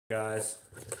Guys,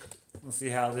 we'll see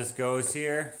how this goes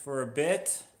here for a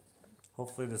bit.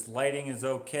 Hopefully this lighting is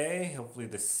okay. Hopefully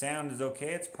the sound is okay.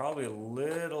 It's probably a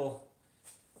little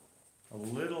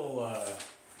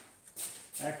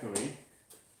echoey.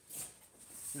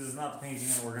 This is not the painting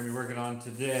that we're going to be working on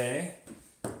today.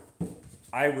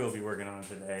 I will be working on it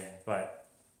today, but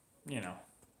you know.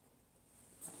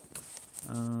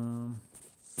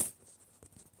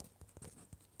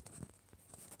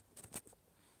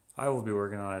 I will be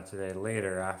working on it today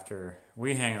later after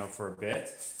we hang out for a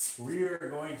bit. We are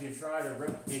going to try to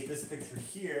replicate this picture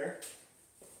here.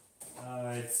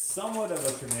 It's somewhat of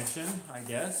a commission, I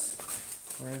guess.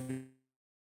 We're going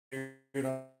to do it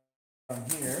on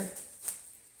here.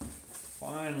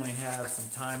 Finally have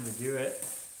some time to do it.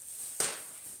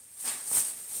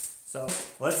 So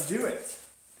let's do it.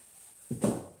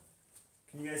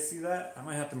 Can you guys see that? I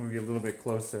might have to move you a little bit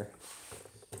closer.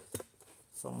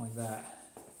 Something like that.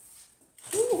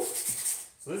 Woo.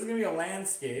 So this is going to be a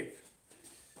landscape.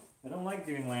 I don't like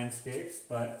doing landscapes,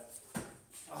 but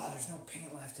oh, there's no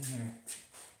paint left in here.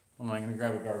 I'm going to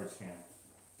grab a garbage can.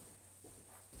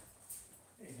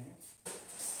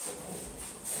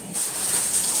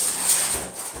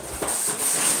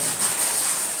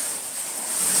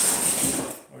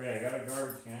 Okay, I got a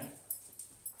garbage can.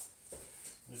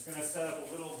 I'm just going to set up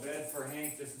a little bed for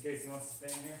Hank just in case he wants to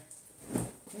stay in here.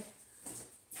 Okay.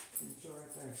 You can chill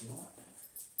right there if you want.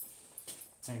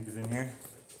 Hank is in here.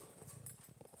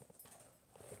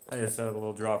 I just set up a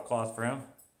little drop cloth for him.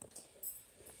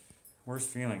 Worst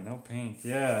feeling, no paint.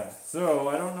 Yeah, so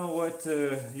I don't know what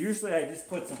to... Usually I just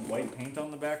put some white paint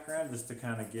on the background just to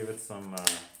kind of give it some...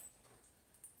 like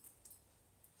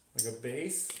a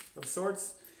base of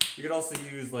sorts. You could also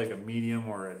use like a medium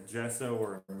or a gesso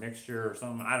or a mixture or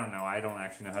something. I don't know. I don't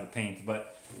actually know how to paint,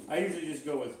 but I usually just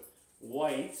go with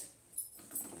white.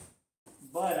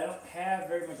 But I don't have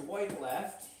very much white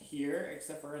left here,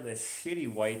 except for the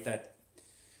shitty white that,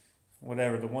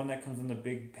 whatever, the one that comes in the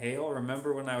big pail.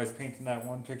 Remember when I was painting that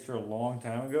one picture a long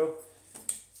time ago?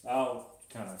 Oh,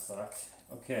 kind of sucks.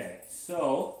 Okay,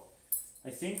 so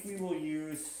I think we will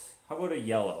use, how about a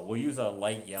yellow? We'll use a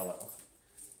light yellow.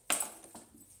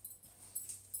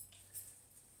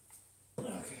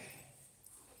 Okay.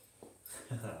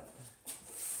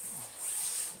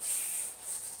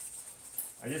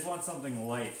 I just want something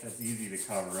light that's easy to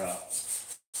cover up.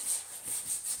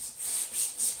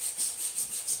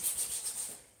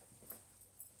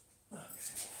 Okay.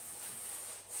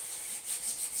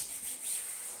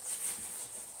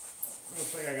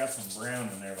 Looks like I got some brown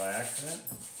in there by accident.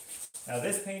 Now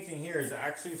this painting here is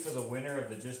actually for the winner of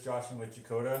the Just Joshing with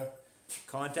Dakota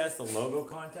contest, the logo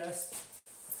contest.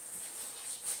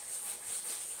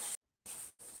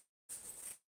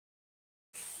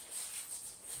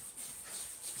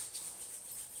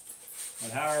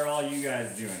 And how are all you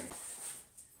guys doing?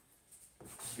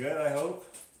 Good, I hope.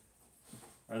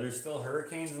 Are there still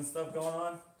hurricanes and stuff going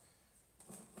on?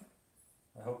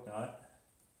 I hope not.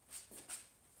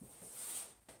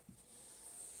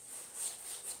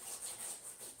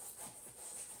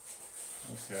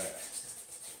 Okay.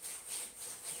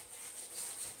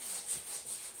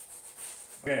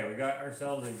 Okay, we got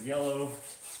ourselves a yellow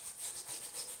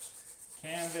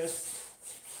canvas.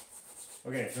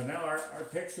 Okay, so now our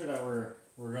picture that we're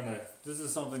gonna, this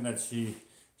is something that she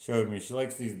showed me. She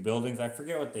likes these buildings. I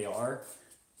forget what they are.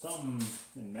 Something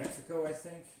in Mexico, I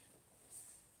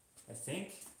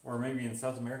think. Or maybe in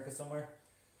South America somewhere.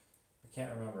 I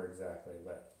can't remember exactly,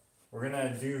 but we're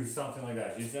gonna do something like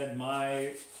that. She said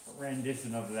my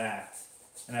rendition of that.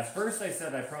 And at first I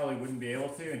said I probably wouldn't be able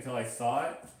to until I saw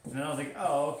it. And then I was like,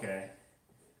 oh, okay.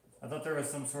 I thought there was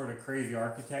some sort of crazy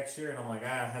architecture, and I'm like, it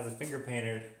has a finger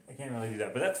painter. I can't really do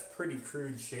that. But that's pretty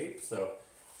crude shape, so it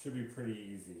should be pretty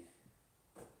easy.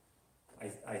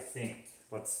 I think.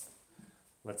 Let's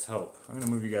hope. I'm gonna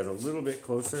move you guys a little bit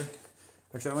closer.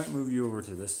 Actually, I might move you over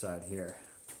to this side here.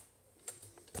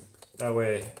 That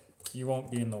way you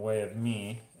won't be in the way of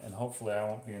me, and hopefully I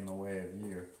won't be in the way of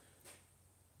you.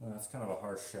 That's kind of a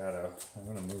harsh shadow. I'm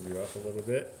gonna move you up a little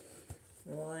bit.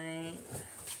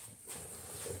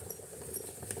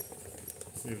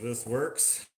 See if this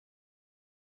works.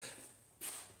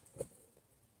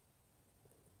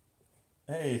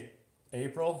 Hey,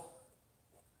 April.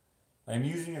 I'm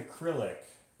using acrylic.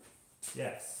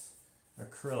 Yes,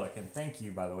 acrylic. And thank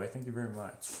you, by the way. Thank you very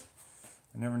much.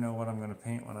 I never know what I'm going to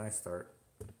paint when I start.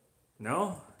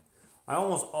 No? I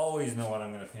almost always know what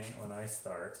I'm going to paint when I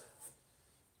start.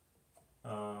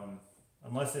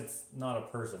 Unless it's not a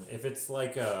person. If it's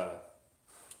like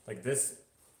this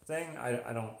thing,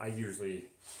 I usually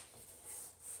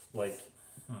like,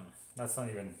 that's not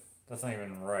even That's not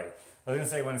even right. I was gonna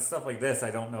say when it's stuff like this,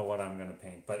 I don't know what I'm gonna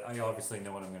paint, but I obviously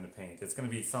know what I'm gonna paint. It's gonna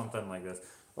be something like this.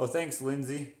 Oh, thanks,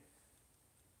 Lindsay.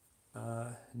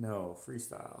 No,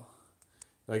 freestyle.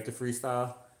 You like the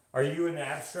freestyle? Are you an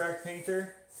abstract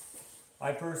painter?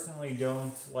 I personally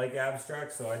don't like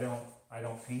abstract, so I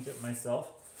don't paint it myself.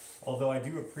 Although I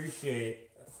do appreciate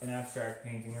an abstract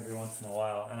painting every once in a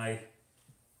while, and I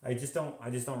just don't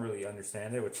really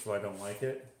understand it, which is why I don't like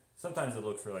it. Sometimes it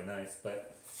looks really nice,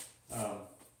 but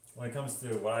when it comes to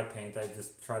what I paint, I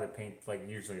just try to paint like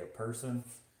usually a person,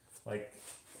 like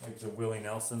the Willie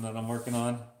Nelson that I'm working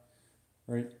on,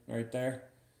 right there.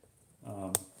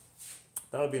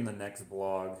 That'll be in the next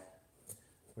vlog,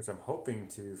 which I'm hoping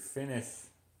to finish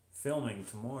filming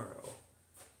tomorrow.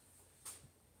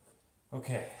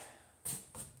 Okay.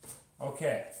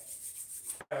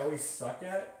 I always suck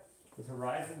at with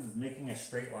horizons is making a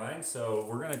straight line, so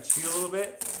we're gonna cheat a little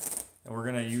bit, and we're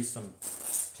gonna use some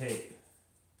tape.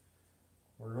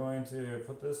 We're going to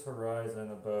put this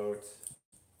horizon about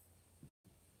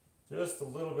just a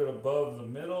little bit above the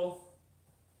middle.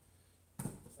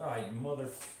 Ah, you mother...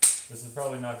 This is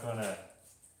probably not gonna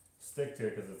stick to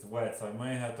it because it's wet, so I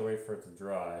might have to wait for it to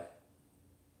dry.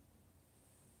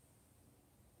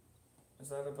 Is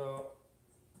that about...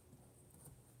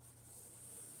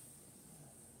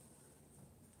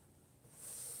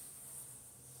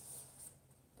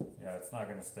 Yeah, it's not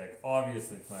gonna stick.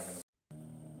 Obviously it's not gonna...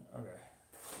 Okay.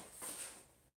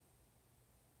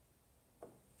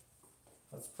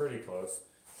 That's pretty close.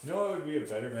 You know what would be a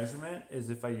better measurement is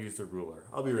if I used a ruler.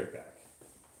 I'll be right back.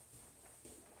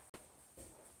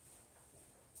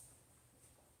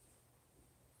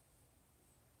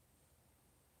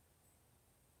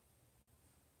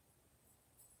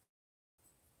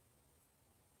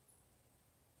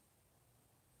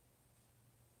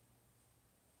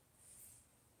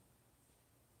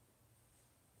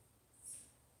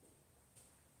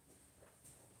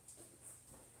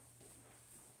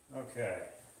 Okay.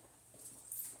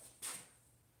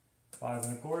 5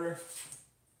 1/4.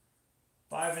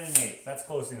 5 1/8. That's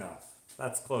close enough.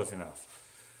 That's close enough.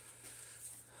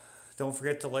 Don't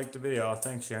forget to like the video. Oh,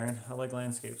 thanks, Sharon. I like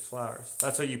landscapes, flowers.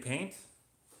 That's what you paint?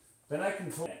 Then I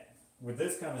can paint with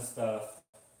this kind of stuff.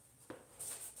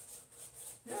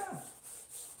 Yeah.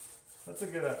 That's a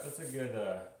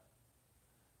good,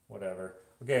 whatever.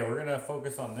 Okay, we're gonna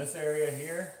focus on this area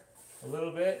here a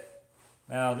little bit.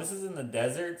 Now, this is in the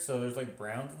desert, so there's like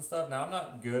browns and stuff. Now, I'm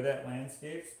not good at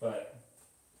landscapes, but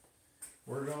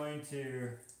we're going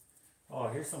to... Oh,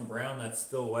 here's some brown that's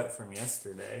still wet from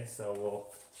yesterday, so we'll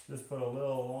just put a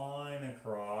little line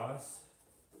across.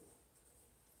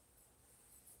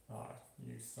 Ah,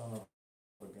 you son of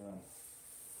a gun.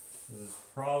 This is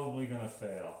probably gonna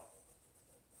fail.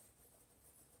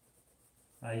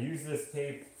 I used this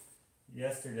tape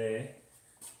yesterday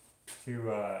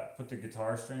to put the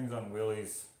guitar strings on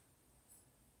Willie's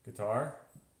guitar.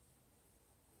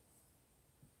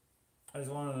 I just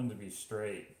wanted them to be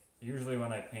straight. Usually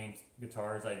when I paint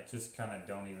guitars, I just kind of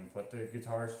don't even put the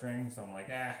guitar strings. So I'm like,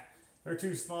 they're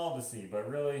too small to see, but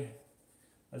really,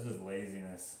 that's just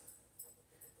laziness,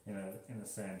 in a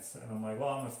sense. And I'm like, well,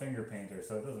 I'm a finger painter,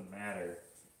 so it doesn't matter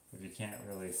if you can't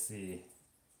really see.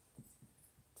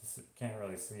 Can't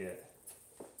really see it.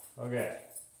 Okay.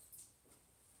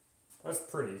 That's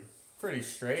pretty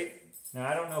straight. Now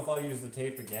I don't know if I'll use the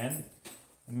tape again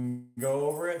and go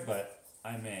over it, but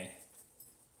I may.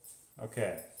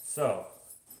 Okay, so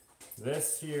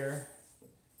this here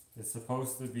is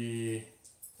supposed to be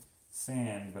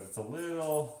sand, but it's a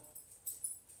little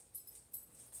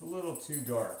too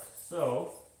dark.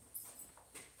 So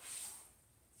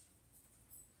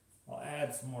I'll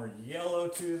add some more yellow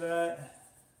to that.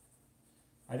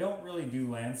 I don't really do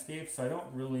landscapes, so I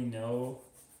don't really know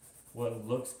what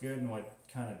looks good and what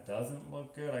kind of doesn't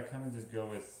look good. I kind of just go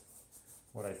with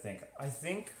what I think. I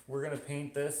think we're gonna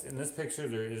paint this. In this picture,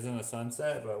 there isn't a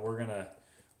sunset, but we're gonna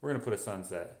put a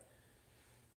sunset.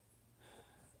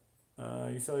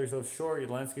 You sell yourself short. Your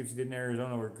landscapes you did in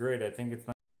Arizona were great. I think it's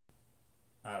not.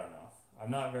 I don't know.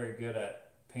 I'm not very good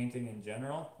at painting in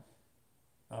general.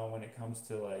 When it comes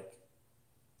to like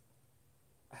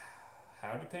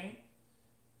how to paint,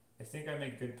 I think I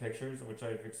make good pictures, which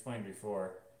I've explained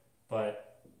before.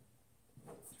 But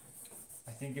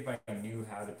I think if I knew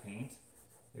how to paint,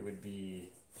 it would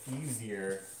be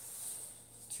easier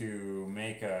to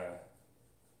make a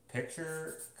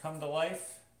picture come to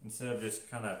life instead of just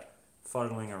kind of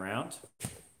fuddling around.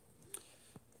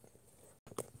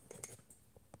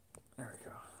 There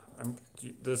we go.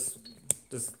 This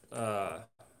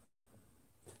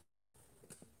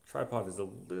tripod is a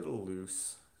little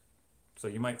loose, so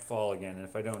you might fall again. And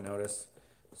if I don't notice,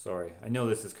 Sorry, I know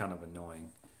this is kind of annoying.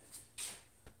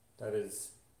 That is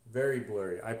very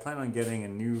blurry. I plan on getting a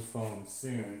new phone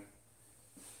soon,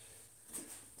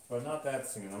 but not that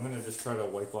soon. I'm gonna just try to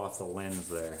wipe off the lens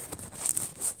there,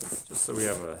 just so we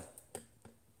have a.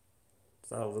 Is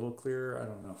that a little clearer? I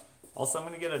don't know. Also, I'm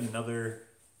gonna get another.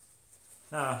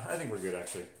 Nah, I think we're good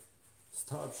actually.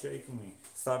 Stop shaking me.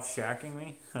 Stop shacking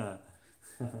me.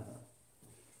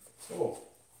 Oh,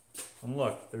 and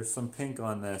look, there's some pink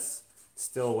on this.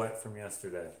 Still wet from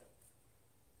yesterday.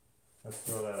 Let's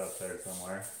throw that up there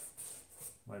somewhere.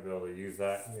 Might be able to use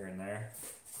that here and there.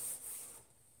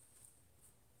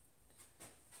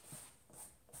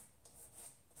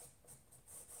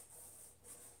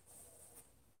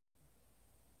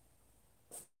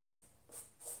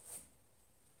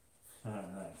 Nice.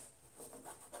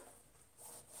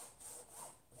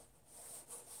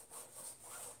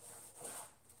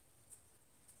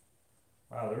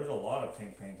 Wow, there's a lot of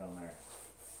pink paint on there.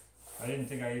 I didn't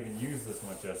think I even used this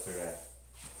much yesterday.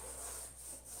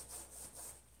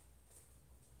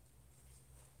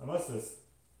 I must have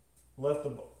left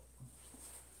the.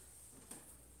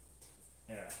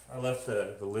 Yeah, I left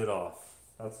the lid off.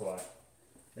 That's why.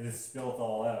 It just spilled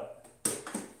all out.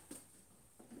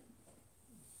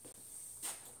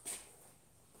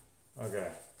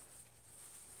 Okay.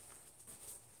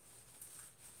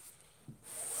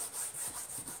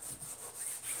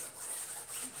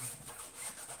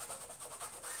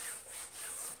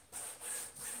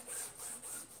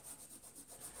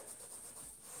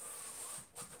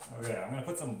 Okay, I'm gonna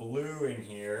put some blue in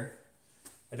here.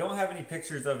 I don't have any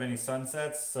pictures of any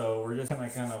sunsets, so we're just gonna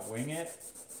kind of wing it.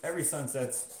 Every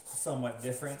sunset's somewhat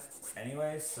different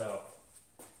anyway, so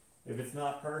if it's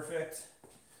not perfect,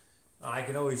 I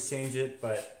can always change it,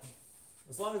 but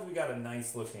as long as we got a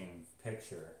nice looking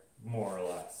picture, more or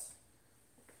less.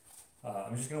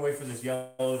 I'm just gonna wait for this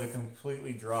yellow to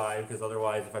completely dry, because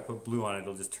otherwise if I put blue on it,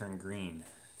 it'll just turn green.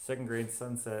 Second grade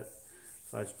sunset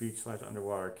 / beach /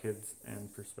 underwater, kids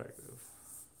and perspective.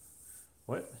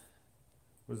 What?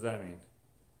 What does that mean?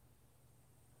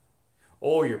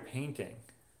 Oh, you're painting.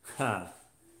 Huh.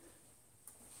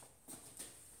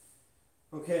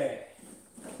 Okay.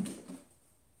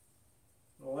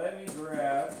 Let me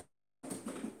grab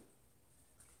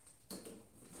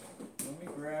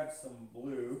some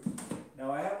blue.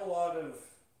 Now I have a lot of,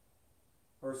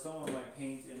 or some of my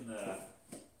paint in the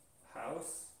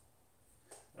house.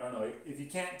 I don't know, if you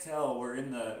can't tell, we're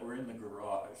in the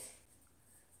garage.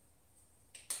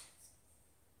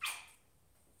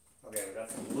 Okay, we got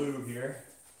some blue here.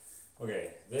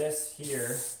 Okay, this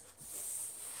here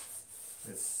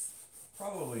is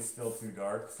probably still too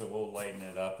dark, so we'll lighten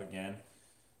it up again.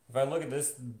 If I look at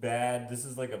this this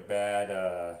is like a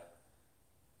bad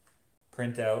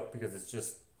printout because it's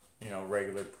just, you know,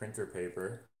 regular printer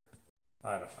paper.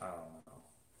 I don't know.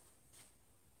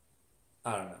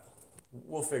 I don't know.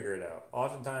 We'll figure it out.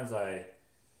 Oftentimes I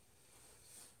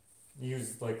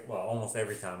use almost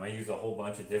every time I use a whole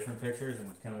bunch of different pictures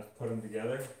and kind of put them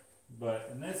together. But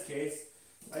in this case,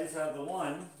 I just have the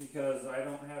one because I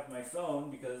don't have my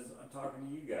phone because I'm talking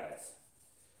to you guys.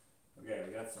 Okay,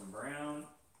 we got some brown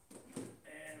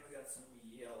and we got some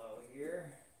yellow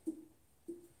here.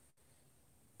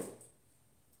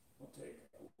 We'll take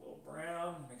a little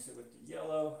brown, mix it with the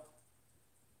yellow,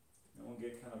 and we'll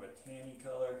get kind of a tanny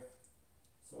color,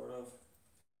 sort of.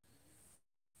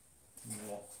 And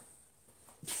we'll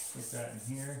put that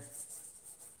in here.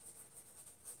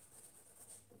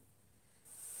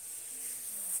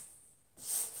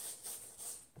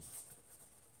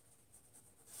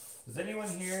 Does anyone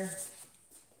here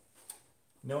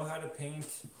know how to paint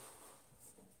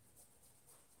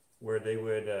where they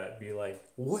would be like,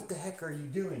 what the heck are you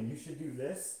doing? You should do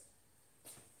this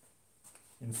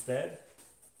instead?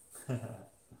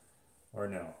 Or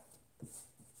no?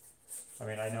 I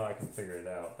mean, I know I can figure it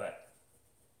out, but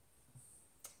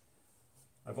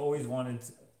I've always wanted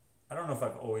to, I don't know if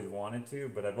I've always wanted to,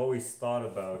 but I've always thought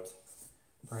about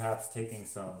perhaps taking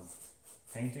some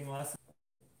painting lessons.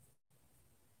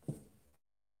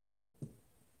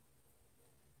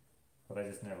 But I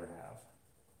just never have.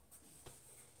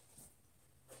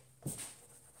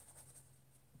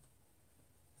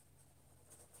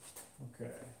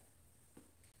 Okay.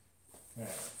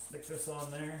 Okay, stick this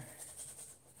on there.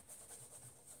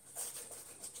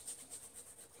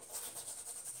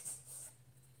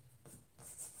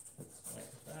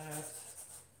 Like that.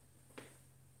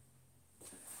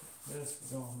 This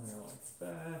will go on there like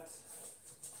that.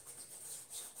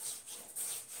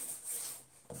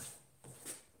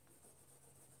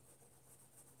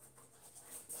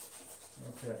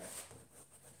 Okay.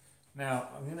 Now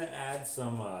I'm gonna add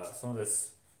some of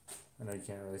this I know you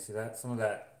can't really see that. Some of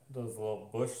that, those little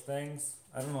bush things,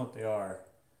 I don't know what they are.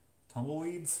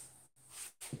 Tumbleweeds?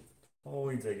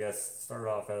 Tumbleweeds, I guess, start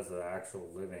off as an actual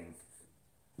living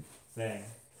thing.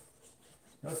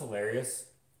 You know what's hilarious?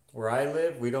 Where I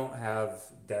live, we don't have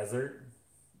desert.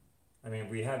 I mean,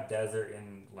 we have desert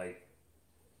in like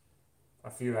a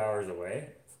few hours away,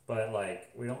 but like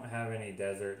we don't have any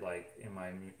desert like in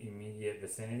my immediate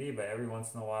vicinity. But every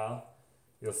once in a while,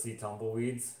 you'll see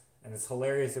tumbleweeds, and it's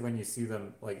hilarious when you see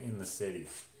them like in the city.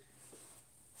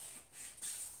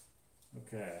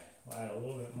 Okay, we'll add a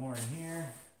little bit more in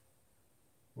here.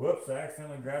 Whoops, I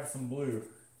accidentally grabbed some blue.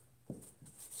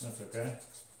 That's okay.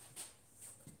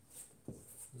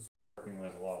 Just working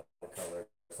with a lot of color.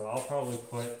 So I'll probably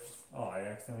put, oh, I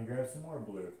accidentally grabbed some more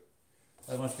blue.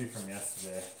 That must be from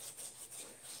yesterday.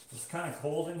 It's kind of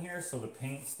cold in here, so the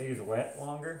paint stays wet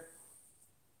longer.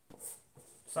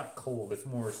 It's not cold, it's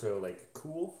more so like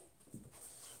cool.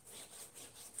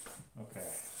 Okay.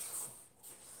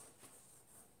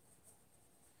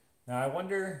 Now I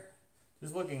wonder,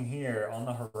 just looking here on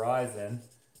the horizon,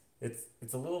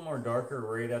 it's a little more darker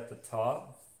right at the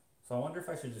top. So I wonder if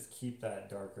I should just keep that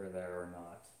darker there or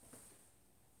not.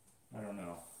 I don't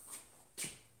know.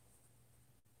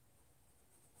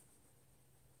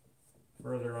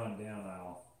 Further on down,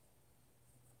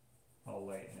 I'll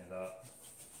lighten it up.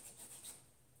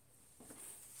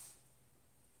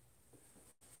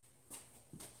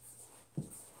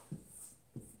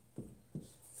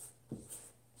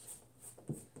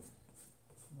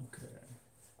 Okay.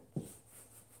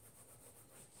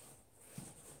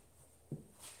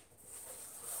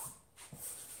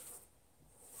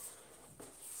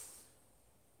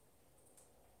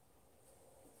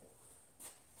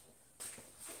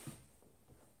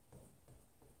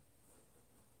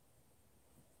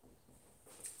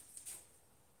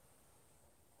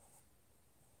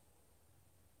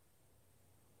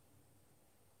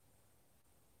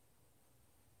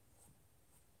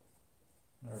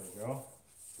 There we go.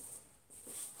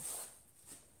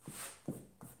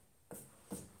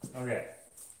 Okay,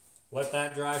 let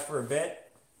that dry for a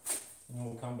bit, and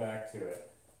we'll come back to it.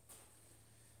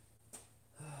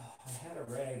 I had a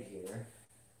rag here.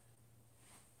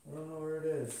 I don't know where it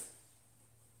is.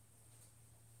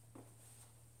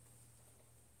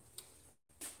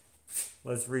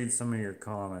 Let's read some of your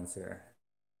comments here.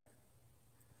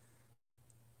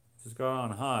 Just got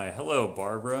on hi. Hello,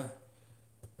 Barbara.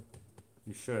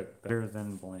 You should. Better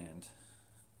than bland.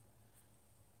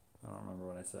 I don't remember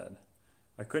what I said.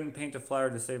 I couldn't paint a flower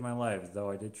to save my life,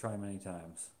 though I did try many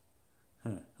times.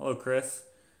 Hello, Chris.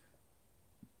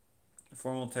 A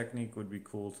formal technique would be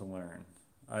cool to learn.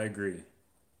 I agree.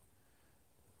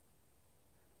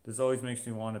 This always makes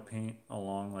me want to paint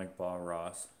along like Bob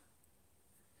Ross.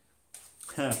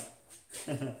 Bob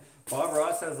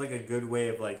Ross has like a good way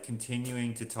of like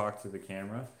continuing to talk to the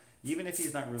camera, even if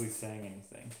he's not really saying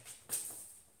anything.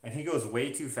 And he goes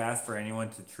way too fast for anyone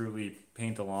to truly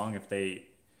paint along if they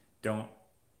don't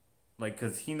like,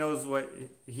 because he knows what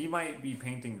he might be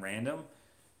painting random,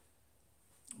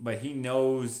 but he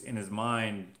knows in his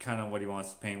mind kind of what he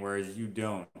wants to paint, whereas you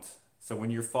don't. So when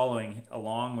you're following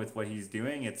along with what he's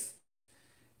doing,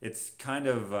 it's kind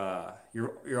of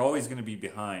you're always going to be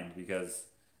behind because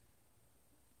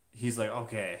he's like,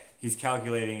 okay, he's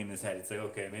calculating in his head. It's like,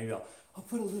 okay, maybe I'll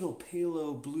put a little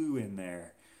palo blue in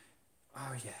there.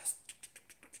 Oh yes,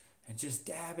 and just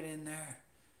dab it in there,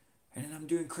 and then I'm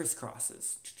doing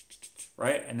crisscrosses,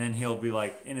 right? And then he'll be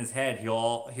like, in his head,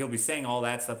 he'll be saying all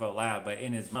that stuff out loud, but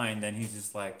in his mind, then he's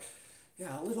just like,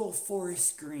 yeah, a little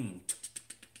forest green,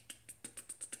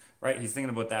 right? He's thinking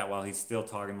about that while he's still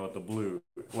talking about the blue.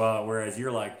 Well, whereas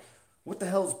you're like, what the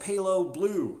hell's palo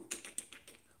blue?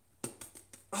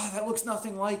 Oh, that looks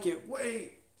nothing like it.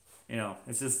 Wait,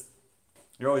 it's just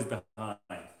you're always behind.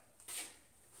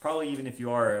 Probably even if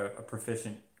you are a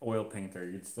proficient oil painter,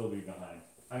 you'd still be behind.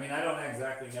 I mean, I don't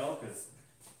exactly know because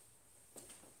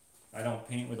I don't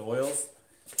paint with oils.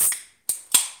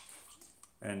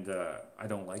 And I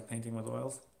don't like painting with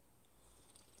oils.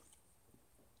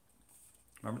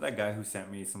 Remember that guy who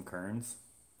sent me some kerns?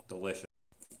 Delicious.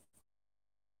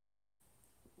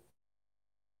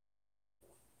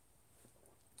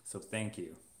 So thank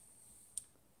you.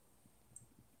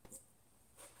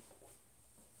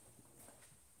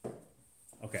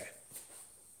 Okay.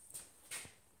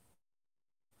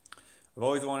 I've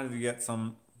always wanted to get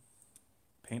some,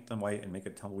 paint them white and make a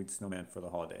tumbleweed snowman for the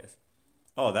holidays.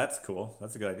 Oh, that's cool.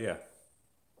 That's a good idea.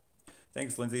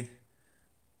 Thanks, Lindsay.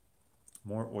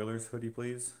 More Oilers hoodie,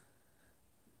 please.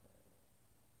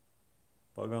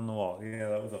 Bug on the wall. Yeah,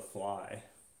 that was a fly.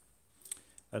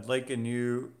 I'd like a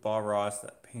new Bob Ross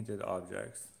that painted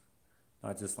objects.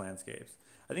 not just landscapes.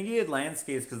 I think he did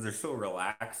landscapes because they're so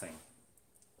relaxing.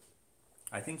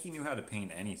 I think he knew how to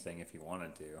paint anything if he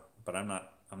wanted to, but I'm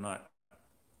not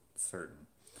certain.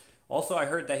 Also, I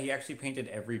heard that he actually painted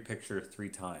every picture 3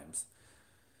 times.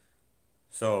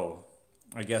 So,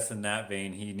 I guess in that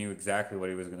vein, he knew exactly what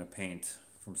he was going to paint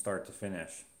from start to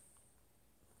finish.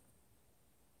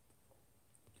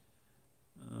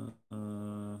 There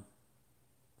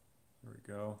we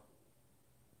go.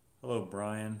 Hello,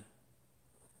 Brian.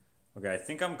 Okay, I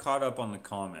think I'm caught up on the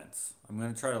comments. I'm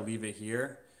going to try to leave it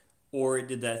here. Or it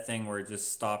did that thing where it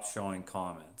just stopped showing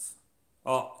comments.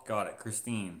 Oh, got it.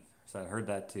 Christine. So I heard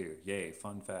that too. Yay,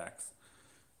 fun facts.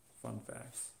 Fun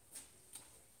facts.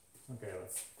 Okay,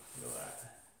 let's do that.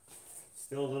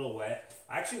 Still a little wet.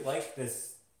 I actually like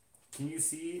this. Can you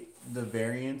see the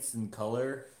variance in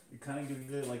color? It kind of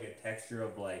gives it like a texture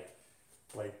of like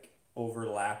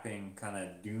overlapping kind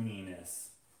of dooniness.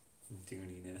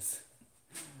 Dooniness.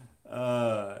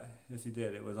 Yes, he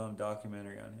did. It was on a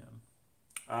documentary on him.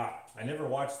 Ah, I never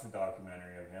watched the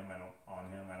documentary of him. I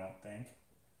don't think.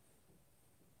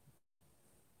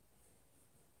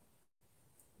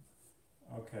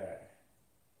 Okay.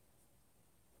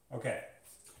 Okay.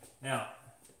 Now,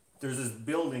 there's this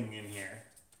building in here.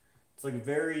 It's like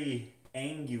very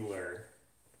angular.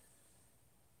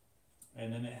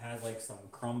 And then it has like some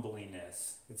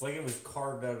crumbliness. It's like it was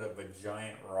carved out of a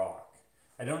giant rock.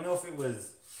 I don't know if it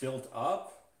was built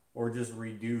up or just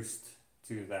reduced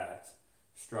to that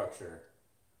structure.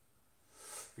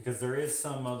 Because there is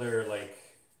some other like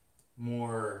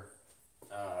more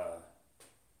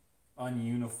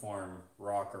ununiform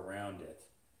rock around it.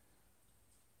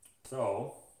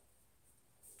 So,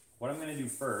 what I'm going to do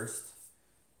first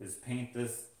is paint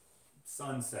this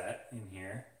sunset in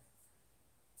here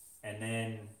and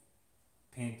then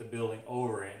paint the building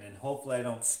over it, and then hopefully I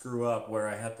don't screw up where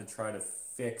I have to try to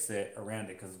fix it around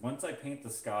it, because once I paint the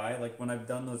sky, like when I've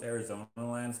done those Arizona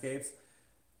landscapes,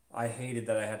 I hated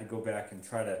that I had to go back and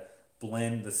try to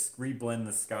reblend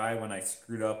the sky when I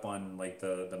screwed up on like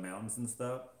the mountains and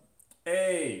stuff.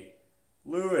 Hey,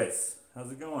 Lewis,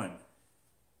 how's it going?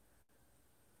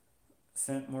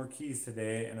 Sent more keys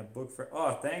today and a book for.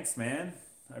 Oh, thanks, man.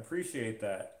 I appreciate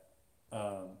that,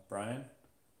 Brian.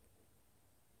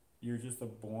 You're just a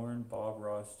born Bob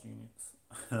Ross genius.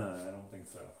 I don't think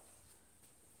so.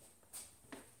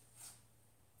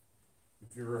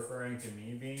 If you're referring to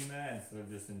me being that instead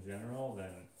of just in general, then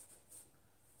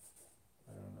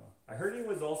I don't know. I heard he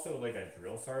was also like a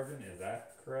drill sergeant. Is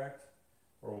that correct?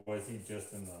 Or was he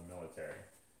just in the military?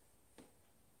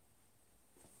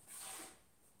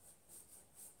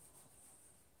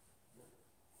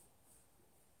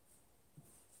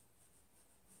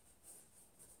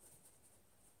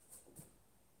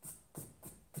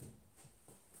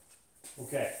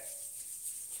 Okay.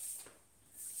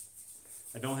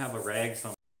 I don't have a rag,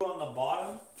 so on the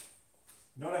bottom.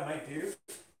 You know what I might do?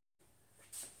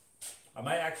 I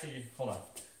might actually, hold on.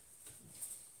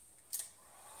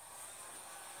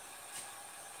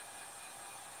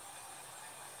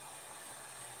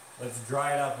 Let's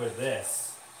dry it up with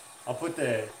this. I'll put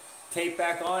the tape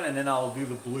back on and then I'll do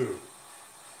the blue.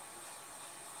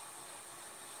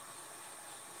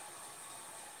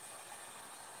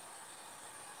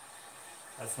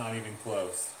 That's not even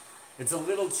close. It's a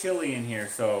little chilly in here,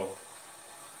 so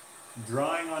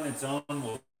drying on its own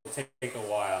will take a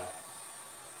while.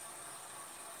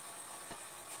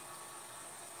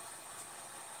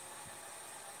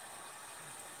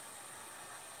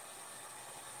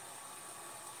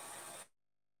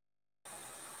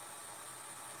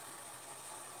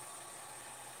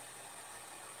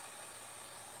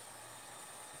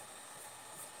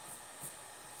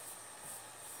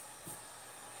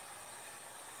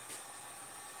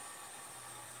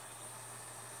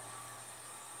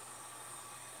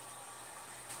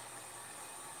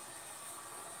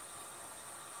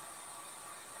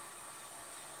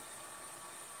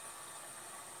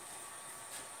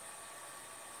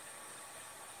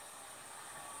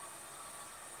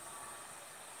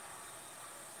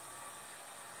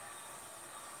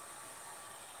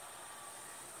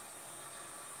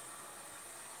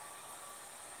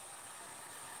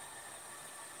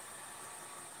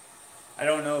 I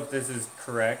don't know if this is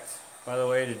correct, by the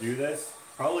way, to do this.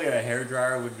 Probably a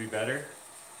hairdryer would be better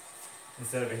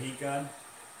instead of a heat gun.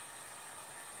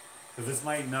 Because this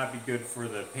might not be good for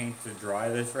the paint to dry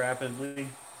this rapidly.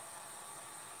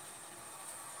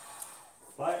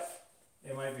 But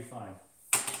it might be fine.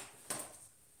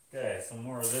 Okay, some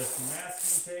more of this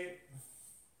masking tape.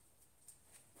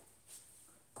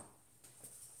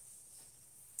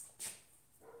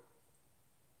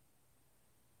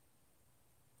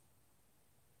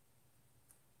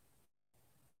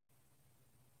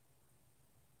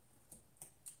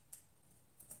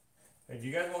 Hey, do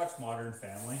you guys watch Modern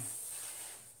Family?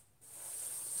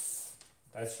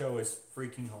 That show is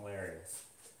freaking hilarious.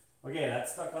 Okay,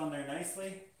 that's stuck on there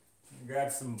nicely.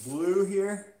 Grab some blue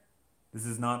here. This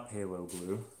is not Halo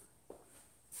blue.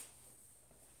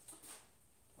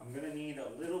 I'm gonna need a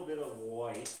little bit of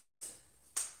white.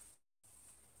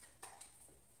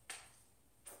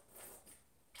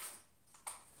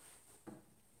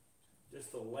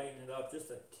 Just to lighten it up, just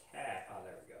a tad. Oh,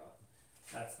 there we go.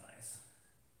 That's nice.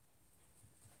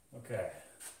 Okay.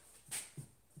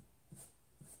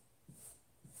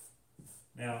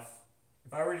 Now,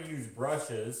 if I were to use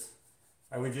brushes,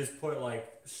 I would just put like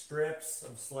strips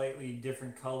of slightly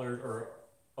different colors or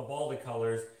of all the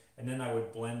colors, and then I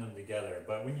would blend them together.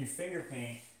 But when you finger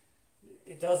paint,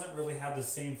 it doesn't really have the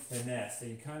same finesse. So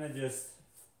you kind of just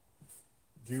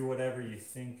do whatever you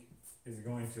think is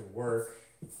going to work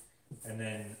and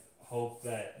then hope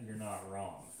that you're not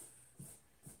wrong.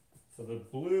 So the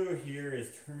blue here is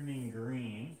turning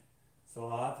green. So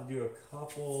I'll have to do a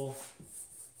couple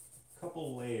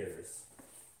layers.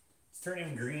 It's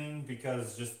turning green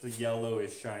because just the yellow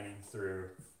is shining through.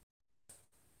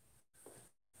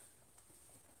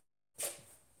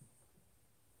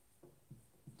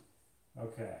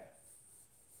 Okay.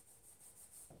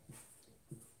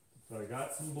 So I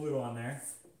got some blue on there.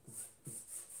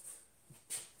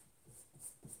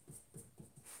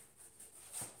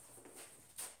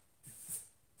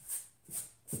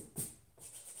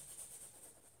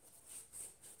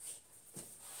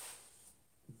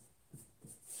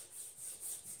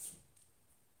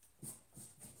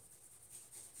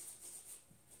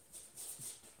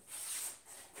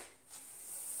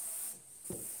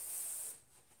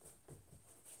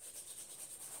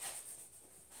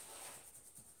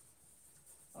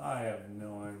 I have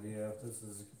no idea if this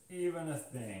is even a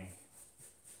thing.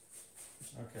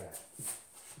 Okay.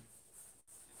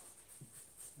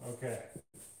 Okay.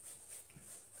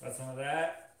 Got some of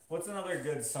that. What's another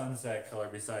good sunset color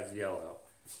besides yellow?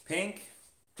 Pink?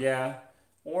 Yeah.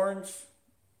 Orange?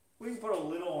 We can put a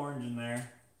little orange in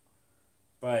there.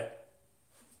 But,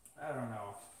 I don't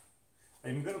know.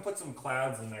 I'm going to put some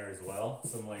clouds in there as well.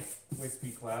 Some like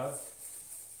wispy clouds.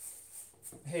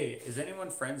 Hey, is anyone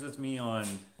friends with me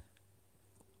on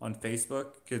Facebook?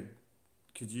 Could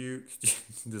you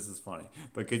this is funny,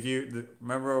 but could you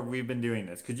remember we've been doing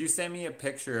this? Could you send me a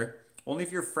picture only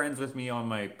if you're friends with me on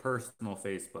my personal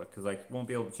Facebook, because I won't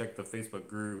be able to check the Facebook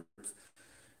groups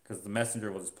because the messenger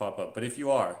will just pop up. But if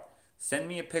you are, send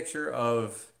me a picture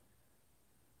of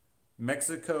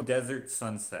Mexico desert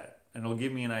sunset and it'll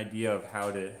give me an idea of how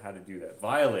to do that.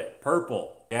 Violet,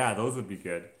 purple. Yeah, those would be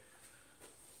good.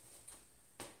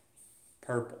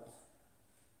 Purple.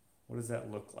 What does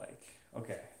that look like?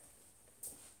 Okay.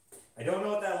 I don't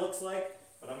know what that looks like,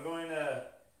 but I'm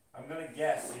gonna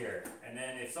guess here. And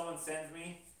then if someone sends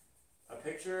me a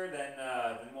picture, then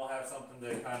we'll have something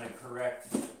to kind of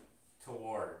correct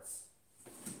towards.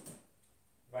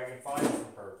 If I can find some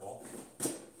purple.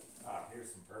 Ah,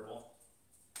 here's some purple.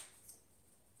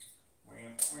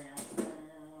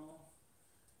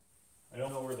 I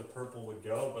don't know where the purple would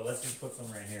go, but let's just put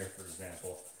some right here, for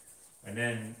example. And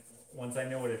then once I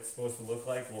know what it's supposed to look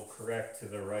like, we'll correct to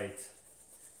the right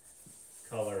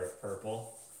color of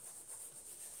purple.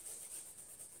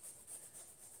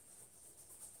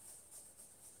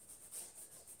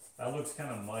 That looks kind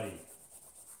of muddy.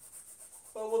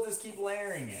 But we'll just keep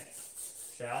layering it,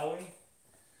 shall we?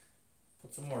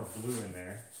 Put some more blue in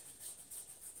there.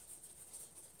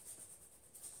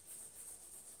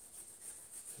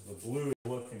 The blue is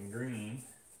looking green.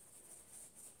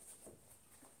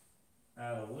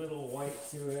 Add a little white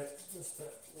to it just to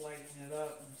lighten it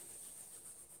up.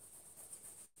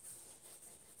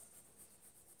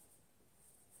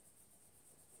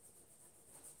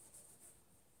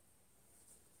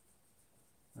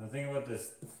 The thing about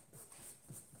this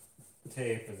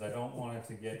tape is I don't want it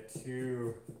to get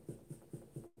too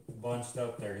bunched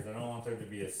up there because I don't want there to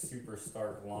be a super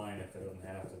stark line if it doesn't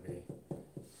have to be.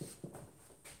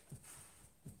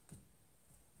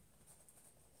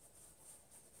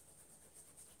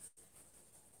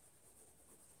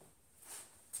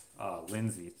 Ah,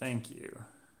 Lindsay, thank you.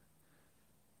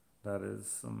 That is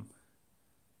some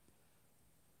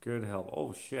good help.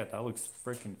 Oh shit, that looks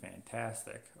freaking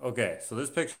fantastic. Okay, so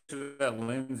this picture that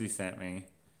Lindsay sent me.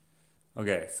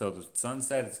 Okay, so the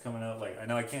sunset is coming out like, I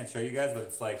know I can't show you guys, but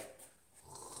it's like,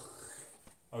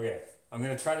 okay, I'm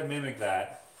gonna try to mimic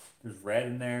that. There's red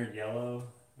in there, yellow.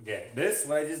 Okay, this,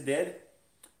 what I just did,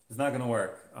 is not gonna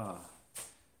work.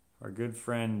 Our good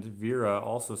friend Vera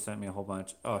also sent me a whole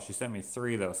bunch. Oh, she sent me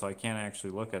 3 though, so I can't actually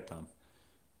look at them.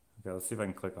 Okay, let's see if I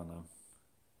can click on them.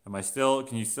 Am I still,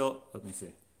 can you still, let me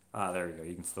see. Ah, there we go.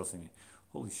 You can still see me.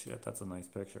 Holy shit, that's a nice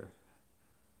picture.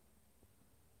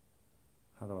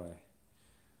 How do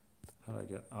I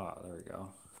get, ah, there we go.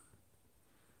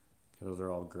 Okay, those are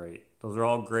all great. Those are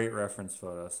all great reference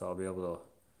photos, so I'll be able to,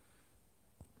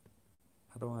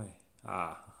 how do I,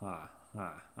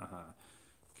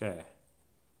 okay.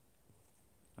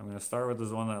 I'm gonna start with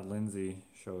this one that Lindsay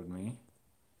showed me.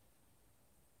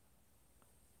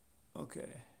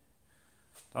 Okay.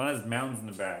 That one has mountains in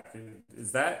the back.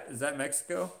 Is that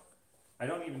Mexico? I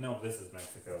don't even know if this is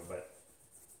Mexico, but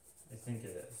I think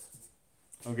it is.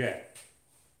 Okay.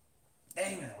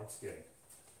 Dang, that looks good.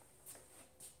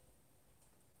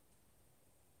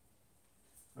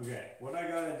 Okay, what I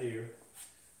gotta do,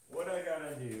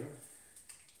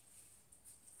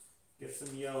 get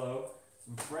some yellow,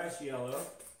 some fresh yellow.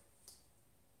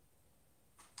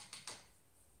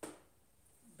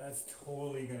 That's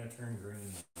totally gonna turn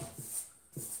green.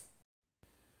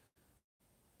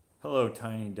 Hello,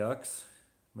 tiny ducks.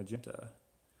 Magenta.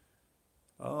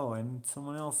 Oh, and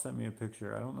someone else sent me a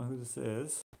picture. I don't know who this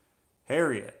is.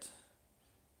 Harriet.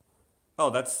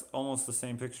 Oh, that's almost the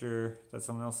same picture that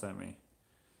someone else sent me.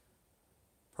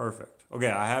 Perfect. Okay,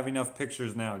 I have enough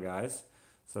pictures now, guys.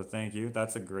 So thank you.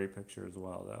 That's a great picture as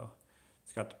well, though.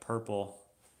 It's got the purple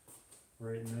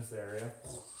right in this area.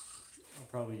 I'll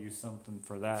probably use something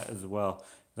for that as well.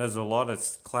 There's a lot of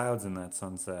clouds in that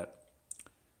sunset.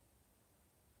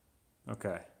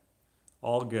 Okay,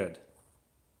 all good.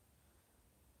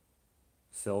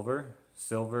 Silver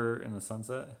in the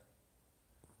sunset.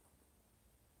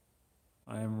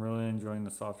 I am really enjoying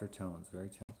the softer tones. Very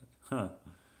talented. Huh.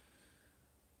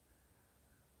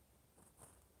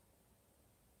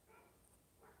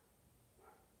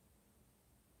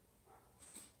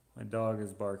 My dog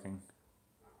is barking.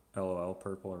 LOL,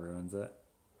 purple ruins it.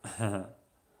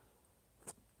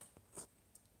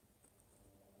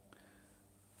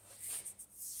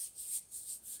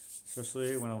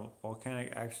 Especially when a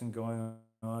volcanic action going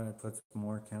on, it puts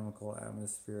more chemical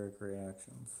atmospheric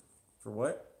reactions. For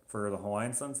what? For the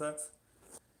Hawaiian sunsets?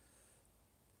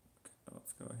 Okay,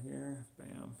 let's go here.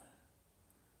 Bam.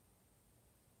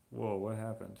 Whoa, what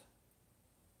happened?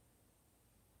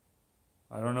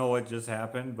 I don't know what just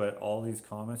happened, but all these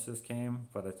comments just came,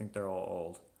 but I think they're all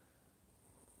old.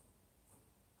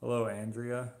 Hello,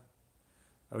 Andrea.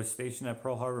 I was stationed at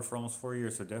Pearl Harbor for almost 4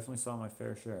 years, so definitely saw my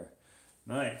fair share.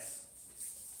 Nice.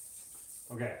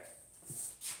 Okay.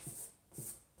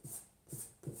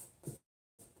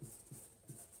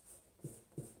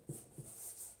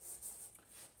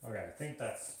 Okay, I think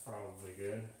that's probably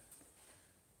good.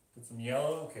 Put some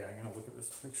yellow. Okay, I'm gonna look at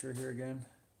this picture here again.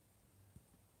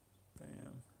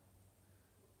 Bam.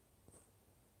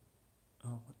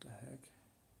 Oh, what the heck?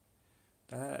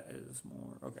 That is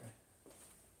more, okay.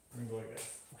 I'm gonna go like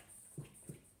this.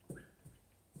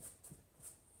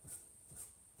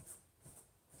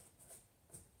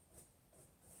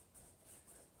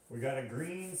 We got a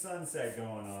green sunset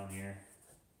going on here.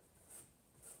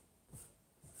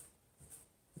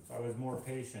 If I was more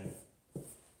patient,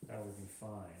 that would be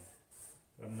fine.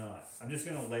 But I'm not. I'm just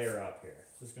gonna layer up here.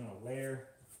 Just gonna layer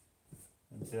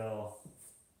until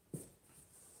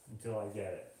I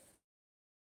get it.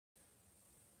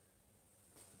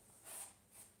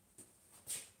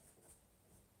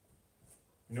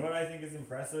 You know what I think is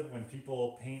impressive? When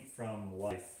people paint from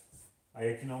life.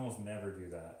 I can almost never do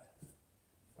that.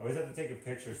 I always have to take a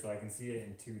picture so I can see it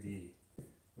in 2D,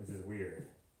 which is weird.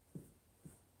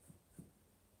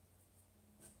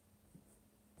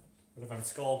 But if I'm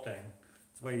sculpting,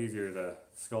 it's way easier to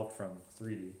sculpt from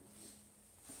 3D.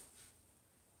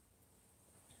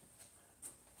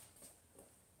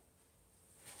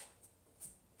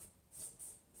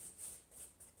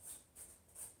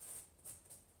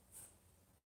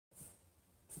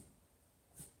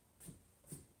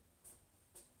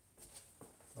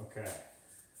 Okay.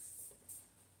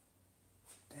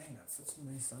 Dang, that's such a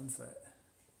nice sunset.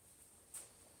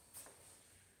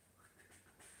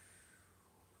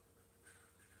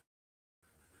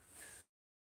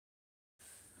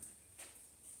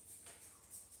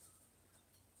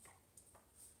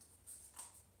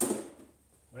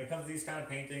 When it comes to these kind of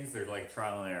paintings, they're like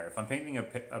trial and error. If I'm painting a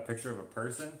picture of a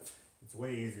person, it's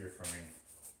way easier for me.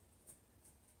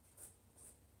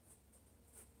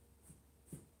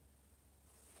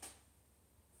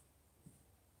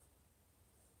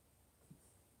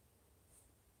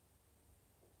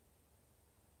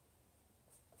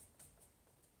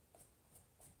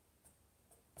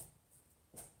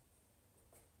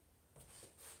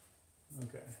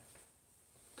 Okay.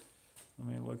 Let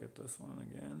me look at this one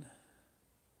again.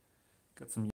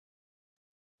 Got some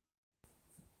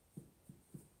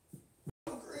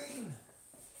green.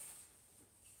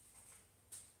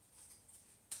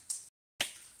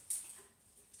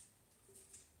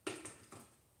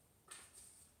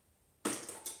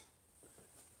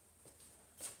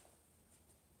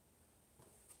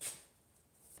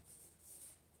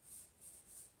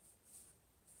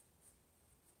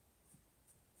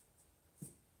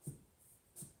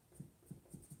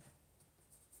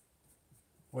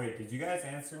 Wait, did you guys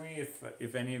answer me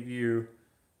if any of you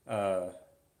uh,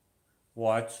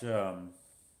 watch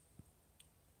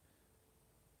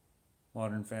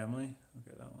Modern Family?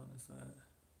 Okay, that one is that.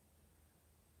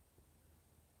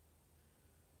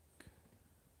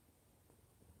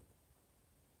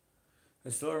 I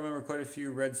still remember quite a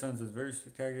few red suns. It was very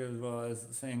spectacular as well as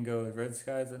the saying goes. Red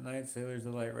skies at night, sailors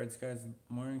delight. Red skies in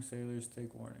the morning, sailors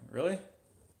take warning. Really?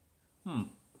 Hmm.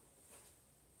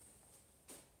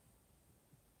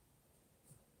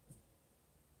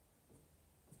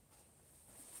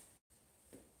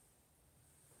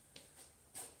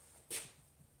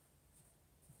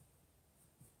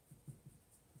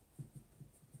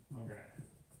 Okay.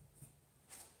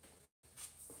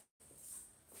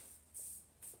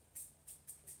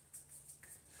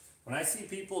 When I see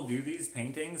people do these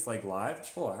paintings like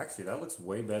live, oh, actually, that looks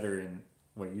way better in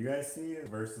what you guys see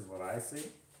versus what I see.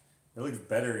 It looks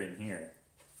better in here,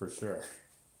 for sure.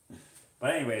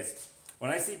 But anyways, when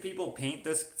I see people paint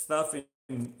this stuff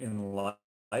in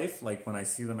life, like when I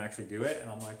see them actually do it,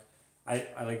 and I'm like,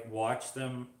 I like watch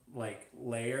them like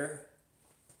layer,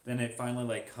 then it finally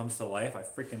like comes to life. I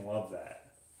freaking love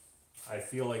that. I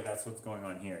feel like that's what's going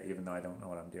on here, even though I don't know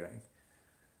what I'm doing.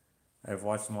 I've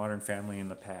watched Modern Family in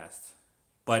the past.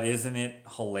 But isn't it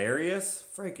hilarious?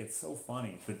 Frick, it's so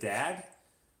funny. The dad?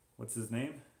 What's his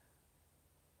name?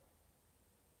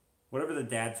 Whatever the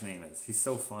dad's name is. He's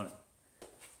so funny.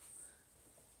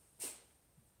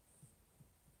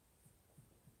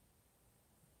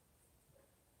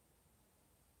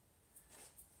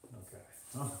 Okay.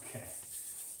 Okay.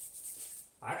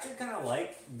 I actually kind of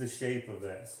like the shape of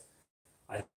this.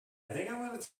 I think I'm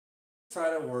going to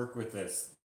try to work with this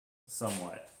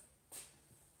somewhat.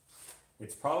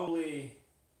 It's probably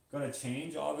going to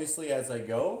change obviously as I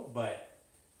go, but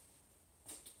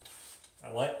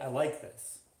I like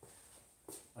this.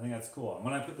 I think that's cool. I'm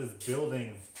gonna put this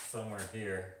building somewhere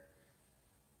here.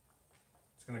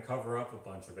 It's gonna cover up a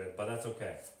bunch of it, but that's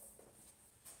okay.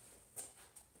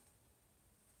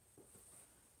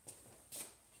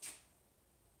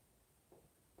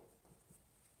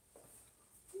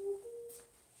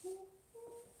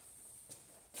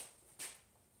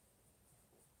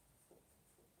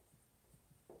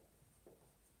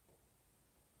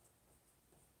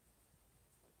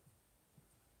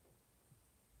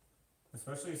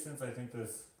 Especially since I think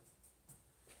this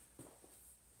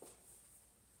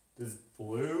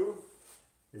blue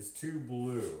is too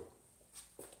blue.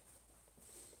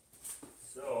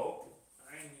 So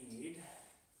I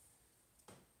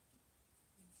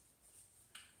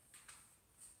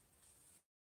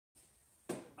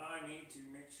need to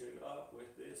mix it up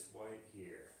with this white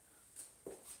here.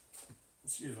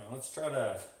 Excuse me, let's try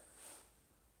to.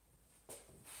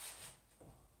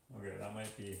 Okay, that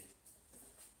might be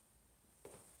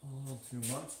a little too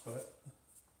much, but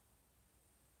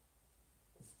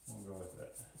we'll go with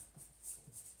it.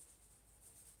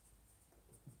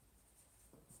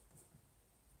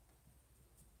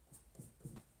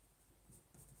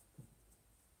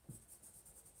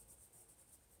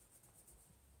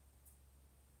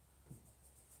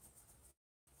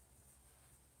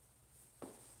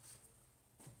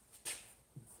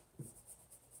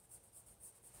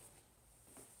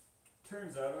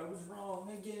 Turns out I was wrong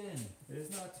again. It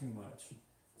is not too much.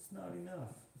 It's not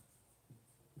enough.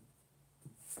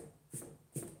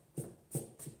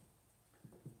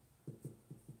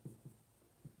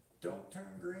 Don't turn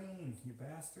green, you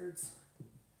bastards.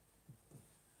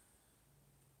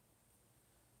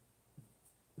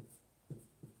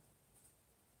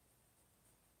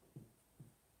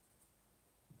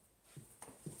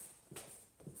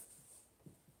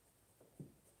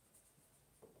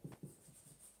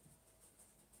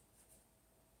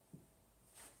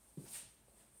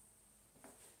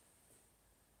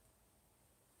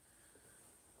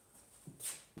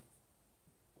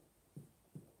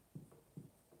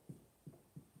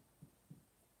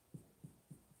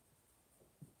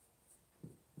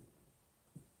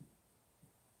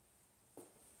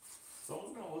 It's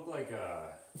almost gonna look like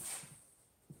a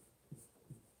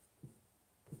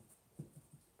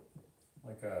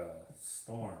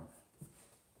storm.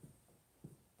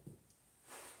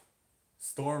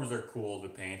 Storms are cool to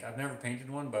paint. I've never painted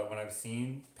one, but when I've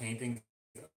seen paintings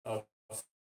of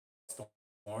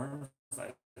storms,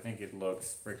 I think it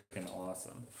looks freaking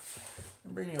awesome.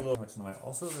 I'm bringing a little much noise.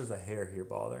 Also, there's a hair here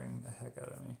bothering the heck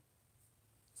out of me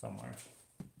somewhere.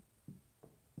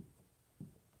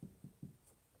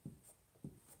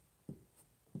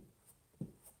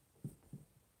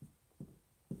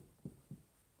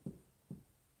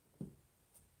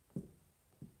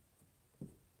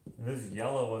 This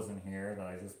yellow wasn't here that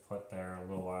I just put there a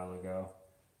little while ago.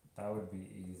 That would be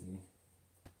easy.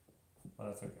 But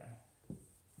that's okay.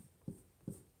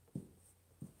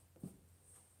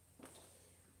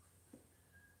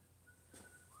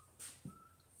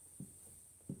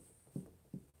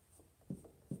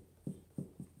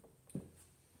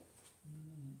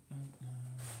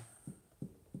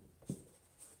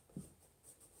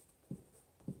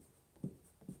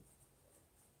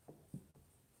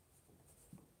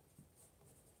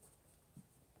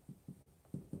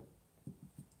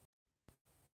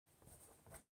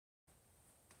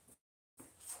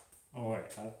 Oh wait,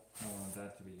 I want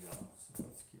that to be yellow, so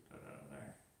let's keep that out of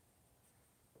there.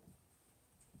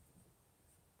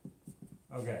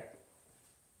 Okay.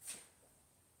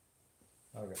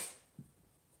 Okay.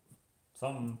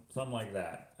 Something like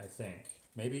that, I think.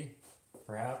 Maybe,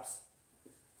 perhaps.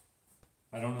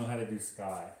 I don't know how to do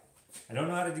sky. I don't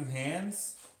know how to do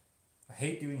hands. I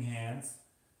hate doing hands.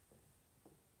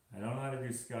 I don't know how to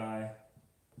do sky.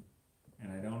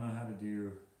 And I don't know how to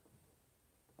do...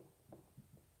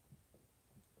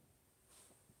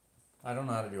 I don't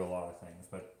know how to do a lot of things,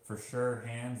 but for sure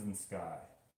hands and sky.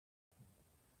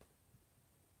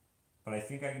 But I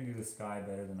think I can do the sky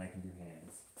better than I can do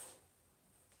hands.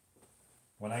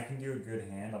 When I can do a good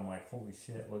hand, I'm like, holy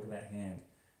shit, look at that hand.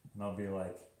 And I'll be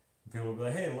like, people will be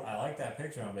like, hey, I like that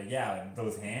picture. And I'll be like, yeah,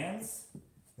 those hands?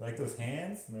 You like those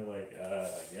hands? And they're like,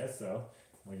 I guess so.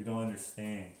 I'm like, you don't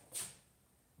understand.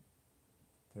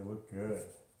 They look good.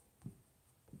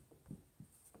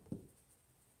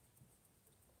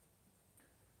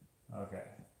 Okay.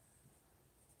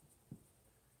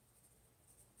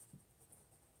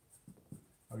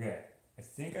 Okay. I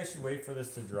think I should wait for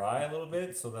this to dry a little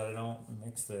bit so that I don't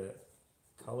mix the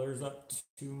colors up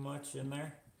too much in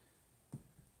there.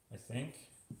 I think.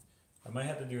 I might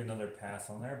have to do another pass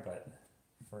on there, but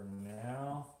for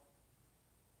now,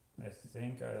 I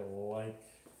think I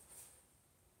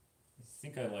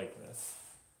like this.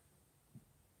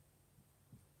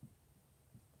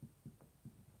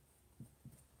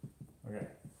 Okay.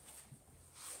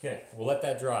 Okay, we'll let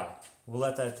that dry. We'll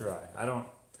let that dry. I don't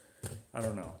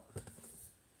know.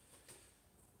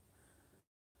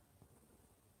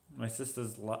 My sister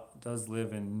does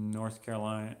live in North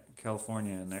Carolina,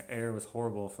 California, and their air was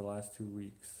horrible for the last 2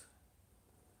 weeks.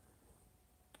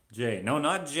 Jay, no,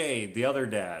 not Jay, the other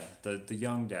dad, the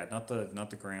young dad, not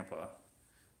the grandpa,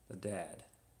 the dad.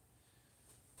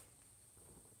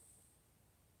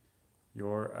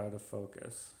 You're out of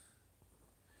focus.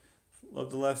 Love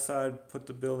the left side, put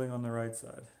the building on the right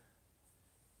side.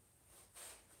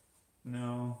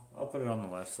 No, I'll put it on the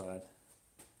left side.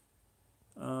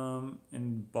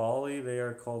 In Bali, they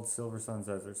are called silver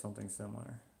sunsets or something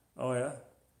similar. Oh yeah?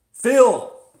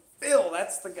 Phil! Phil,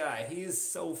 that's the guy. He is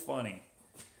so funny.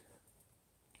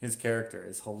 His character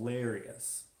is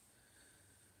hilarious.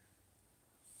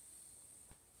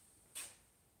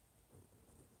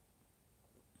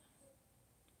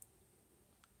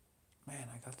 Man,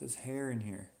 I got this hair in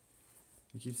here.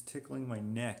 It keeps tickling my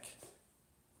neck.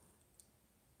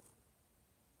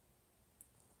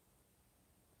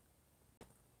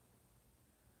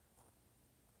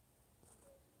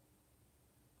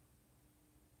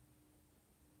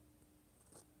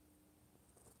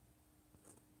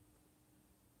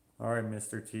 All right,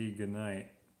 Mr. T, good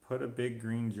night. Put a big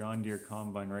green John Deere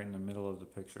combine right in the middle of the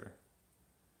picture.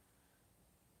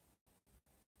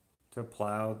 To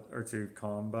plow or to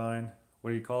combine, what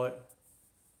do you call it?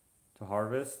 To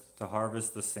harvest? To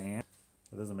harvest the sand?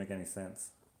 That doesn't make any sense.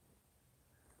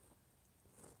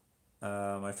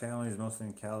 My family is mostly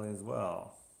in Cali as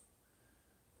well.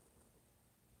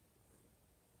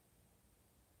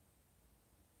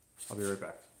 I'll be right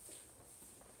back.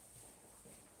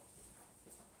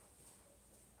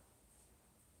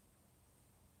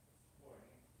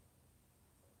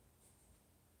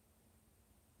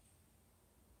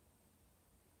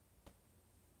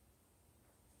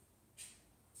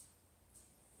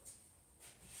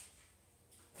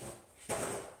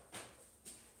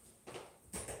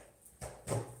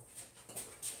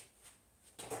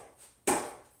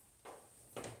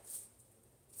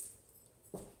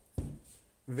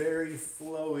 Very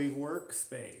flowy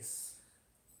workspace.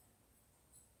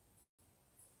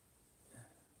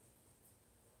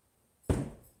 I'm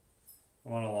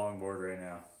on a longboard right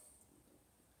now.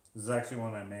 This is actually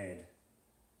one I made.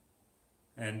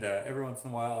 And every once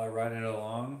in a while I ride it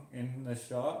along in the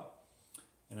shop.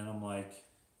 And then I'm like,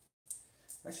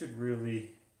 I should really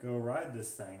go ride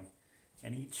this thing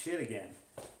and eat shit again.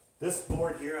 This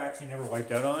board here I actually never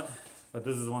wiped out on, but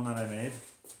this is one that I made.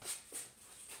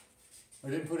 I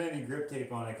didn't put any grip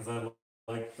tape on it because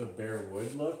I like the bare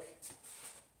wood look.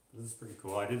 This is pretty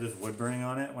cool. I did this wood burning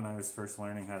on it when I was first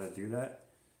learning how to do that.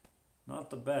 Not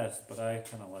the best, but I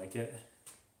kind of like it.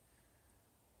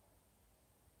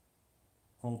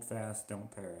 Hold fast, don't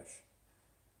perish.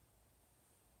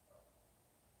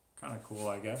 Kind of cool,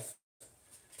 I guess.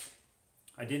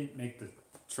 I didn't make the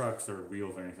trucks or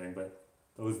wheels or anything, but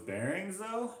those bearings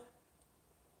though,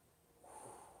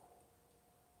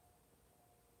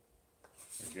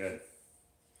 they're good.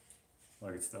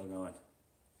 Look, it's still going.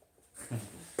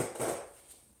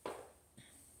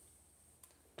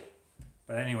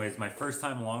 But anyways, my first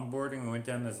time longboarding, we went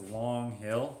down this long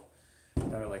hill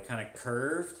that were like kind of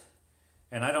curved,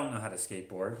 and I don't know how to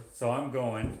skateboard, so I'm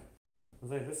going.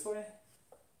 Was I this way?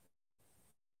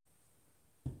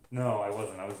 No, I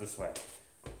wasn't. I was this way.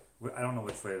 I don't know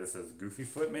which way this is. Goofy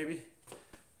foot, maybe?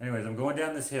 Anyways, I'm going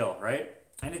down this hill, right?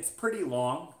 And it's pretty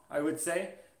long, I would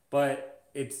say, but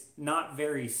it's not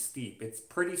very steep. It's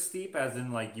pretty steep, as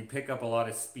in like you pick up a lot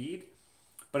of speed,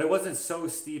 but it wasn't so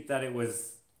steep that it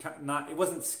was it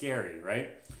wasn't scary, right?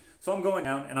 So I'm going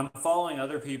down and I'm following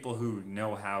other people who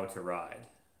know how to ride,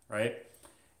 right?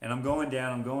 And I'm going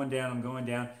down, I'm going down, I'm going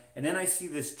down. And then I see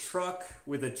this truck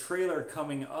with a trailer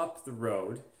coming up the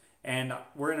road, and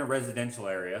we're in a residential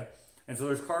area. And so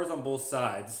there's cars on both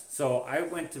sides. So I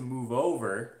went to move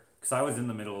over, because I was in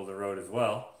the middle of the road as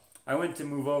well. I went to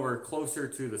move over closer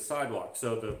to the sidewalk.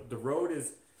 So the road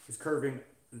is curving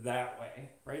that way,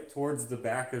 right, towards the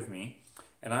back of me.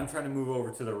 And I'm trying to move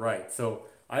over to the right. So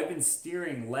I've been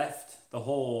steering left the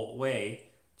whole way,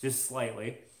 just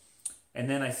slightly. And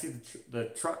then I see the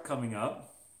truck coming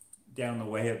up down the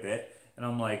way a bit. And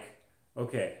I'm like,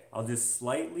 okay, I'll just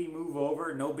slightly move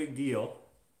over, no big deal.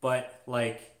 But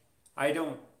like, I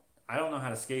don't know how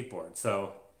to skateboard.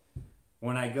 So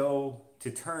when I go to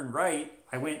turn right,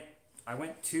 I went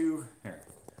to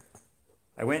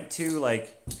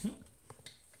like,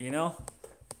 you know,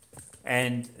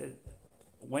 and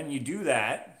when you do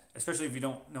that, especially if you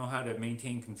don't know how to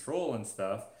maintain control and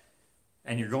stuff,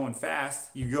 and you're going fast,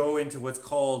 you go into what's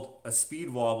called a speed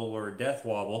wobble or a death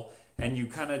wobble, and you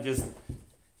kind of just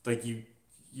like you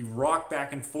rock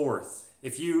back and forth.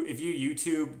 If you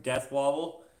YouTube death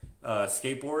wobble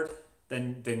skateboard,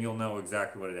 then you'll know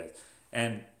exactly what it is.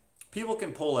 And people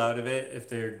can pull out of it if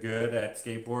they're good at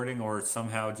skateboarding or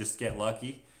somehow just get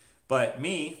lucky. But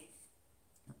me,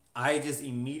 I just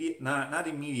not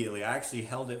immediately. I actually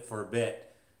held it for a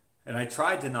bit, and I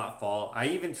tried to not fall. I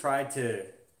even tried to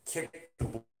kick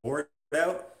the board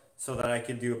out so that I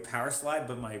could do a power slide,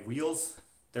 but my wheels,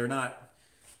 they're not,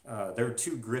 they're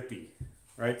too grippy,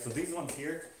 right? So these ones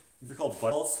here, these are called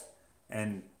balls,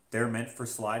 and they're meant for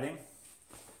sliding.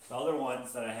 The other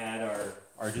ones that I had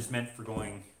are just meant for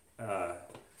going,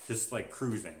 just like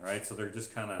cruising, right? So they're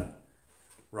just kind of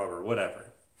rubber, whatever.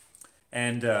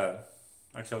 And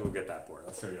actually, I'll go get that board.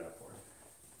 I'll show you that board.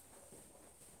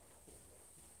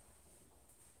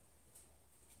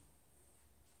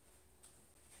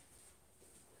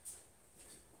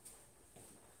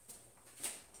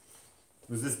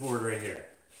 It was this board right here.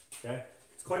 Okay,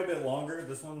 it's quite a bit longer.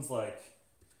 This one's like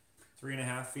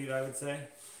 3.5 feet, I would say.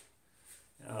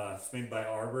 It's made by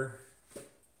Arbor.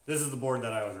 This is the board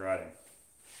that I was riding.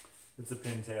 It's a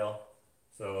pintail,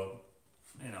 so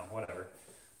you know, whatever.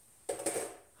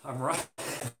 I'm riding.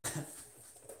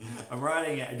 I'm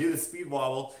riding it. I do the speed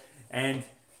wobble, and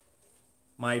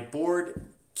my board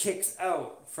kicks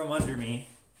out from under me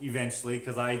eventually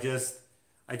because I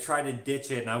tried to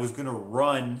ditch it, and I was gonna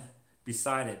run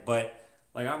beside it, but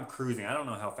like I'm cruising. I don't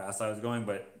know how fast I was going,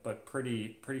 but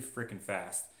pretty freaking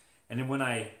fast. And then when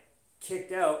I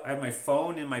kicked out, I had my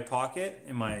phone in my pocket.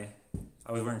 I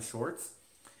was wearing shorts,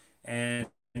 and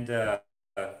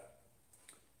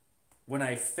when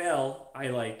I fell, I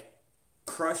like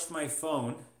crushed my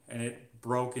phone, and it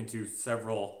broke into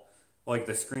several, like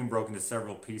the screen broke into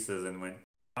several pieces, and when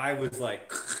I was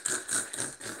like,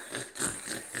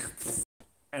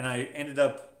 and I ended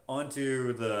up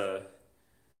onto the,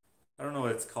 I don't know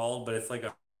what it's called, but it's like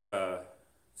a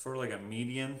sort of like a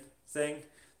median thing.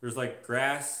 There's like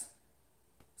grass,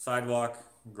 sidewalk,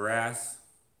 grass,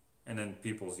 and then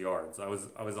people's yards. I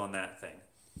was on that thing.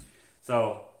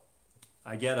 So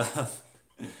I get up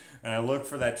and I look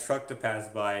for that truck to pass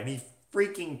by, and he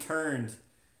freaking turned,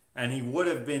 and he would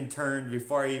have been turned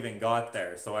before I even got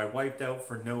there. So I wiped out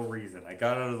for no reason. I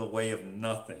got out of the way of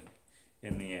nothing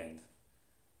in the end.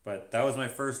 But that was my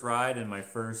first ride and my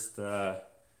first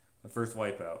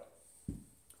wipeout,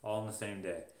 all on the same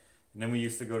day. And then we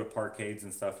used to go to parkades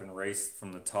and stuff and race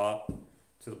from the top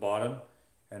to the bottom,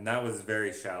 and that was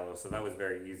very shallow, so that was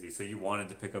very easy. So you wanted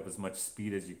to pick up as much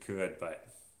speed as you could, but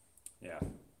yeah.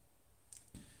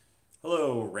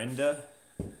 Hello, Renda.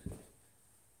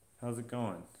 How's it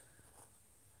going?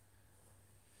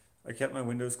 I kept my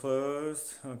windows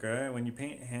closed. Okay. When you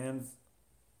paint hands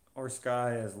or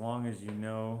sky, as long as you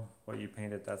know what you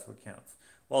painted, that's what counts.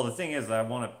 Well, the thing is, I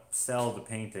want to sell the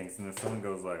paintings, and if someone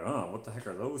goes like, "Oh, what the heck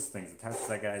are those things attached to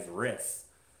that guy's wrist?"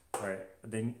 Right?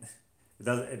 Then it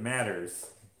does. It matters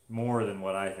more than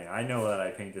what I think. I know that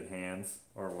I painted hands,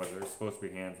 or what they're supposed to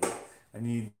be hands, but I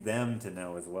need them to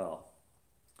know as well.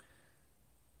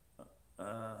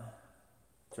 Uh,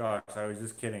 Josh, I was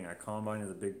just kidding. A combine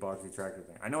is a big boxy tractor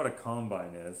thing. I know what a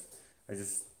combine is. I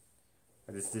just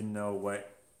I just didn't know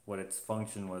what its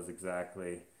function was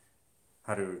exactly,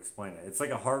 how to explain it. It's like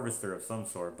a harvester of some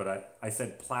sort, but I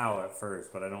said plow at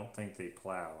first, but I don't think they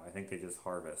plow. I think they just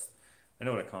harvest. I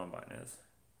know what a combine is.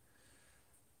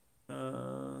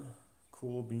 Uh,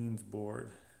 cool beans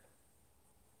board.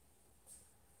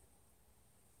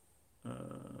 Uh,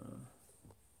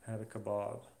 had a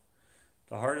kebab.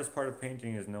 The hardest part of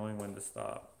painting is knowing when to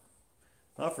stop.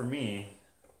 Not for me.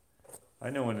 I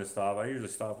know when to stop. I usually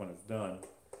stop when it's done.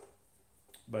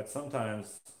 But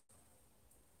sometimes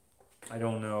I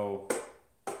don't know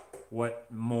what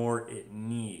more it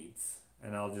needs,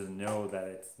 and I'll just know that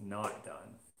it's not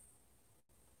done.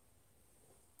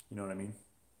 You know what I mean?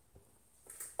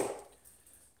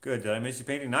 Good. Did I miss you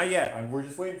painting? Not yet. We're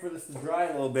just waiting for this to dry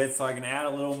a little bit so I can add a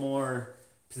little more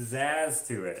pizzazz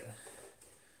to it.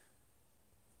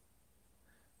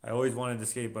 I always wanted to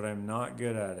skate, but I'm not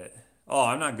good at it. Oh,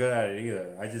 I'm not good at it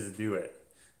either. I just do it.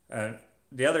 Uh,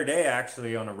 the other day,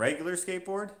 actually, on a regular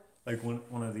skateboard, like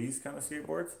one of these kind of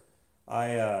skateboards,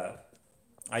 I uh,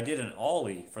 I did an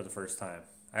ollie for the first time.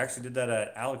 I actually did that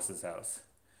at Alex's house.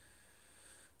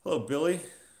 Hello, Billy.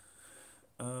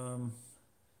 Um,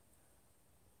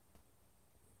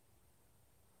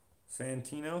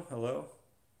 Santino, hello.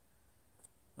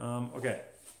 Okay,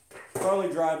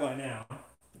 probably dry by now,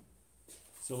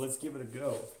 so let's give it a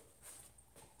go.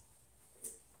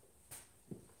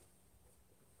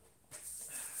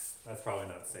 That's probably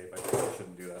not safe. I probably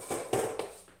shouldn't do that.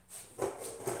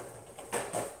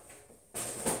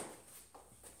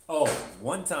 Oh,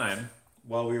 one time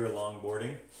while we were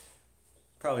longboarding,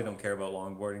 probably don't care about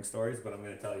longboarding stories, but I'm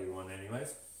going to tell you one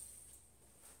anyways.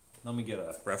 Let me get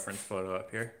a reference photo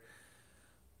up here.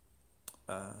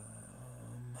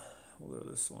 We'll go to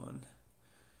this one.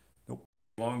 Nope.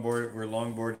 We're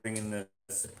longboarding in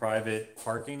this private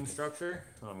parking structure.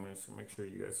 I'm going to make sure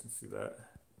you guys can see that.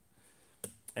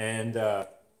 And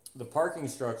the parking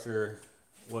structure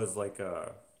was like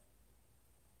a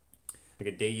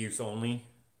day use only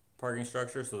parking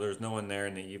structure, so there's no one there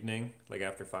in the evening, like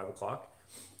after 5 o'clock.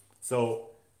 So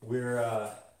we're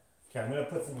okay. I'm gonna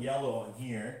put some yellow on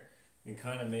here and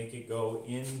kind of make it go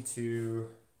into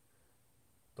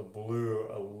the blue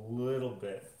a little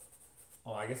bit.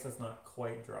 Oh, I guess that's not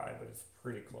quite dry, but it's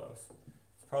pretty close.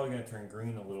 It's probably gonna turn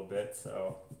green a little bit,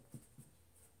 so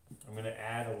I'm gonna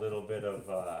add a little bit of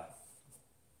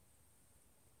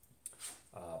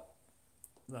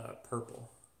purple.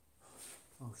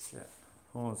 Oh shit.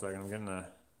 Hold on a second. I'm getting a.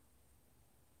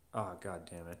 Oh god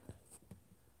damn it.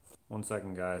 1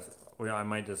 second, guys. I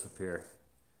might disappear.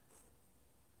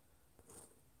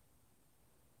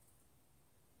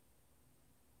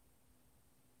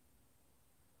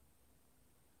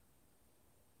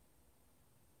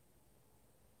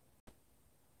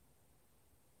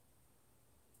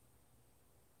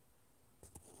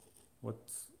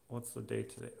 What's the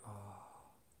date today? Oh.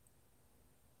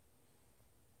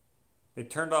 They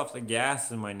turned off the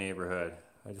gas in my neighborhood.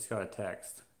 I just got a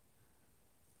text.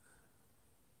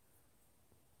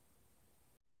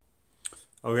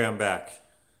 Okay, I'm back.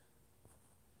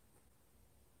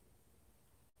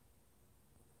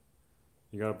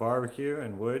 You got a barbecue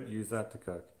and wood? Use that to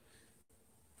cook.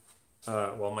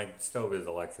 Well, my stove is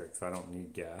electric, so I don't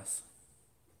need gas.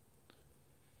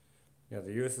 Yeah,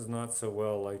 the US is not so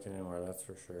well liked anymore, that's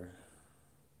for sure.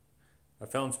 I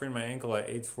fell and sprained my ankle at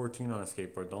age 14 on a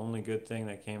skateboard. The only good thing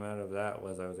that came out of that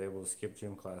was I was able to skip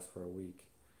gym class for a week.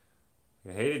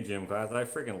 I hated gym class. I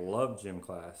freaking loved gym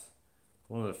class.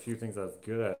 One of the few things I was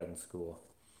good at in school.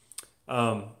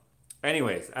 Um,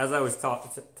 anyways, as I was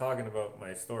talking about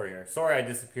my story here, sorry I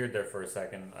disappeared there for a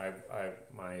second. I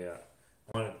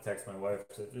wanted to text my wife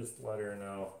to just let her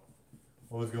know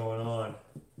what was going on.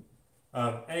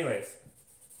 Anyways,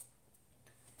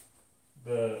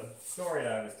 the story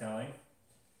I was telling,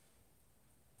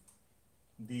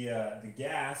 the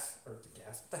gas or the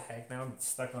gas. What the heck? Now I'm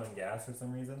stuck on gas for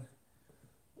some reason.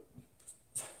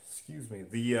 Excuse me.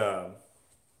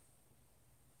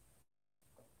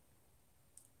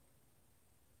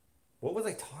 What was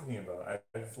I talking about?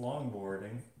 I was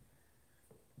longboarding.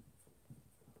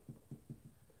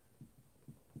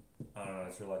 don't know,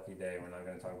 it's your lucky day. We're not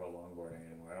going to talk about longboarding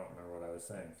anymore. I don't remember what I was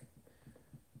saying.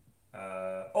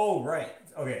 Oh, right.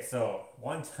 Okay, so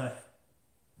one time,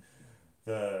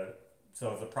 the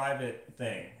so it's a private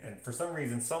thing, and for some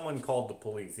reason, someone called the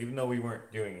police, even though we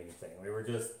weren't doing anything. We were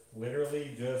just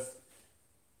literally just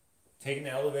taking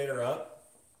the elevator up,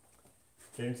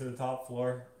 getting to the top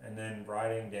floor, and then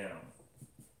riding down.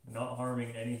 Not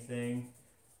harming anything,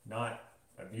 not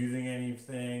abusing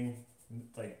anything,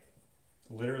 like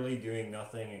literally doing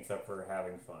nothing except for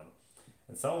having fun.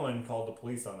 And someone called the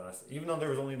police on us, even though there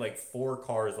was only like 4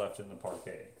 cars left in the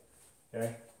parkade.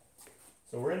 Okay?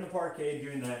 So we're in the parkade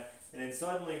doing that, and then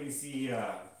suddenly we see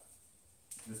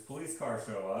this police car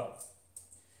show up,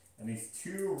 and these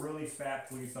 2 really fat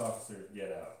police officers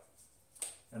get out.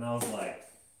 And I was like,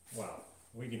 wow,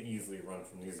 we can easily run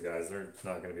from these guys. They're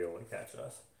not going to be able to catch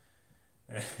us.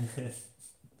 And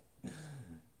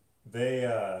they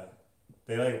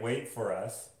like wait for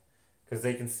us because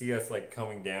they can see us like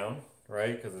coming down,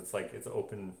 right? Because it's like it's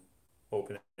open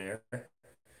air,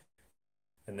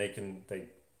 and they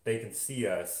can see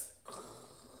us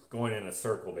going in a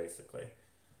circle basically.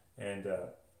 And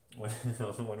when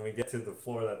when we get to the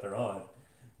floor that they're on,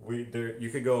 we there you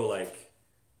could go like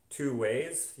 2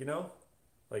 ways, you know?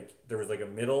 Like there was like a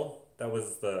middle that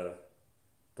was the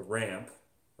ramp,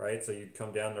 right? So you'd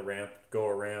come down the ramp, go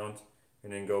around,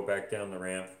 and then go back down the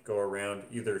ramp, go around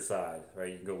either side,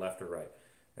 right? You can go left or right.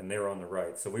 And they were on the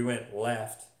right. So we went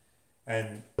left,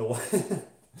 and the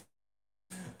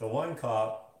one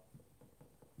cop,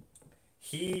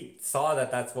 he saw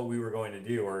that that's what we were going to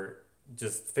do, or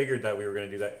just figured that we were going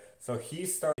to do that. So he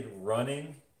started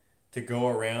running to go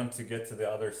around to get to the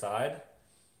other side.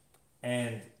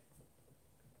 And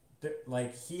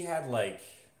like he had like,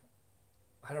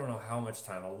 I don't know how much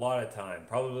time, a lot of time,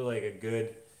 probably like a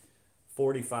good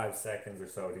 45 seconds or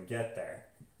so to get there.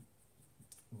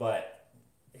 But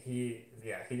he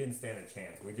didn't stand a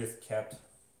chance. We just kept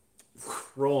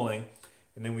rolling,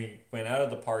 and then we went out of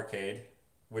the parkade,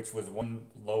 which was one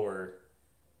lower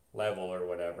level or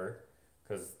whatever,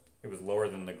 because it was lower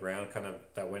than the ground, kind of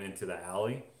that went into the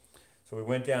alley. So we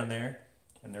went down there,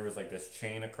 and there was like this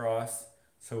chain across.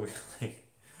 So we like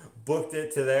booked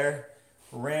it to there,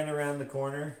 ran around the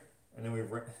corner, and then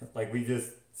we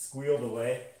just squealed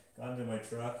away, got into my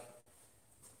truck.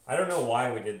 I don't know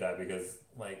why we did that because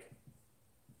like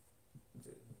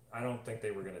I don't think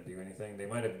they were gonna do anything. They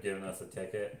might have given us a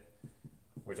ticket,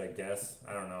 which I guess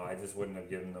I don't know. I just wouldn't have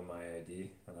given them my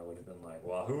ID, and I would have been like,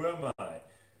 "Well, who am I?"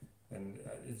 And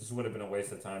it just would have been a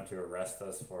waste of time to arrest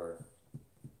us for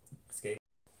skate.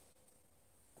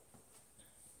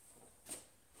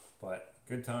 But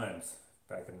good times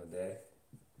back in the day.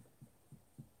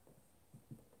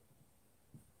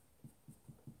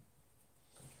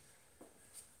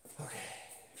 Okay.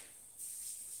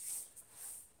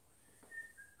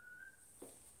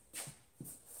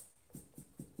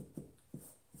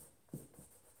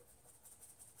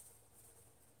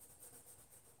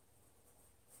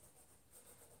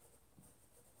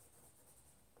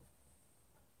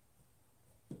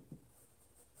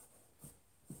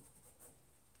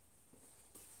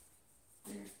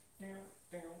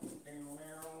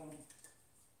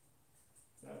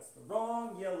 That's the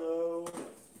wrong yellow.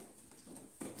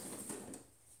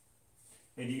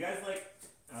 Hey, do you guys like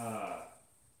is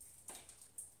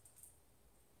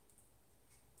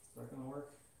that gonna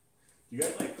work? Do you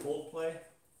guys like Coldplay?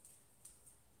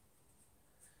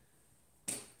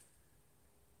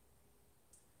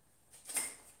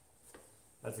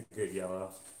 That's a good yellow.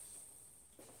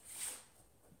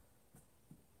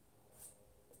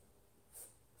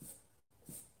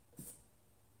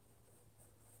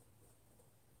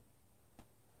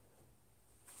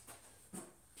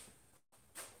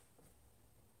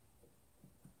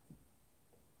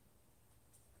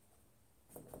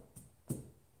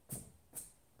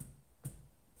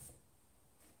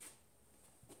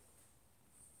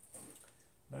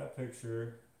 That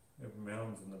picture of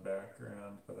mountains in the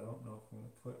background, but I don't know if I'm going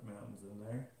to put mountains in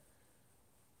there.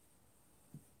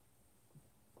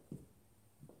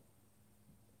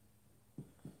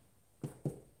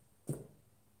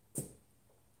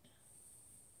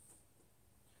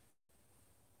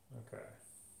 Okay.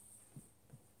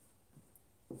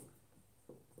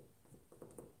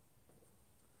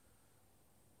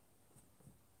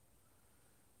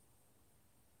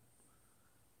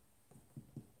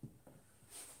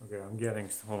 Okay, I'm getting,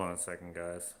 hold on a second,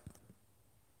 guys.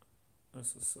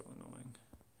 This is so annoying.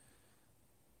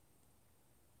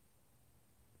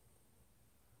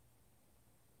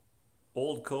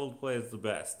 Old Coldplay is the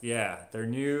best. Yeah, their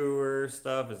newer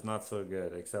stuff is not so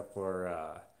good, except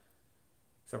for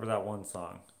that one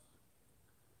song.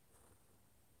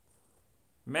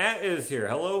 Matt is here.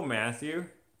 Hello, Matthew.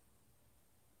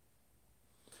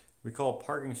 We call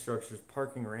parking structures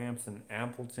parking ramps in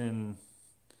Appleton,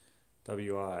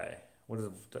 WI. What is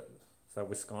that,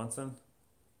 Wisconsin?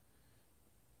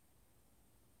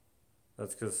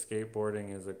 That's because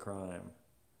skateboarding is a crime.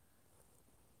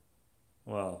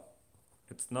 Well,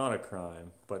 it's not a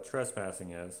crime, but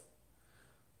trespassing is.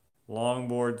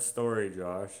 Longboard story,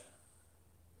 Josh.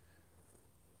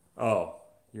 Oh,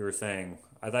 you were saying,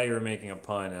 I thought you were making a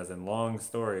pun as in long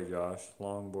story, Josh.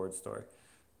 Longboard story.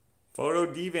 Photo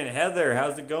Deviant, Heather,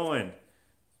 how's it going?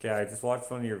 Okay, I just watched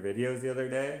one of your videos the other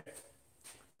day.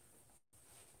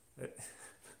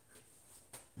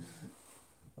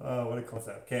 What a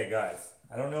concept. Okay, guys,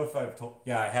 I don't know if I've told,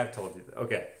 yeah, I have told you that.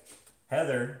 Okay,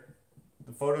 Heather,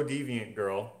 the Photo Deviant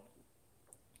girl,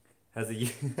 has a,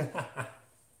 she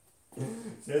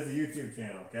has a YouTube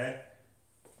channel, okay?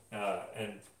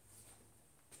 And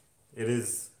it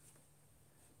is,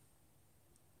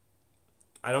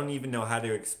 I don't even know how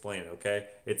to explain it, okay?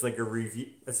 It's like a review,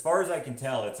 as far as I can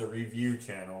tell, it's a review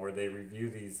channel where they review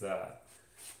these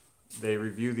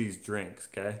drinks,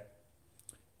 okay?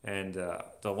 And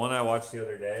the one I watched the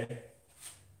other day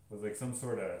was like some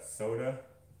sort of soda,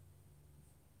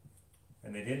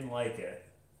 and they didn't like it.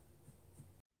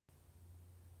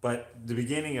 But the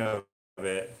beginning of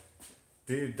it,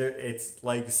 dude, it's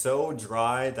like so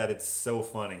dry that it's so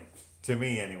funny to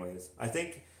me, anyways. I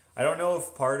don't know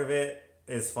if part of it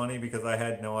is funny because I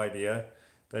had no idea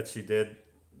that she did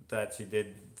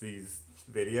these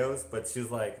videos, but she's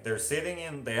like,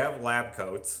 they have lab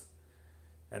coats,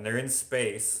 and they're in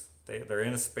space. They're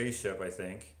in a spaceship, I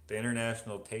think, the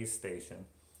International Taste Station.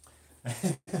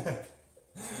 And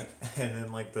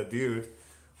then like the dude,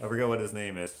 I forget what his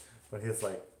name is, but he's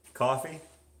like, coffee?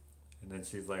 And then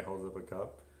she's like, holds up a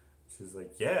cup. She's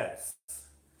like, yes.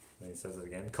 And he says it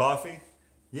again, coffee?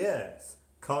 Yes.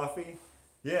 Coffee?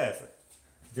 Yes.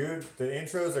 Dude, the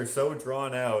intros are so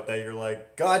drawn out that you're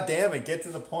like, God damn it, get to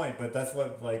the point. But that's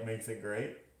what like makes it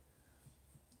great.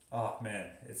 Oh man,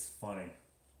 it's funny.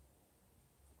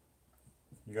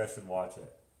 You guys should watch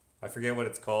it. I forget what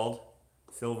it's called.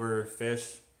 Silver fish.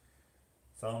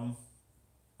 Some.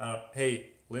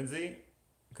 Hey, Lindsay,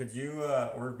 could you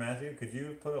or Matthew, could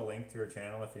you put a link to your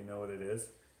channel if you know what it is?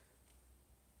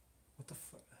 What the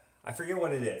fuck? I forget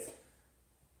what it is.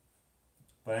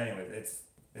 But anyway,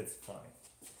 it's funny.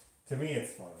 To me,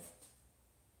 it's funny.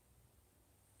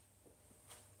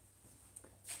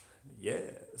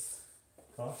 Yes.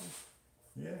 Coffee?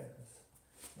 Yes.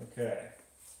 Okay.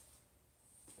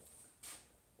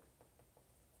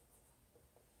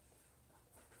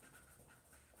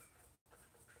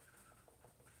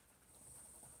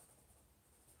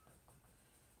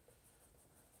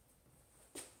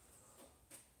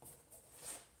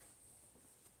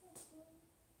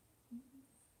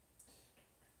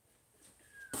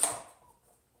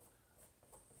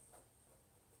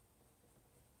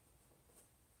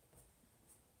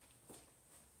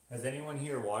 Has anyone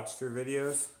here watched her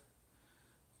videos?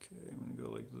 Okay, I'm gonna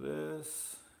go like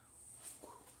this.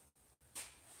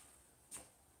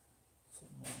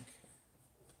 Something like,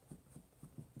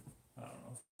 I don't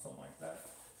know, something like that.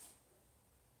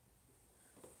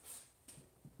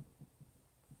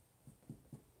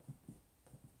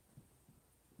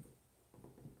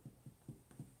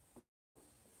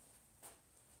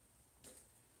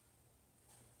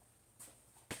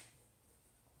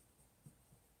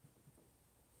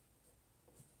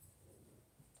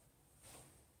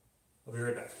 I'll be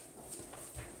right back.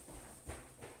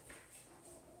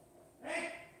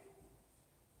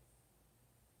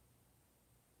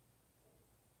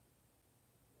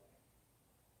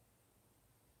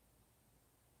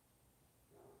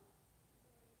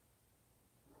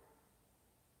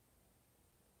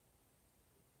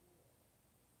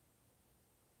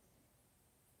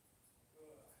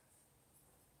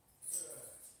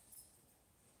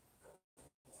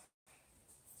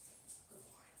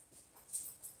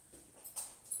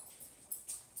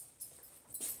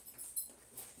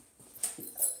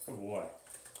 Good boy.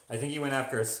 I think he went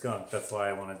after a skunk. That's why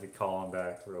I wanted to call him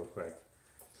back real quick.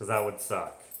 Because that would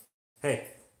suck. Hey.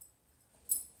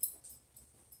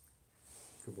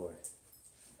 Good boy.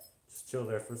 Just chill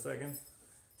there for a second.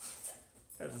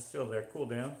 Yeah, just chill there. Cool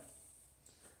down.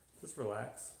 Just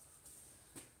relax.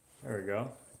 There we go.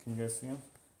 Can you guys see him?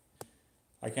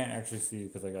 I can't actually see you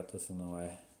because I got this in the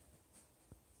way.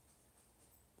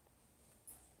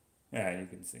 Yeah, you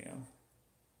can see him.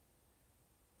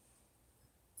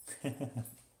 There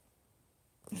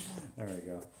we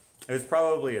go. It was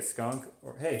probably a skunk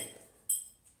or hey,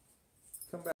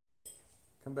 come back.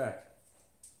 Come back.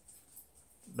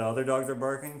 The other dogs are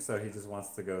barking, so he just wants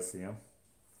to go see him.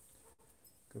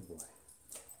 Good boy.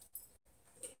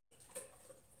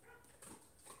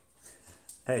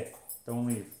 Hey, don't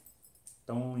leave.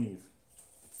 Don't leave.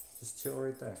 Just chill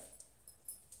right there.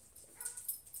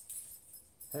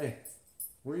 Hey,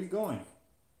 where are you going?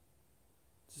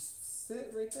 Just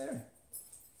sit right there.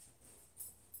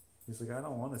 He's like, I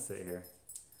don't want to sit here.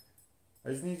 I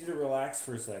just need you to relax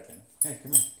for a second. Hey,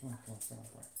 come here. Come on, come on, come on,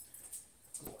 come on.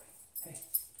 Good boy. Hey,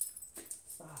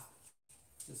 stop.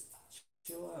 Just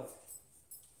chill out.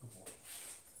 Good boy.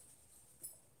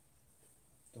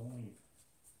 Don't leave.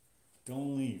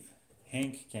 Don't leave.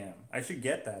 Hank cam. I should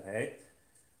get that, hey?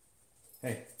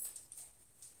 Hey.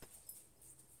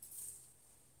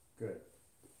 Good.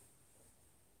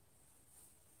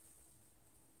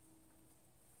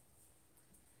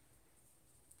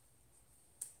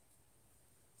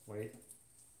 Wait.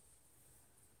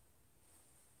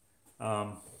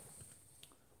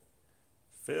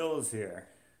 Phil is here.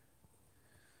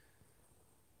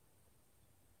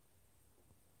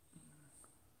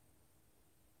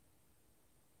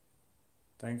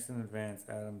 Thanks in advance,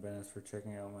 Adam Bennis, for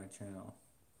checking out my channel.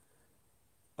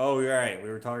 Oh, you're right. We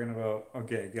were talking about.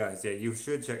 Okay, guys. Yeah, you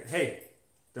should check. Hey,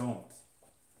 don't.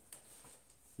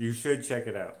 You should check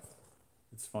it out.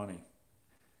 It's funny.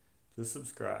 Just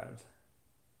subscribe.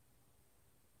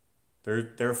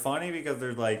 They're funny because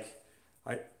they're like,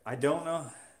 I don't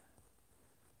know.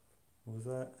 What was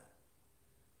that?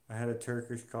 I had a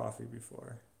Turkish coffee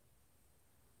before.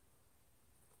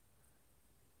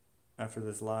 After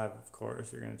this live, of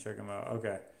course, you're gonna check them out.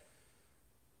 Okay.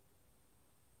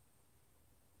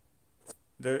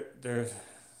 There's.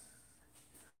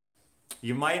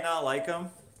 You might not like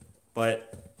them,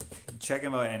 but check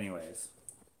them out anyways.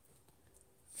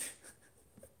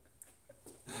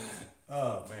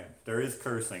 Oh man, there is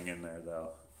cursing in there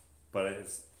though, but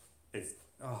it's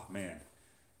oh man,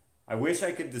 I wish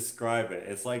I could describe it.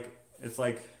 It's like,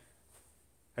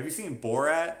 have you seen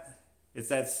Borat? It's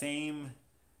that same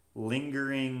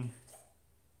lingering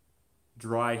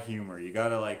dry humor. You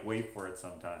gotta like wait for it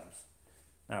sometimes.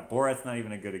 Now Borat's not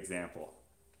even a good example.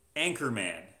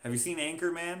 Anchorman. Have you seen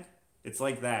Anchorman? It's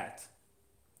like that.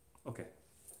 Okay.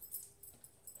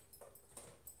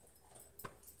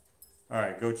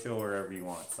 Alright, go chill wherever you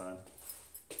want, son.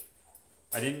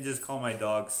 I didn't just call my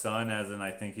dog son as in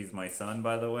I think he's my son,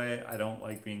 by the way. I don't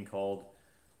like being called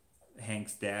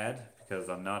Hank's dad because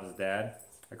I'm not his dad.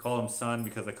 I call him son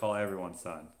because I call everyone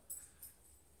son.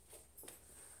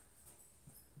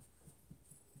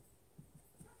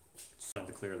 Just wanted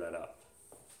to clear that up.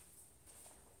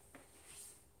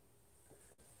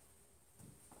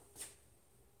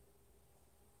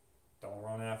 Don't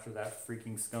run after that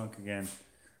freaking skunk again,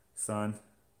 son.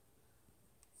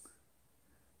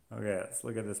 Okay, let's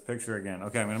look at this picture again.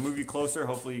 Okay, I'm going to move you closer.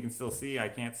 Hopefully you can still see. I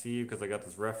can't see you because I got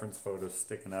this reference photo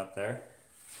sticking up there.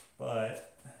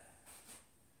 But,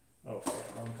 oh, yeah,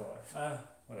 wrong color.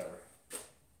 Whatever.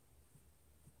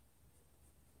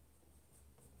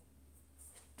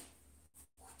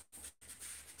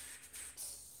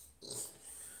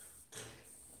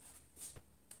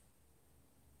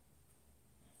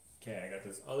 Okay, I got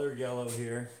this other yellow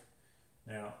here.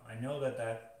 Now, I know that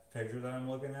that picture that I'm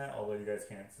looking at, although you guys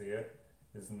can't see it,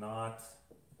 is not,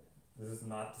 this is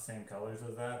not the same colors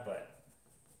as that, but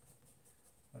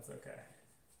that's okay.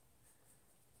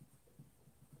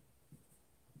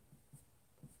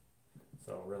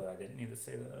 So really, I didn't need to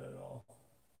say that at all.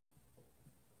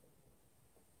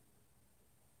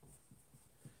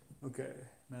 Okay,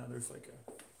 now there's like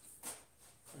a,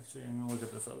 actually I'm gonna look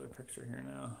at this other picture here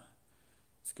now.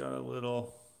 It's got a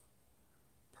little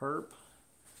perp.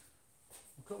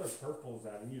 What color purple is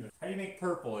that even? How do you make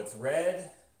purple? It's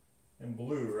red and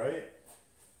blue, right?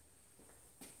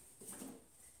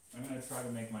 I'm gonna try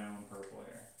to make my own purple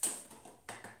here.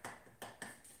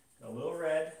 A little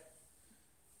red.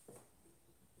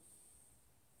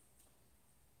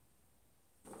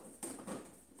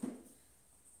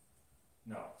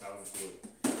 No, that was blue.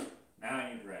 Now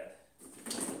I need red.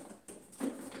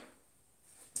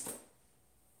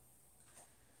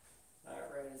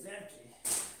 That red is empty.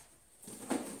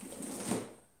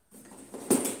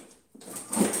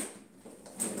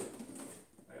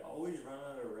 I always run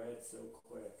out of red so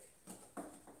quick.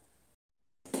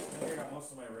 I think I got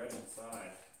most of my red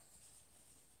inside.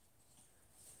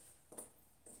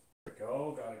 There we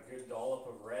go, got a good dollop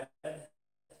of red.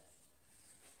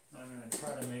 I'm going to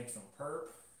try to make some perp.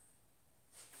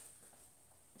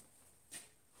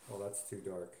 Oh, that's too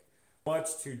dark.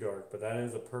 Much too dark, but that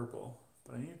is a purple.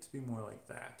 But I need it to be more like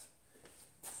that.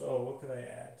 So what could I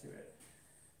add to it?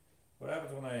 What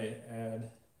happens when I add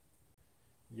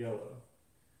yellow?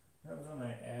 What happens when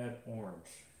I add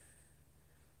orange?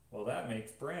 Well, that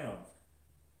makes brown.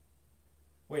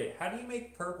 Wait, how do you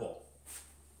make purple?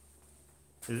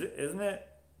 Isn't it?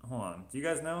 Hold on. Do you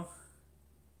guys know?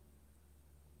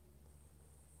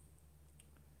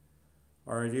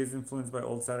 Are ideas influenced by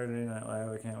old Saturday Night Live?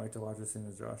 I can't wait to watch as soon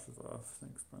as Josh is off.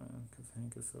 Thanks, Brian, because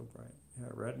Hank is so bright. Yeah,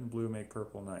 red and blue make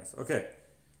purple nice. Okay.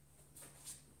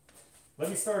 Let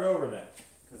me start over then,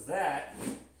 because that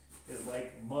is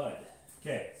like mud.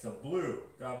 Okay, so blue.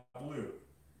 Got blue.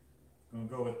 I'm going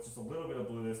to go with just a little bit of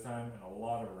blue this time and a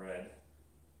lot of red.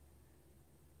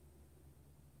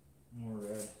 More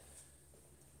red.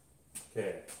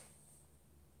 Okay.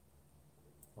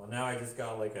 Well, now I just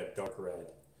got like a dark red.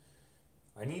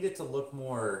 I need it to look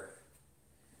more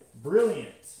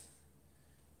brilliant.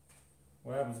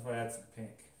 What happens if I add some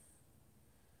pink?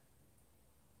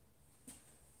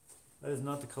 That is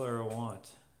not the color I want.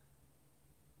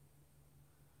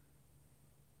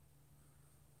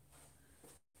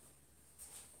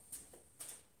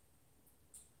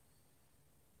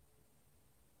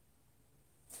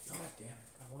 God damn it,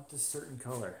 I want this certain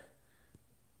color.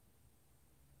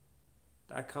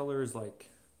 That color is like...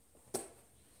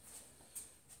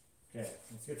 Okay,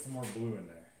 let's get some more blue in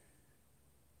there.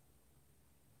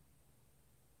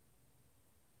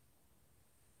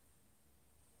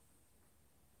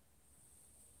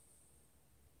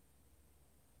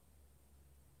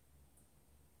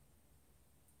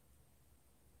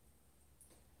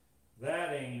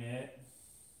 That ain't it.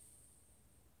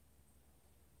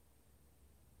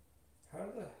 How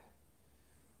the...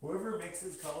 Whoever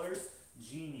mixes colors,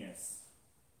 genius.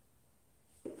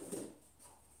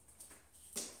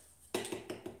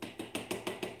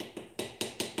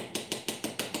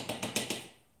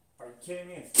 Are you kidding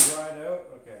me? It's dried out?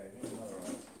 Okay, I need another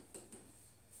one.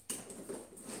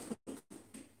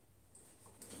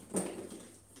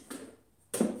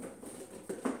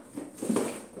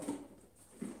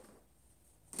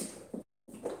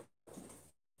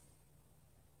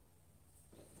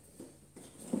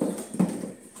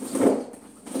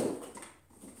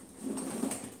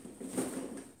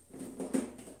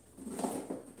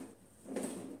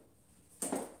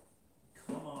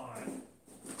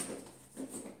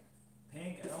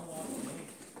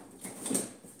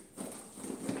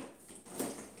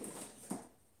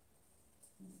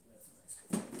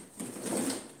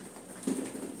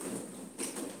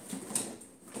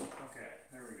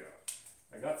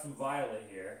 Got some violet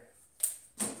here,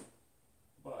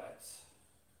 but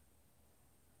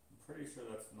I'm pretty sure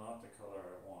that's not the color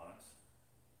I want.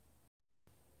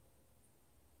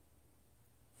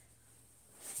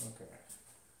 Okay.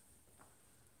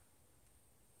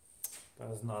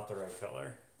 That is not the right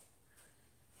color.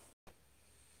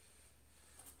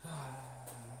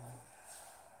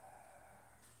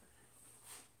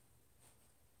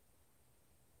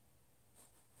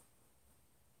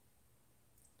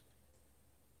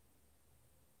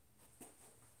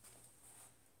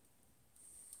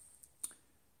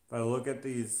 If I look at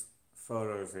these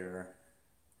photos here,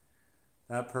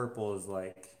 that purple is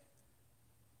like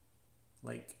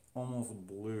almost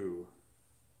blue.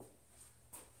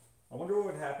 I wonder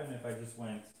what would happen if I just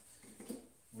went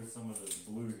with some of this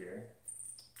blue here.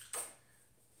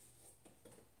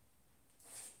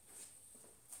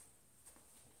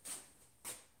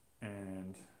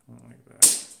 And like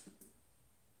that.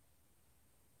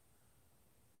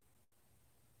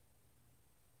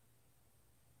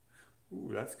 Ooh,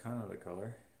 that's kind of the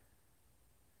color.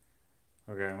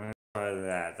 Okay, I'm gonna try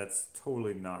that. That's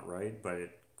totally not right, but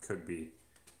it could be.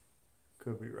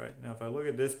 Could be right. Now if I look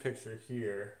at this picture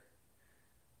here,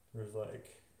 there's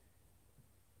like...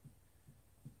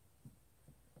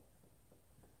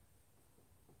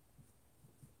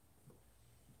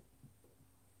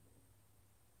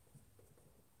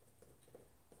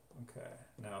 Okay,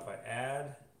 now if I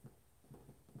add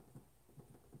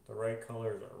the right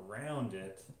colors around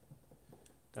it,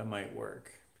 that might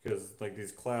work. Because like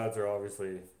these clouds are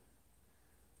obviously,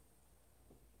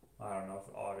 I don't know if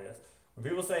it's obvious. When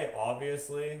people say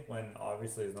obviously, when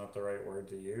obviously is not the right word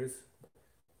to use,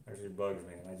 it actually bugs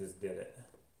me, and I just did it.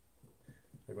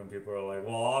 Like when people are like,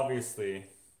 well, obviously,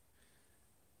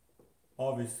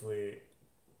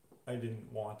 I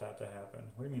didn't want that to happen.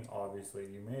 What do you mean obviously?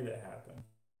 You made it happen.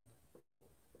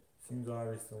 Seems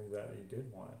obviously that you did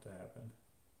want it to happen.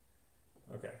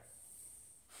 Okay.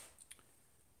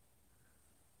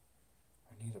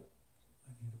 I need a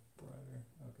brighter,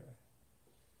 okay.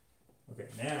 Okay,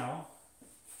 now,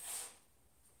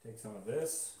 take some of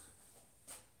this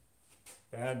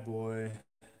bad boy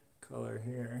color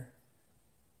here.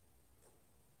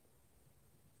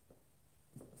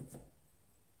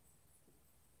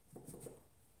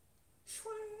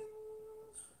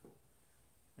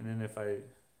 And then if I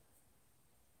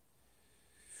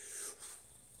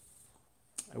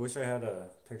wish I had a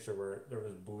picture where there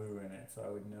was blue in it so I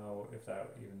would know if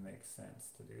that even makes sense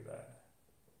to do that.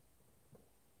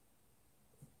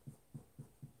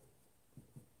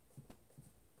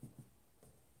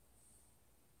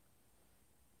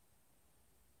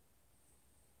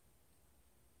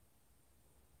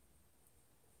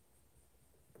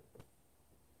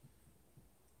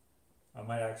 I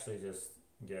might actually just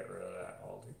get rid of that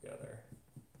altogether.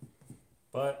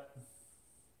 But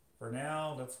for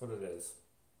now, that's what it is.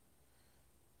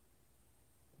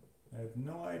 I have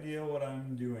no idea what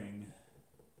I'm doing.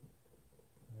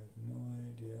 I have no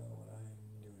idea what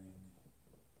I'm doing.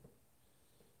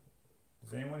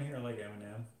 Does anyone here like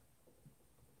Eminem?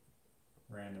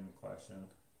 Random question.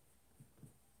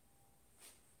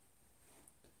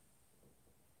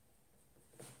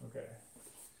 Okay.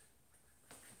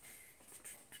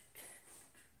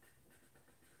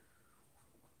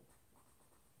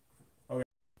 Okay.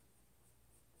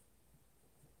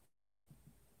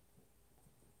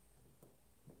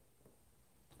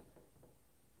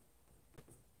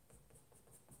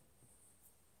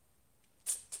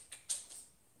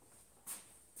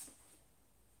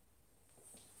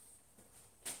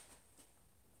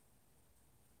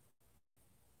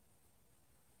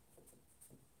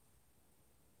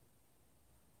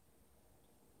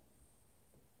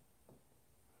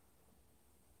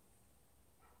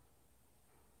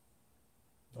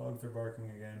 Dogs are barking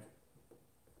again.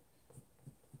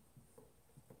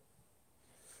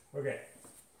 Okay.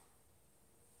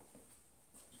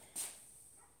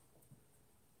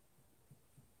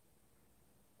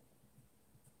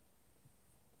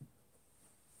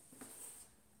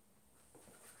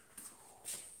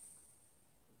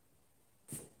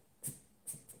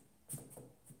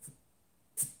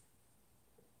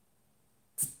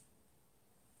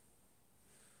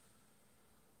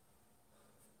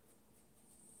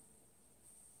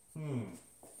 Hmm.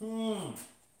 Hmm.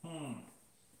 Hmm.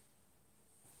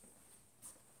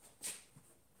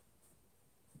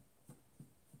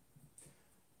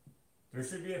 There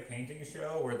should be a painting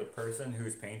show where the person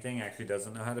who's painting actually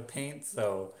doesn't know how to paint,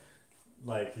 so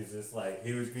like he's just like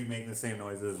he would be making the same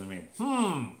noises as me.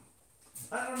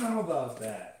 I don't know about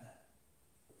that.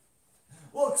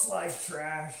 Looks like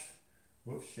trash.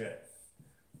 Whoop shit.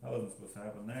 That wasn't supposed to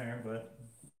happen there, but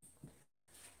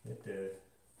it did.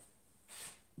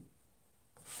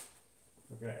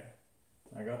 Okay.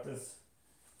 I got this.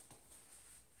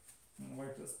 I'm gonna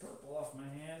wipe this purple off my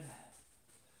hand.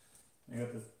 I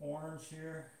got this orange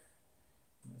here.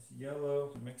 And this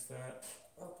yellow. Mix that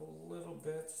up a little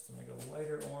bit just to make a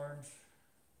lighter orange.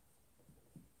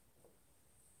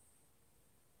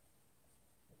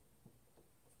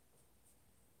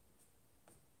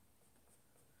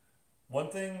 One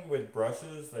thing with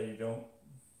brushes that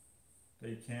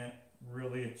you can't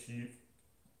really achieve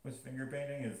with finger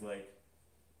painting is like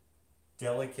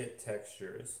delicate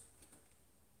textures.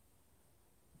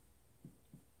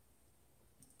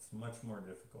 It's much more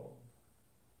difficult.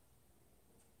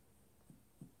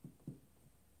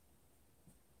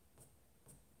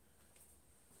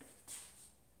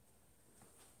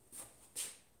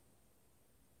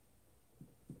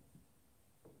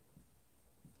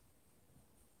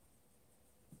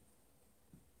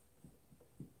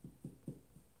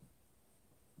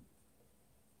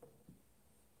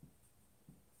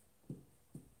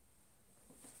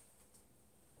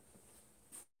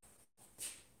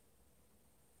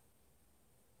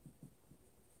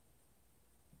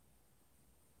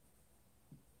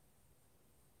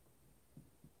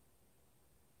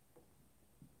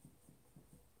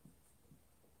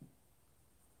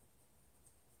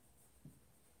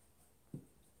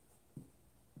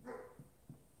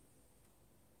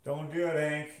 Don't do it,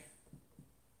 Hank.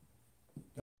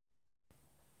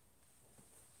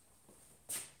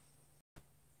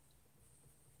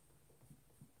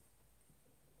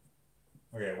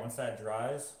 Okay, once that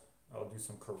dries, I'll do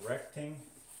some correcting.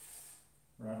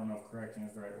 Or I don't know if correcting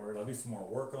is the right word. I'll do some more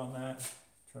work on that.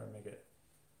 Try to make it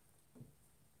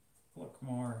look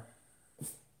more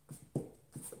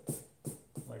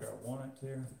like I want it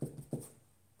to.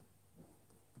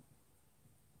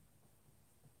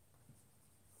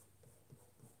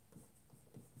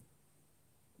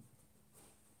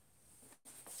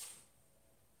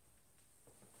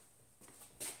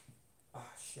 Ah,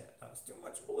 shit, that was too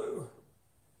much blue.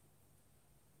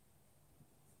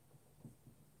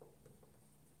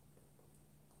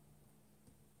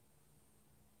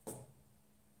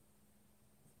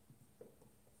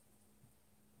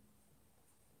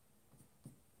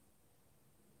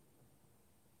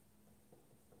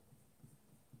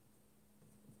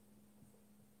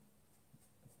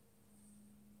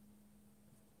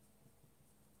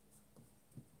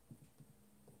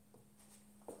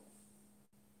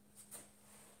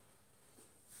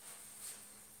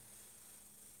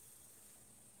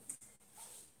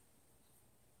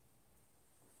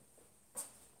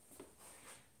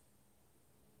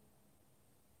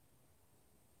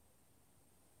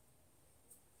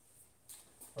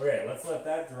 Okay, let's let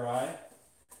that dry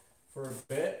for a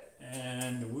bit,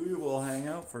 and we will hang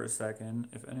out for a second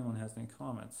if anyone has any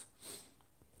comments.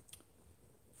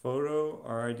 Photo,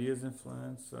 our ideas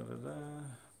influence, da da da.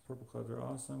 Purple clouds are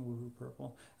awesome, woohoo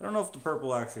purple. I don't know if the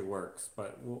purple actually works,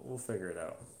 but we'll figure it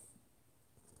out.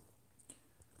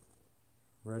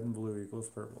 Red and blue equals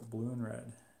purple. Blue and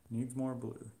red. Needs more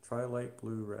blue. Try light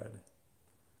blue, red.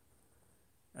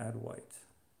 Add white.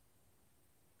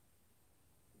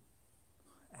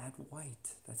 Add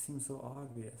white. That seems so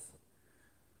obvious.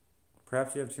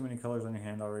 Perhaps you have too many colors on your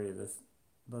hand already.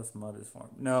 Thus mud is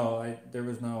formed. No, there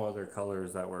was no other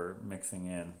colors that were mixing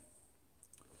in.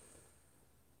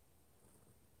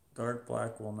 Dark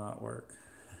black will not work.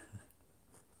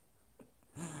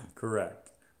 Correct.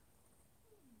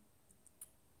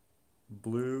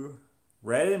 Blue,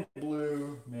 red and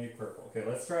blue make purple. Okay,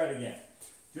 let's try it again.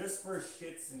 Just for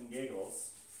shits and giggles,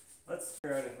 let's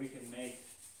figure out if we can make.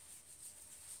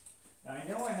 Now I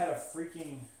know I had a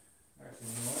freaking. Actually,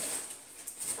 you know what?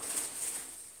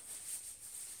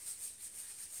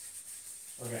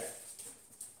 Okay.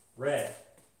 Red.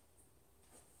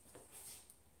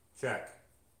 Check.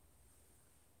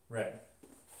 Red.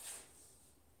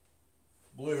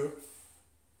 Blue.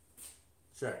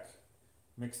 Check.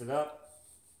 Mix it up.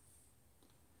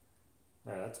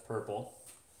 There, that's purple.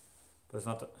 But it's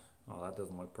not the. Oh, that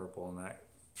doesn't look purple in that.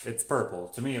 It's purple.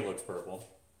 To me, it looks purple.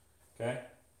 Okay?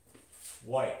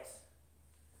 White.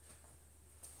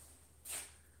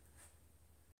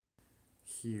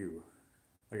 Hue.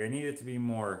 Like, I need it to be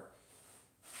more.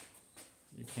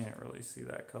 You can't really see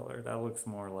that color. That looks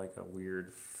more like a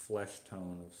weird flesh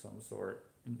tone of some sort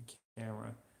in the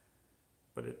camera.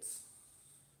 But that's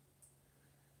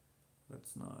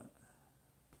not.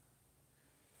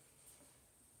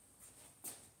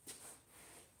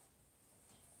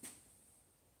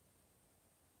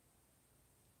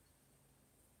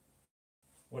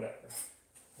 Whatever.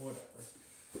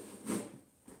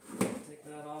 Take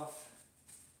that off.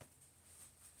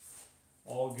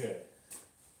 All good.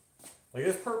 Like,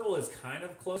 this purple is kind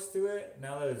of close to it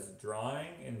now that it's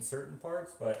drying in certain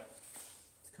parts, but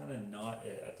it's kind of not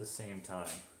it at the same time.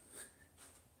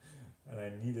 And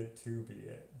I need it to be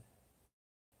it.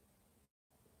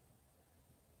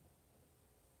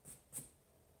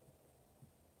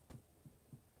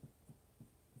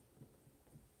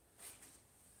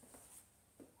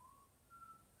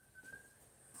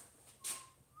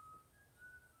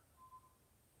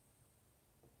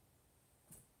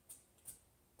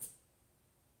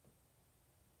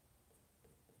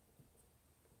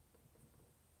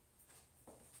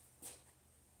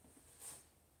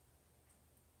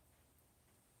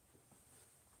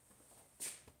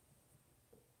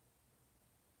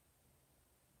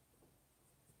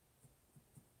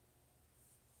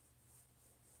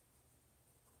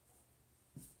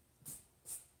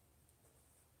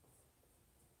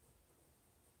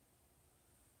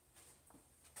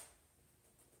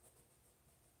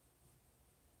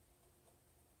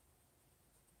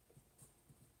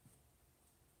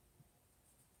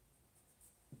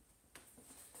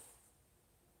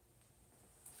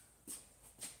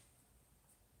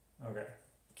 Okay,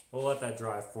 we'll let that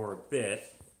dry for a bit.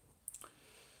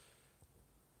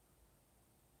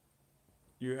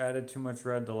 You added too much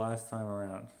red the last time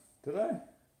around. Did I?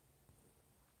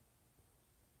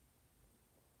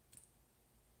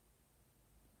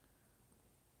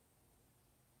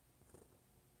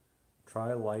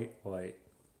 Try light white.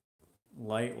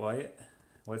 Light white?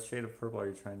 What shade of purple are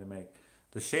you trying to make?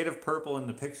 The shade of purple in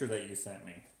the picture that you sent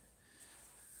me.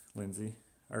 Lindsay.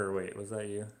 Or wait, was that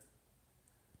you?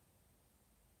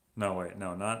 No, wait,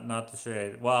 no, not the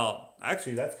shade. Well,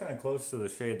 actually, that's kind of close to the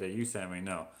shade that you sent me.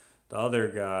 No, the other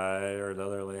guy or the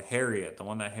other lady, Harriet, the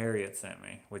one that Harriet sent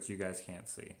me, which you guys can't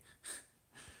see.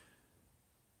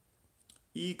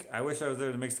 Eek! I wish I was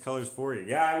there to mix the colors for you.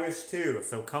 Yeah, I wish too.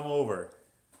 So come over.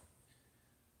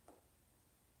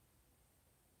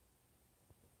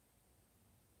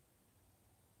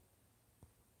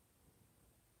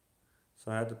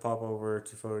 So I had to pop over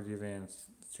to Photo Deviant's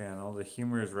channel. The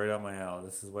humor is right up my alley.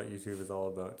 This is what YouTube is all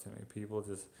about to me. People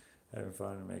just having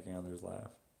fun and making others laugh.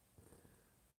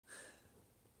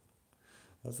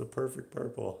 That's a perfect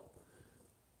purple.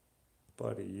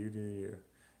 Buddy, you do you.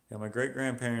 Yeah, my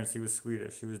great-grandparents, he was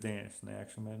Swedish. He was Danish, and they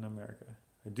actually met in America.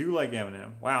 I do like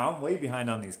Eminem. Wow, I'm way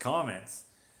behind on these comments.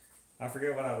 I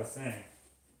forget what I was saying.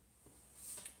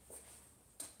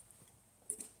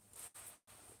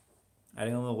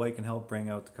 Adding a little white can help bring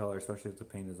out the color, especially if the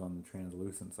paint is on the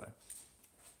translucent side.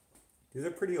 These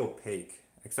are pretty opaque,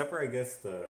 except for, I guess,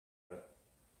 the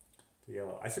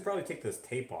yellow. I should probably take this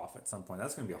tape off at some point.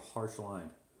 That's going to be a harsh line.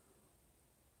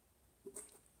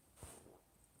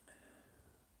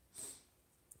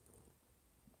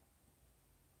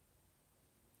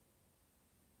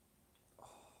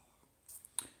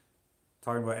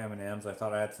 Talking about M&Ms, I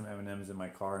thought I had some M&Ms in my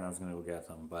car and I was gonna go get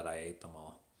them, but I ate them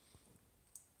all.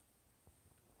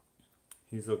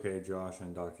 He's okay, Josh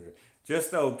and Dr.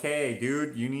 Just okay,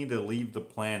 dude. You need to leave the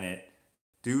planet,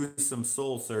 do some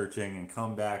soul searching, and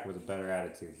come back with a better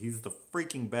attitude. He's the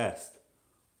freaking best.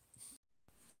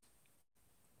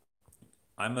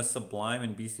 I'm a Sublime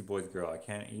and Beastie Boys girl. I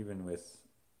can't even with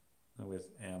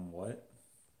what?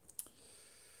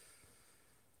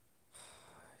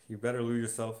 You better lose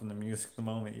yourself in the music the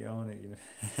moment you own it. You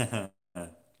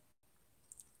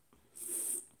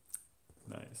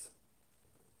nice.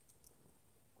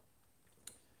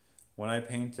 When I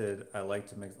painted, I like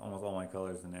to mix almost all my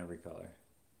colors in every color.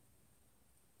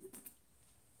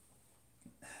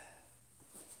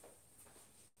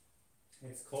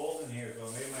 It's cold in here, so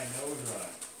it made my nose run.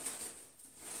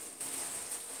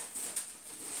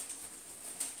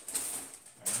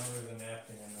 I know there's a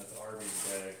napkin in this Arby's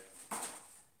bag.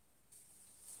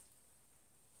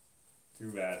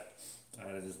 Too bad. I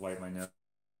had to just wipe my nose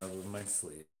with my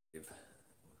sleeve.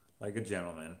 Like a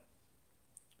gentleman.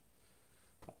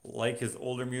 Like his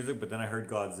older music, but then I heard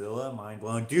Godzilla, mind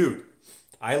blown. Dude,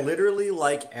 I literally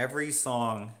like every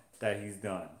song that he's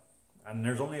done. And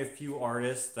there's only a few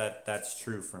artists that's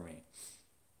true for me.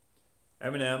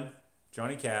 Eminem,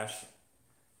 Johnny Cash.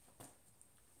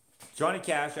 Johnny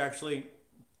Cash, actually,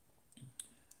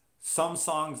 some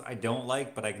songs I don't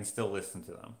like, but I can still listen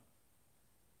to them.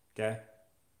 Okay?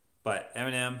 But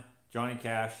Eminem, Johnny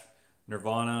Cash,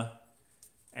 Nirvana,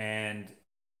 and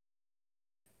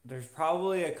there's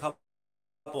probably a couple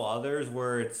others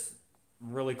where it's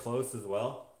really close as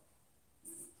well.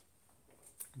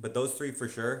 But those three for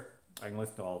sure, I can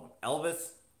listen to all of them.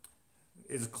 Elvis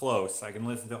is close. I can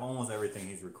listen to almost everything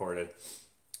he's recorded.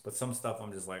 But some stuff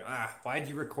I'm just like, why'd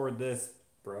you record this,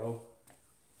 bro?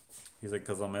 He's like,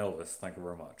 because I'm Elvis. Thank you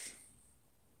very much.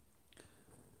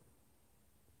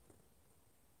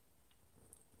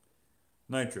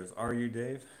 Nitrous, are you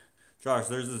Dave? Josh,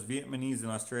 there's this Vietnamese in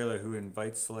Australia who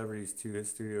invites celebrities to his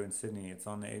studio in Sydney. It's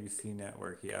on the ABC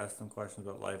network. He asks them questions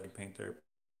about life and paint their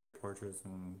portraits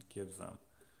and gives them.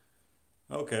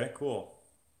 Okay, cool.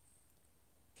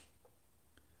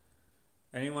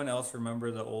 Anyone else remember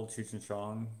the old Cheech and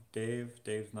Chong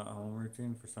Dave's not home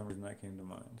routine? For some reason that came to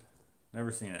mind.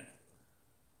 Never seen it.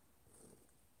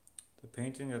 The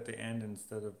painting at the end,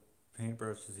 instead of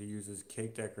paintbrushes, he uses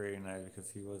cake decorating knives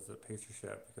because he was a pastry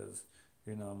chef because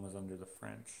Vietnam was under the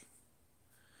French.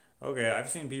 Okay, I've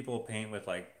seen people paint with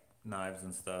like knives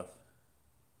and stuff.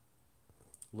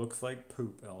 Looks like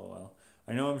poop, lol.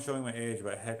 I know I'm showing my age,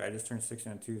 but heck, I just turned 60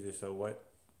 on Tuesday, so what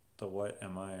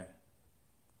am I?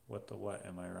 What the what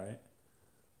am I, right?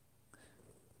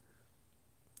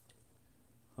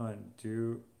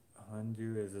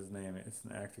 Hundu is his name. It's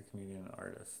an actor, comedian, and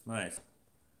artist. Nice.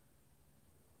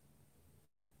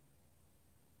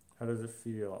 How does it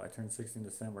feel? I turned 60 in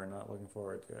December and not looking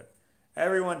forward to it.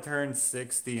 Everyone turns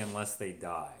 60 unless they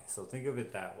die. So think of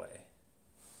it that way.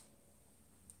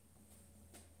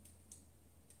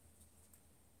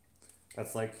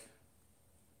 That's like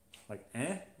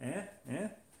eh.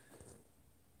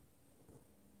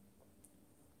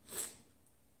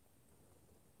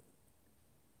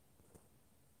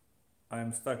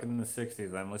 I'm stuck in the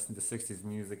 60s. I'm listening to 60s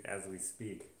music as we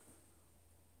speak.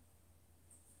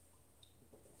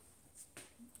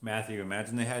 Matthew,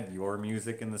 imagine they had your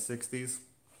music in the 60s.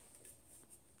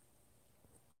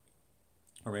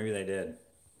 Or maybe they did.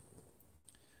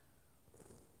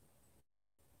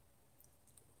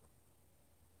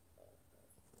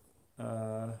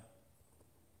 Have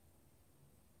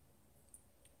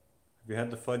you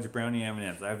had the fudge brownie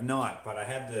M&Ms? I have not, but I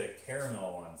had the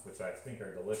caramel ones, which I think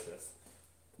are delicious.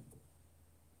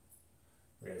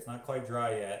 Okay, it's not quite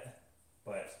dry yet,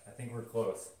 but I think we're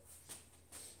close.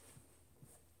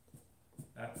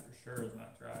 That for sure is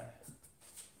not dry.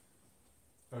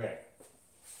 Okay,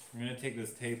 I'm gonna take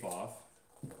this tape off.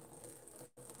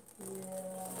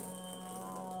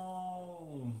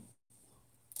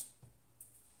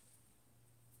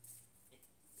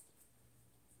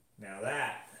 Now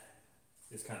that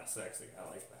is kind of sexy. I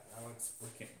like that. That looks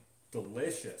freaking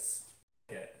delicious.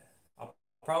 Okay. I'll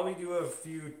probably do a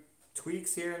few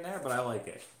tweaks here and there, but I like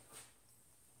it.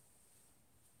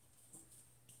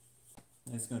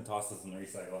 I'm just gonna toss this in the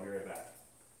recycle. I'll be right back.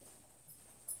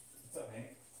 What's up,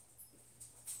 Hank?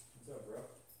 What's up, bro?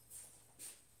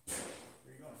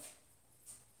 Where you going?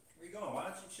 Where you going? Why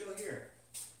don't you chill here?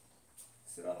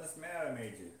 Sit on this mat I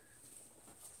made you.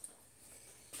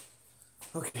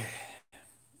 Okay.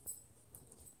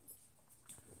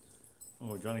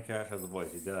 Oh, Johnny Cash has a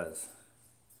voice. He does.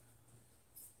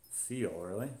 Seal,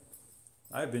 really?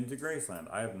 I've been to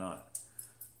Graceland. I have not.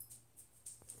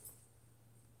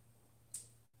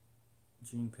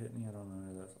 Gene Pitney, I don't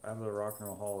know who this. I have the Rock and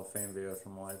Roll Hall of Fame videos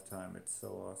from Lifetime. It's so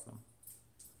awesome.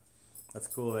 That's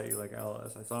cool that you like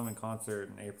Elvis. I saw him in concert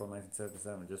in April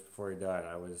 1977, just before he died.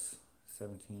 I was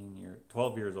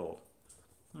 12 years old.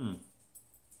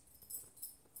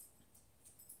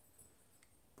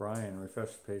 Brian, refresh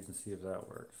the page and see if that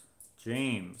works.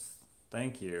 James,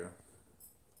 thank you.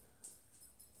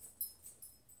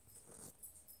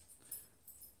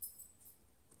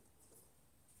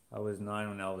 I was 9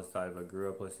 when Elvis died, but grew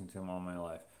up listening to him all my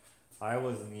life. I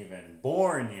wasn't even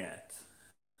born yet.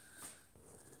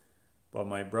 But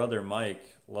my brother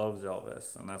Mike loves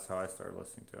Elvis, and that's how I started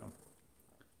listening to him.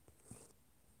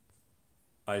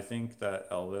 I think that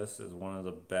Elvis is one of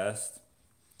the best.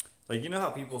 Like, you know how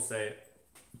people say,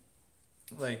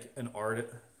 like, an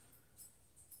artist.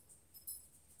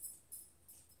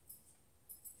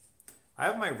 I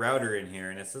have my router in here,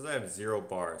 and it says I have 0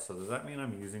 bars. So does that mean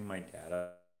I'm using my data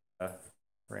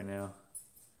right now?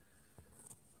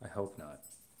 I hope not.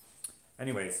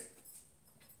 Anyways,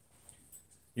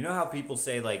 you know how people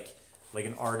say like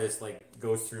an artist like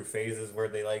goes through phases where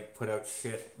they like put out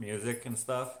shit music and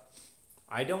stuff?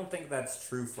 I don't think that's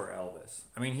true for Elvis.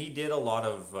 I mean, he did a lot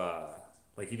of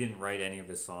like he didn't write any of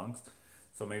his songs,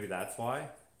 so maybe that's why.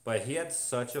 But he had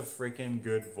such a freaking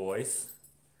good voice.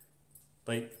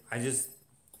 Like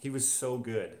he was so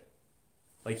good.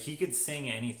 Like he could sing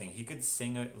anything. He could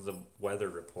sing the weather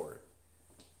report.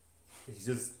 He's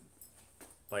just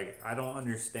like I don't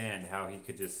understand how he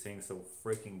could just sing so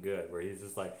freaking good. Where he's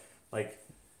just like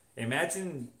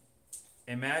imagine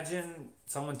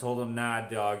someone told him, nah,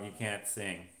 dog, you can't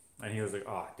sing. And he was like,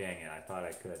 oh, dang it, I thought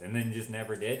I could. And then just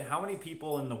never did. How many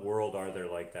people in the world are there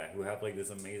like that who have like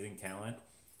this amazing talent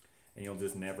and you'll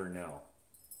just never know?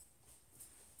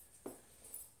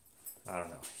 I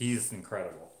don't know. He's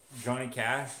incredible. Johnny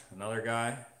Cash, another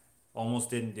guy, almost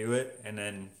didn't do it. And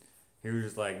then he was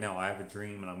just like, no, I have a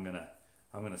dream and I'm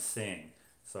gonna sing.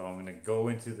 So I'm gonna go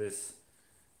into this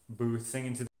booth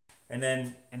singing to and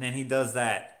then he does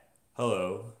that.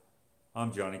 Hello,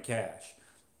 I'm Johnny Cash.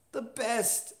 The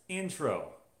best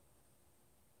intro.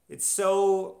 It's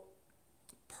so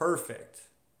perfect.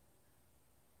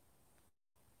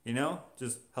 You know?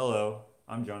 Just, hello,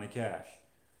 I'm Johnny Cash.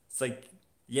 It's like,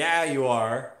 yeah, you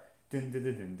are. Dun, dun,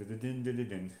 dun, dun, dun, dun, dun, dun,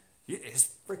 dun.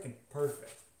 It's freaking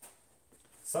perfect.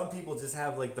 Some people just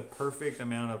have like the perfect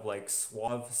amount of like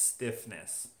suave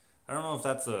stiffness. I don't know if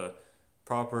that's a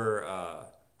proper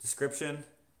description,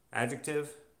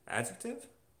 adjective. Adjective?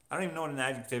 I don't even know what an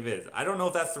adjective is. I don't know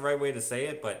if that's the right way to say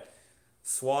it, but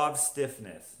suave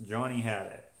stiffness. Johnny had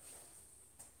it.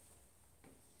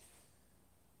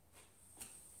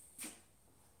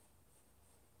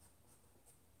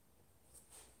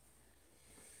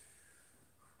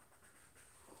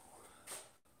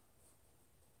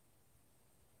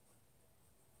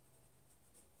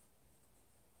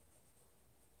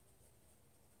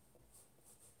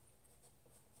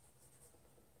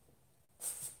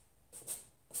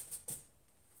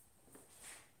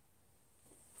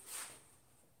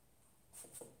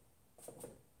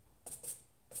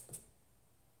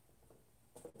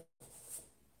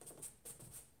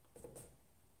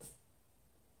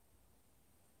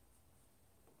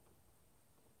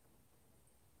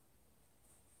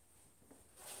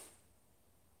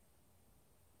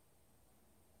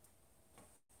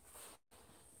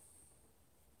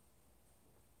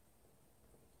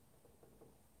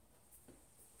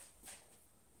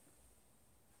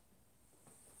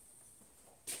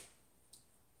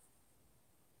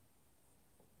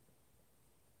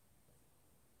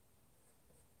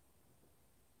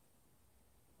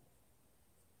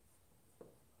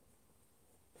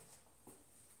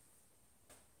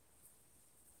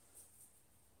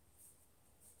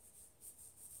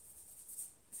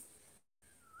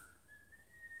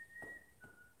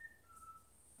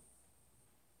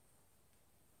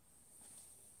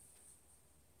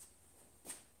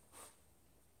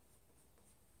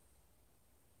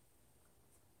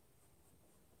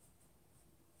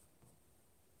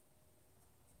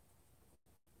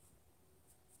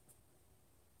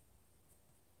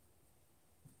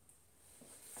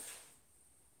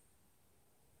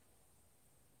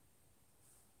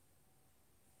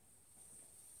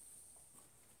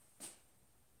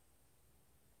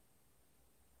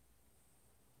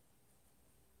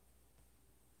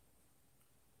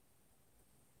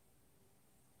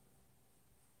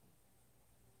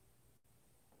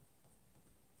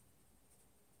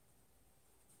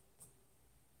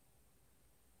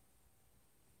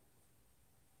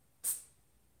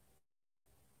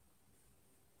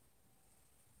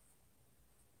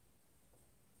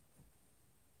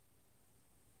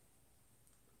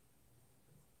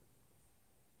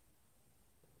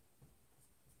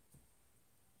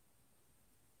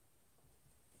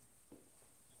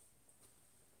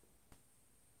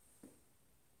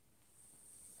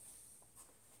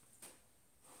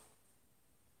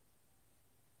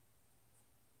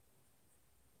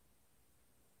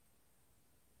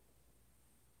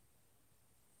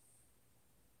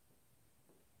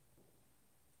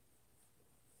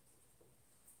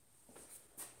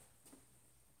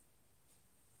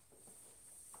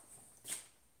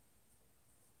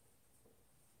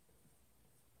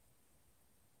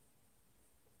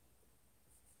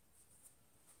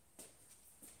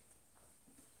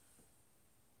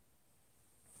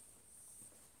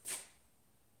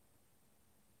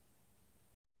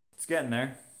 It's getting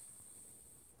there.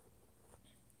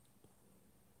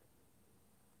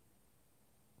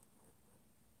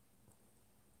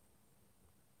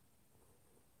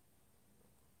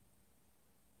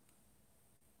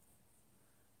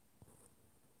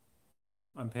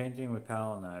 I'm painting with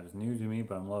palette knives. New to me,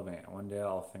 but I'm loving it. One day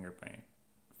I'll finger paint.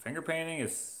 Finger painting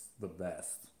is the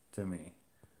best to me.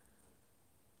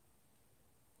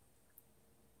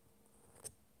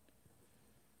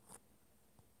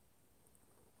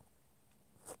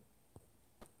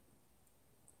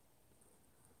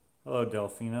 Hello,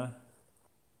 Delphina.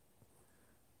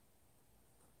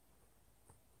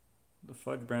 The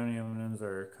fudge brownie M&Ms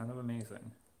are kind of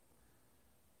amazing.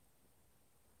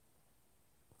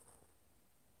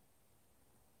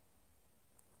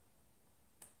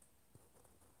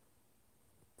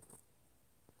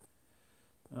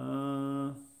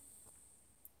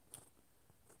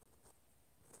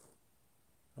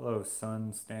 Hello,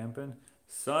 Sun Stampin'.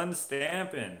 Sun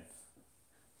Stampin'!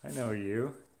 I know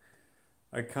you.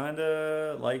 I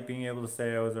kinda like being able to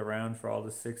say I was around for all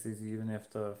the 60s, even if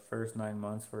the first 9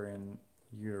 months were in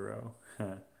Euro.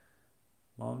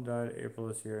 Mom died April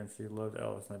this year and she loved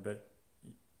Elvis, and I bet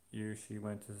you she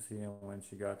went to see him when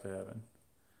she got to heaven.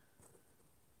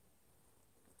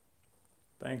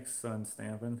 Thanks, Sun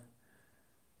Stampin'.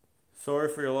 Sorry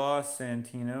for your loss,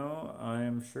 Santino. I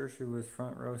am sure she was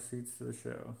front row seats to the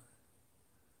show.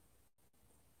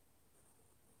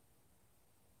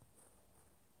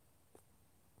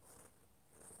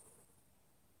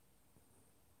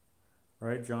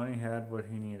 Right, Johnny had what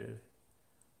he needed.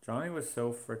 Johnny was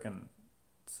so freaking,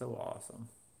 so awesome.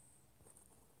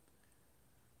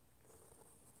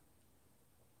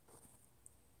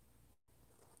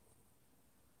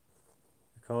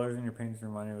 The colors in your paintings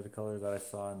remind me of the colors that I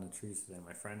saw in the trees today.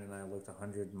 My friend and I looked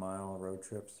 100-mile road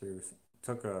trip through,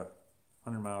 took a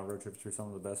 100-mile road trip through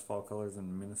some of the best fall colors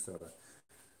in Minnesota.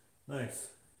 Nice.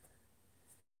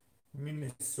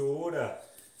 Minnesota.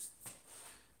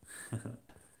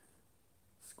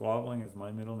 Squabbling is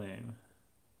my middle name.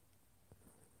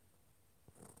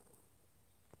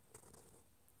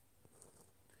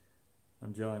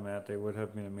 I'm jelly, Matt. They would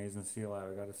have been amazing to see live.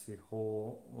 I got to see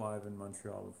Hole live in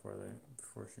Montreal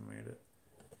before she made it.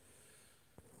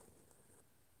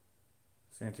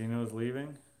 Santino's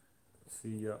leaving.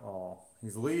 See ya all.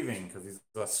 He's leaving because he's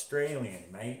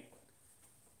Australian, mate.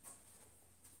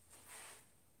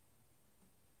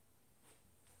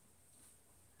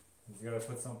 He's got to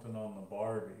put something on the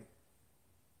Barbie.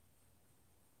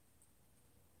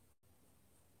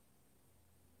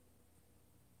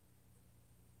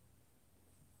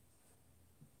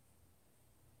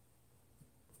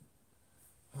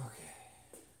 Okay.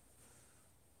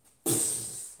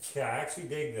 Yeah, I actually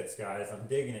dig this, guys. I'm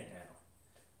digging it now.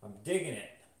 I'm digging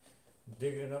it. I'm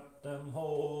digging up them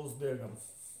holes, dig them.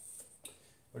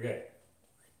 Okay.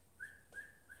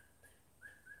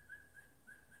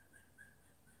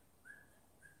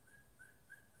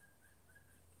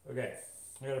 Okay.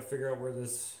 I gotta figure out where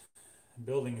this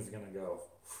building is gonna go.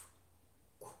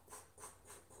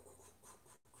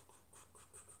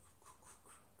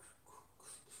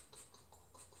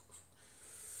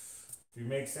 If you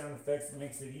make sound effects, it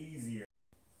makes it easier.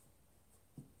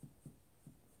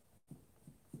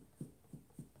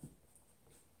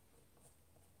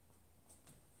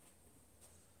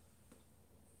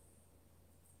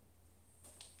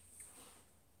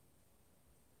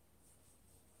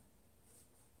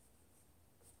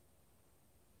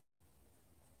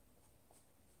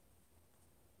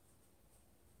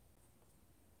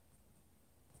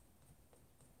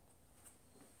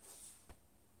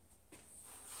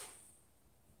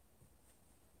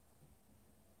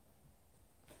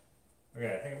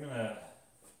 Okay, I think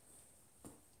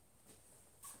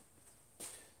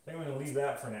I'm gonna leave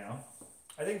that for now.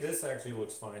 I think this actually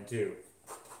looks fine too.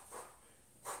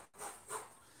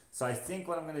 So I think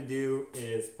what I'm gonna do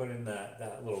is put in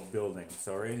that little building.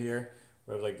 So right here,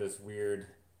 we have like this weird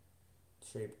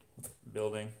shaped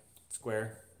building,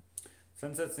 square.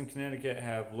 Sunsets in Connecticut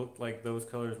have looked like those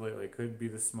colors lately. Could be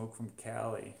the smoke from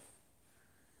Cali.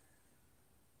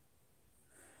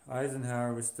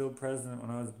 Eisenhower was still president when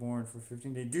I was born for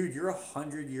 15 days. Dude, you're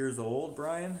 100 years old,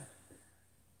 Brian?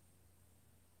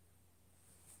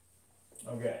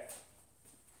 Okay.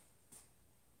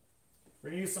 We're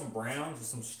gonna use some brown,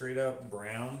 just some straight up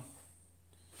brown.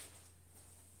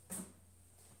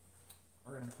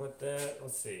 We're gonna put that,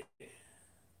 let's see.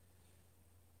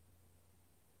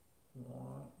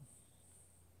 One.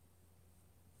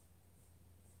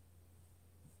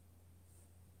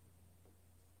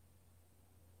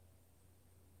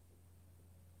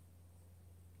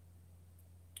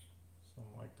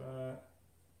 Something like that.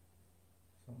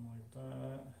 Something like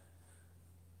that.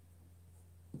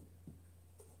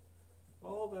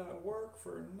 All that work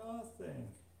for nothing.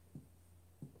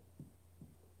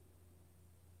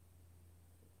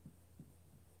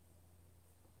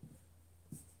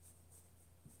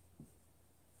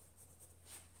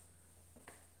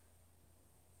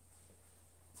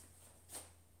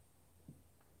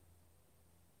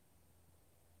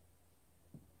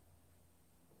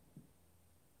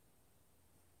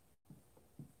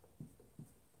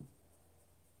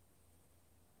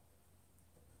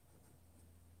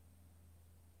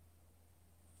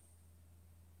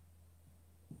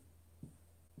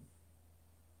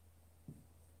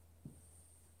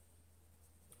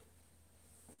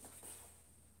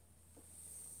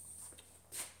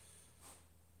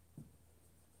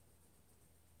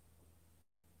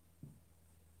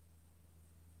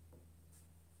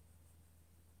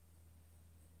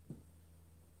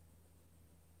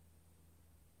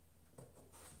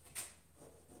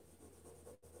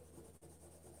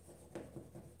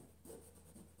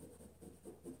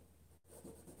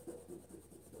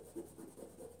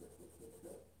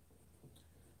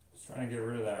 Just trying to get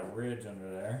rid of that ridge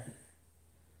under there.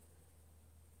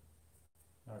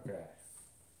 Okay.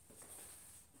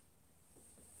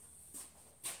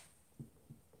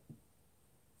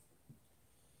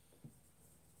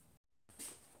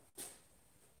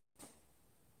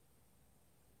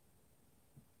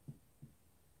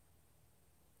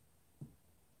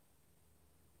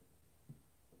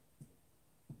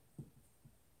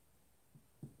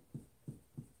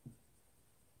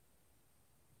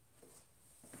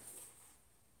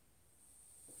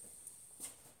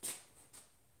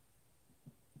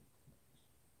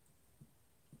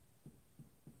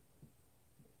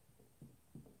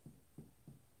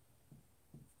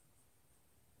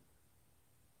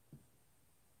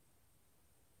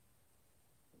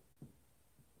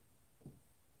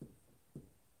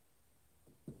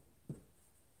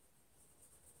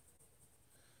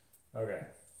 Okay.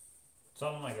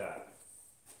 Something like that.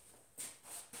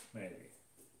 Maybe.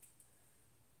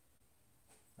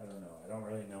 I don't know. I don't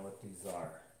really know what these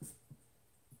are.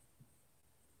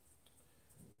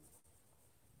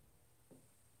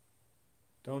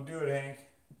 Don't do it, Hank.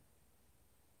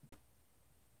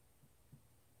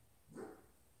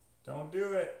 Don't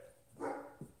do it.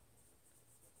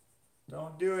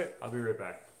 Don't do it. I'll be right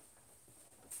back.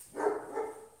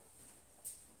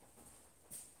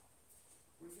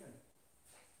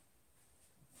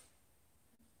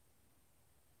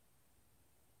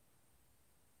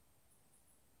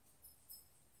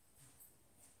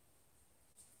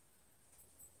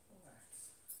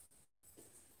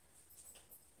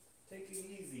 Take it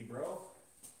easy, bro.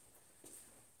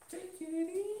 Take it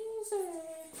easy.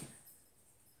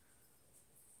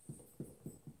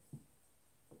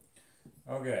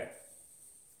 Okay.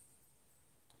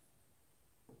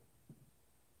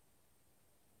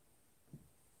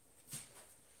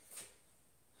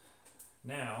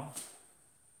 Now,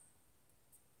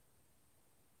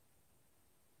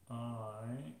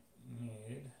 I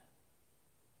need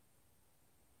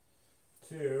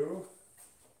to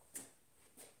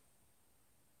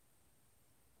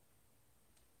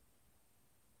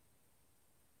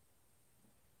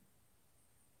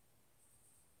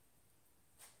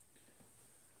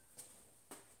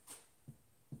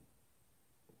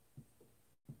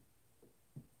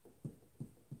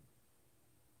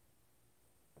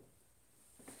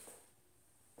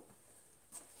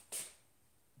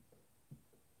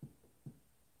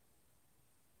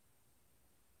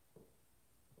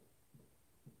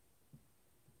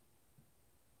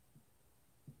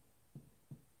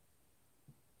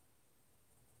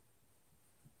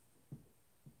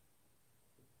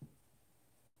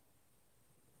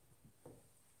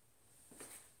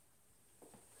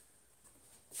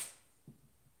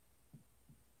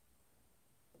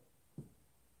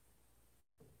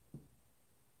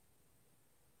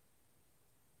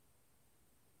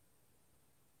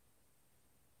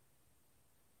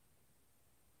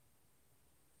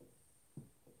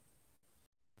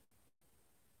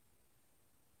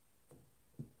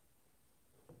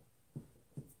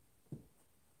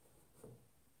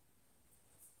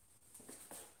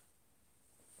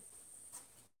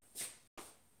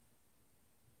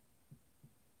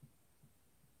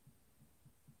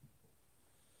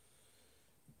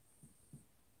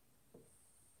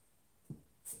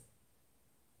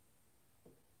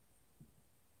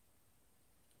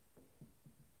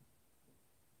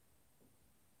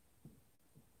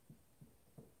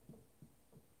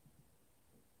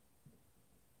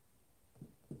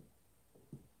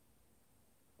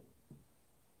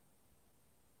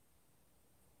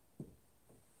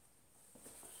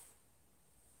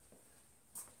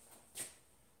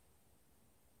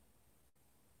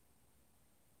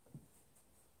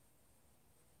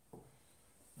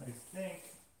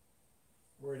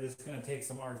just gonna take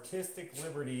some artistic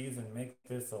liberties and make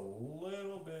this a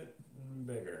little bit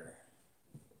bigger.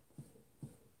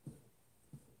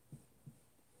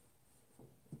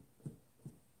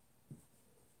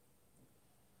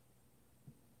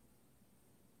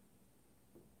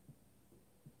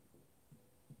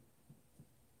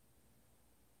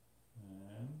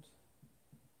 And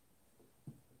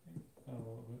a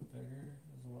little bit bigger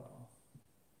as well.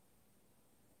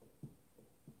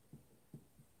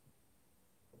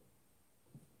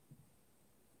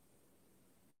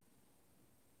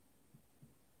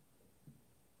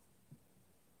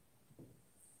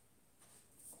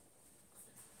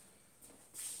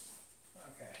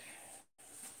 Okay.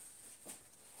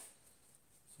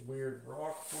 It's a weird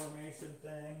rock formation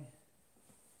thing.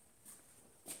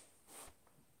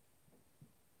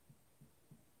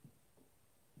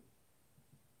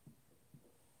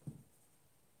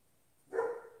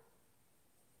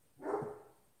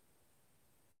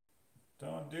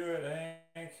 Don't do it,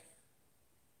 Hank.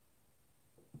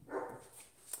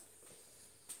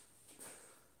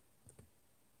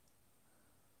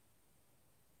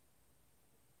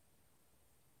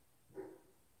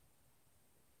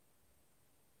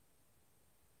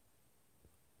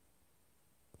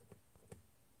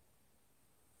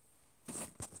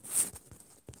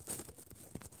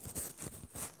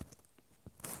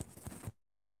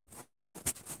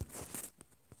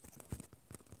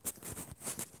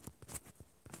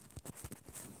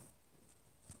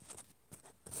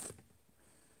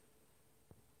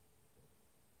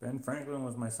 Ben Franklin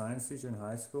was my science teacher in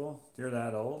high school. You're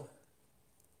that old?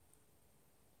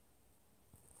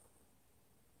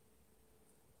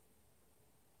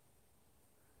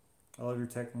 I love your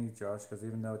technique, Josh, because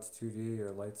even though it's 2D,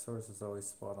 your light source is always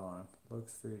spot on.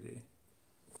 Looks 3D.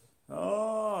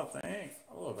 Oh, thanks.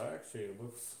 Oh, that actually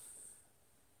looks...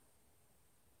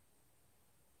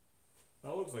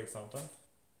 That looks like something.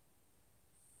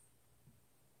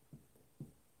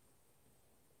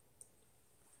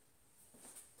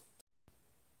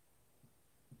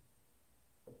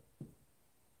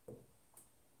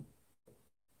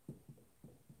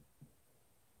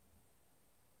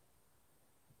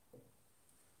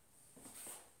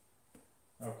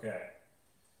 Okay.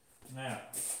 Now,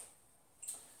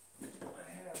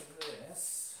 I have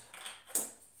this.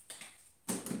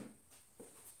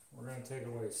 We're going to take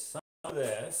away some of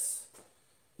this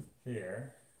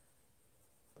here.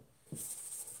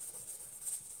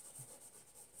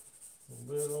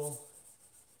 A little.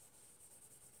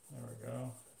 There we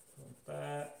go. Like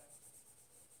that.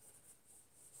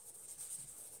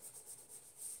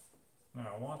 Now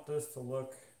I want this to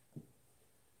look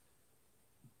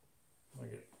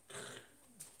like it.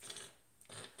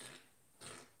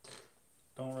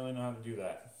 Don't really know how to do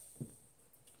that.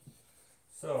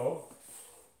 So,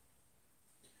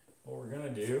 what we're gonna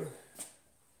do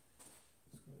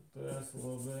is this a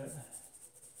little bit.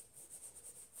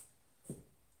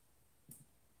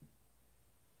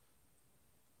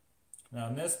 Now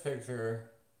in this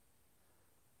picture,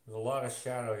 there's a lot of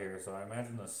shadow here, so I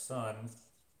imagine the sun,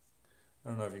 I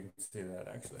don't know if you can see that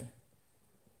actually.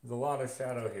 There's a lot of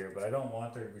shadow here, but I don't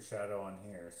want there to be shadow on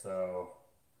here, so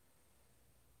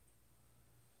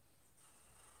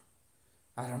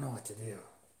I don't know what to do.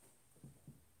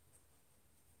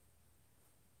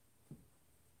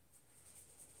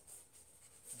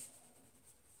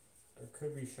 There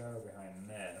could be shadow behind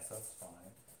this, that's fine.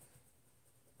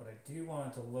 But I do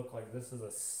want it to look like this is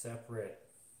a separate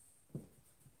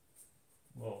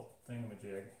little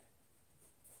thingamajig.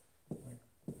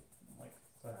 Like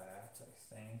that,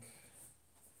 I think.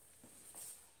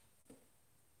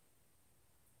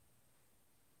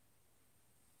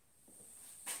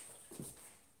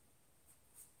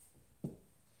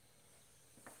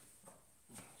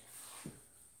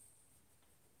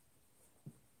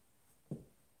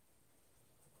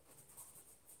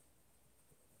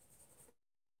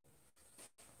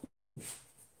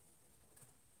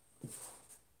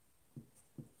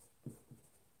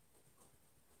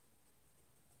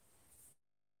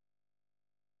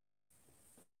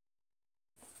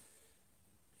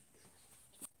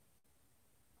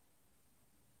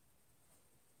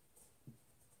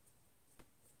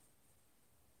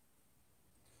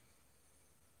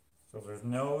 So if there's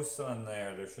no sun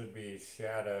there, there should be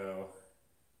shadow.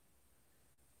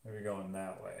 Maybe going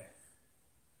that way.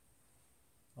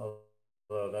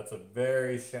 Although that's a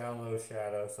very shallow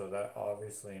shadow, so that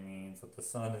obviously means that the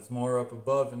sun is more up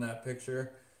above in that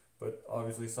picture, but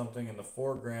obviously something in the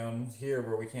foreground here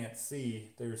where we can't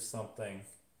see, there's something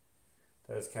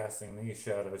that is casting these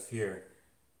shadows here,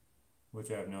 which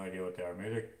I have no idea what they are.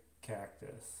 Maybe they're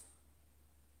cactus.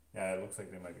 Yeah, it looks like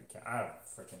they might be I don't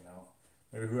freaking know.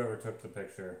 Maybe whoever took the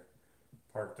picture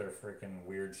parked their freaking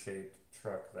weird shaped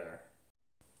truck there.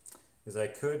 Because I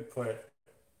could put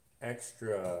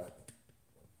extra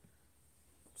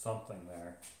something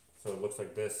there. So it looks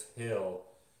like this hill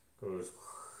goes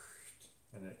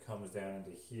and it comes down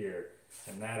into here.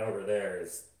 And that over there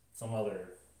is some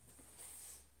other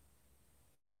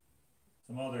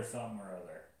something or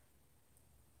other.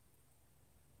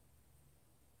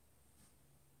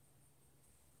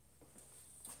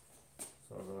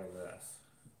 So I'll go like this.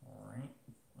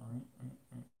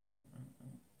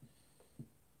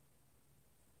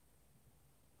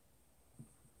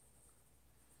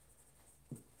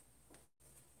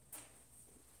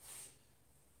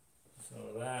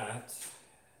 So that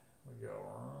we go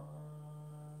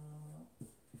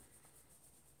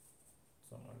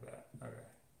something like that. Okay.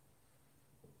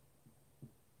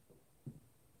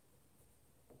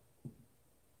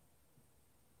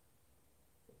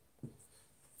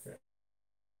 Okay.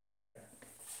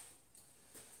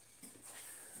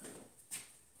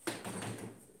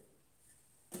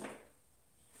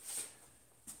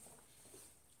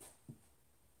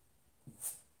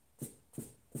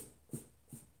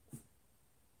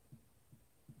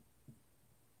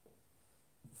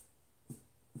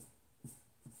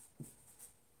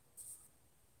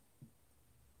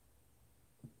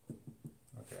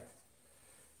 Okay.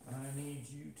 I need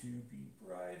you to be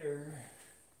brighter.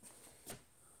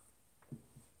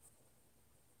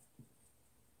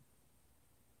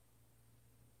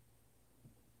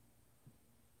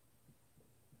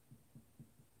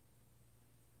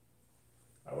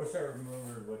 I wish I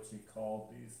remembered what you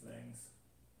called these things.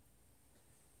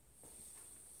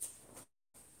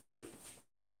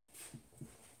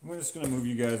 I'm just gonna move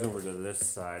you guys over to this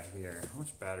side here. How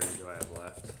much battery do I have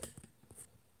left?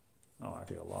 Oh,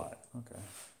 actually a lot. Okay.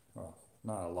 Well,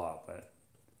 not a lot, but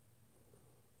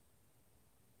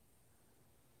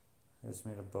I just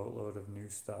made a boatload of new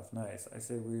stuff. Nice. I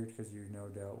say weird because you no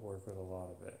doubt work with a lot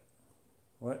of it.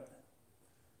 What?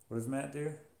 What does Matt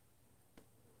do?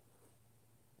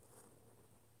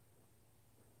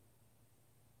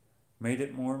 Made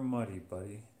it more muddy,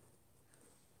 buddy.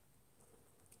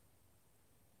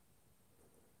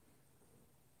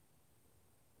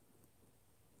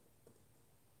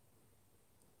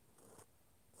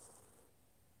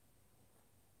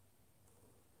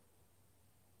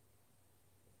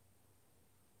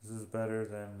 This is better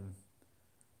than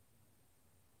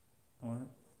what?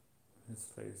 His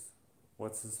face.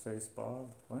 What's his face,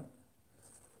 Bob? What?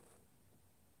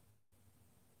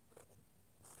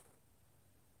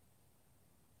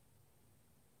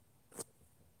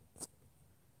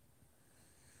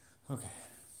 Okay.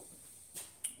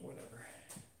 Whatever.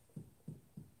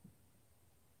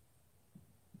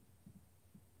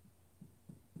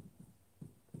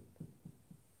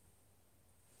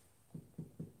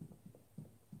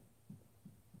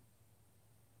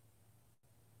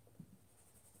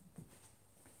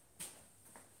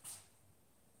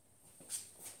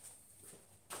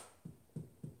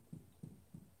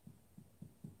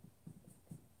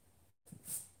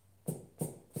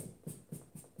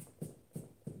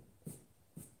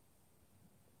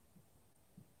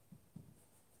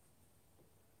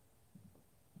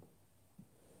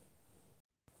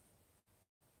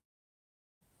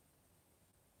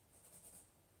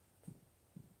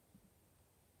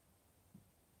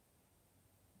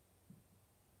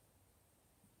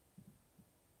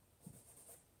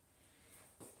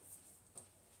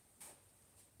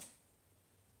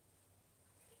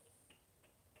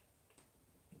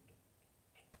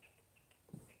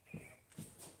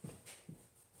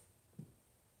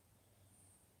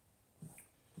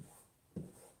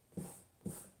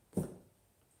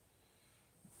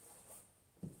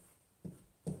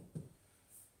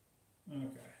 Okay.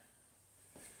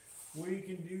 We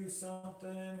can do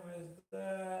something with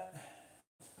that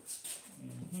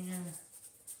in here.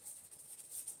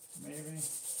 Maybe.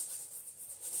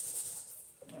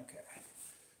 Okay.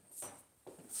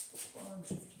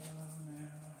 Bunch of down now.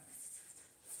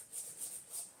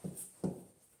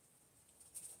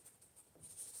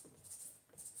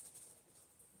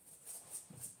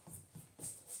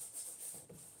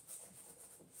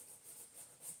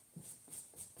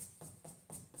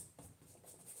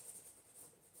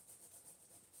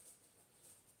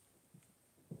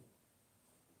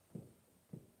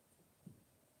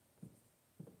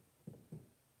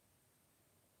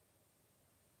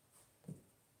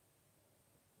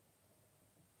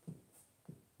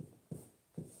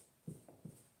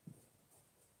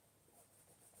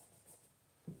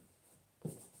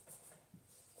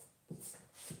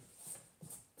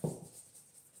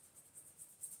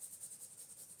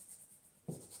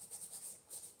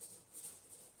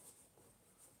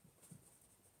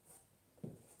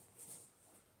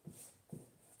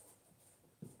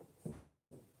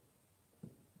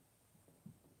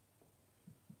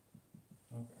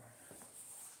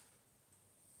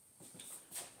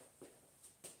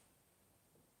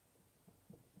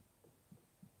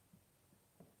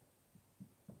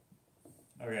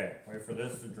 Okay, wait for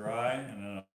this to dry and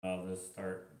then I'll just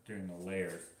start doing the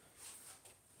layers.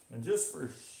 And just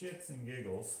for shits and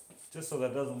giggles, just so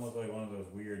that doesn't look like one of those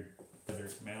weird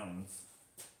desert mountains,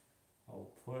 I'll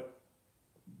put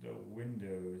the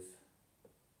windows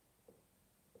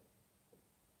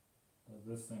that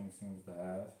this thing seems to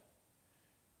have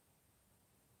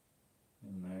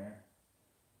in there.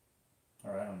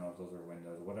 Or I don't know if those are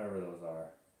windows, whatever those are.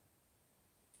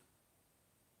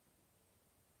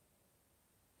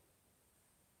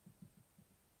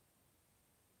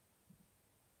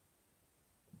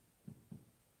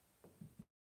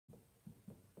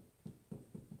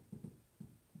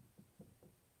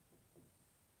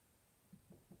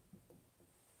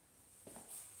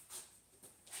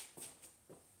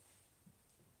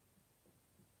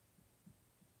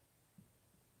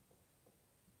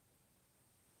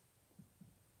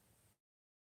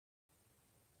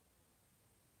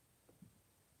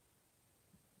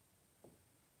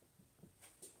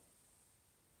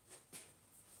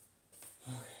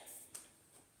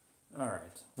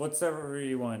 Alright, what's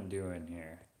everyone doing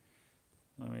here?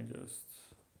 Let me just...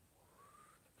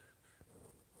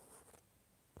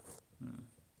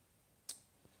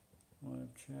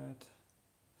 Live chat.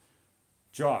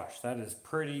 Josh, that is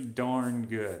pretty darn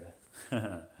good.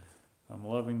 I'm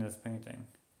loving this painting.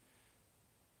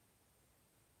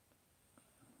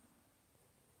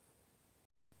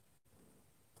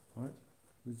 What?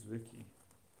 Who's Vicky?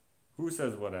 Who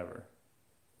says whatever?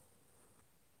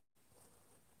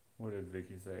 What did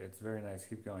Vicky say? It's very nice.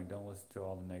 Keep going. Don't listen to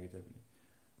all the negativity.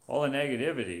 All the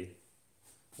negativity?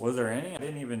 Was there any? I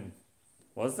didn't even...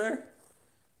 Was there?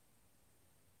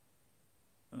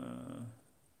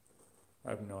 I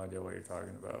have no idea what you're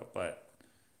talking about, but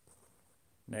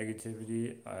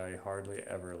negativity I hardly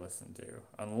ever listen to,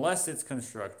 unless it's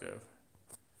constructive.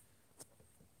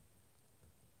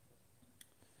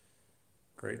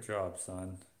 Great job,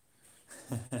 son.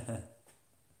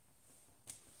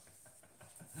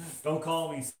 Don't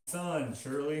call me son,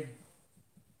 Shirley.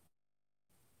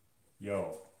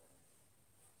 Yo,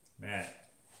 Matt,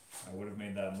 I would have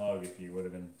made that mug if you would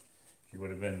have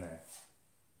been there.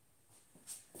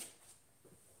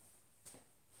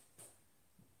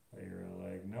 But you were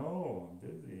like, no, I'm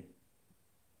busy.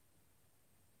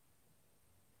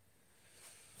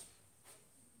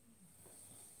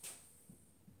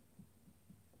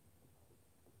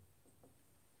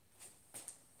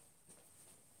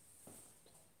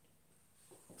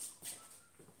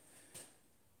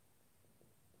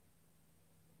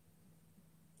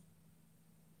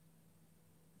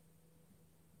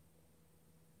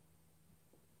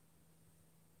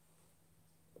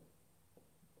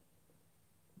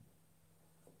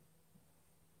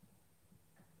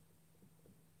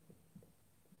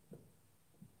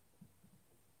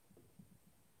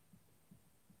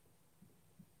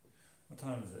 What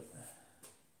time is it?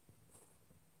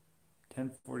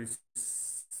 10:46.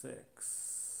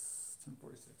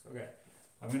 10:46. Okay.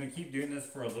 I'm gonna keep doing this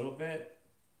for a little bit.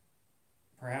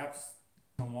 Perhaps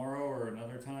tomorrow or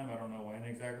another time. I don't know when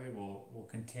exactly. We'll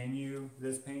continue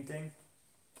this painting.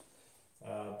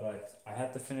 But I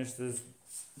have to finish this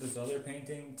other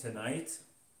painting tonight,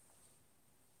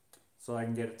 so I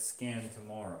can get it scanned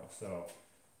tomorrow. So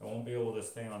I won't be able to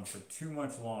stay on for too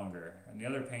much longer. And the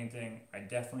other painting, I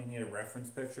definitely need a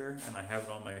reference picture, and I have it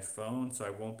on my phone, so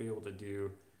I won't be able to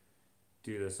do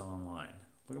this online.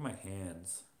 Look at my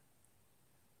hands.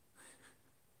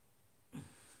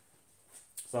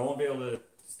 So I won't be able to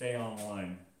stay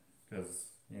online because,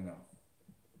 you know.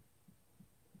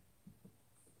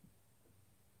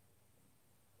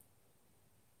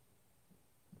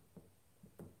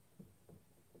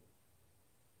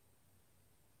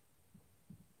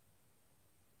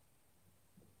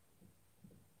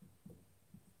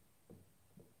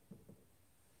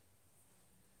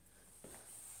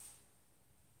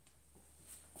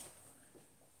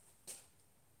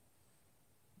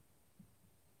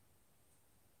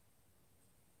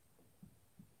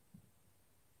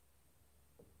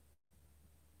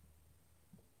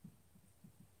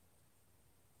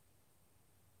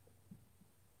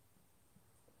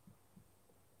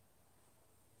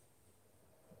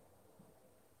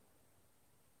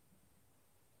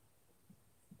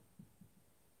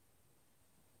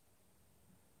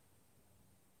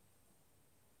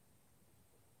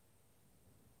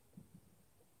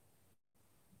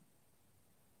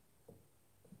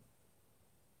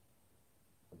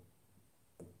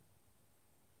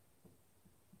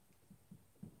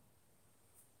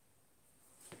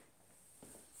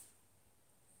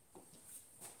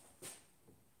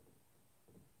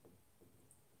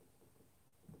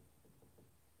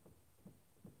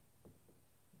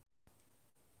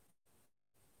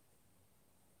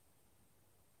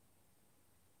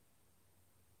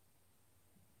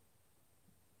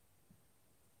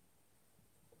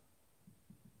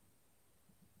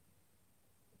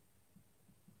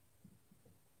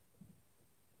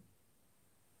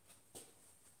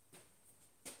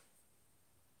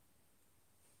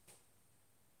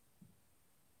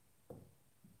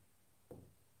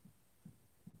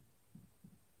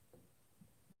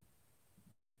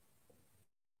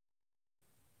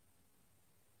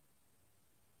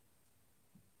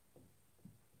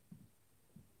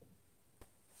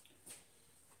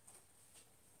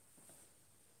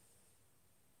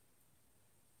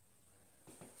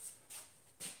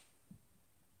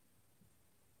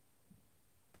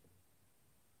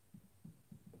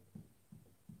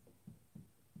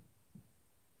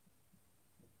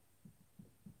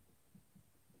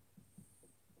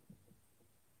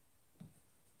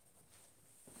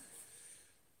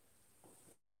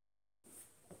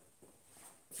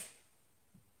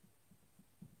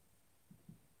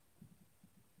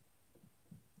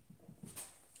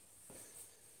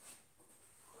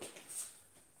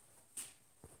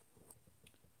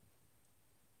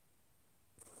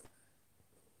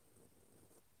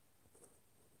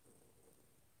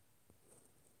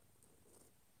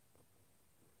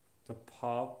 The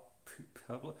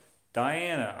public.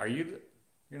 Diana, are you?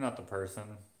 You're not the person.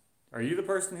 Are you the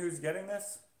person who's getting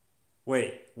this?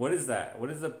 Wait, what is that? What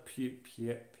is a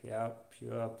Pueblo?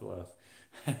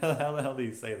 How the hell do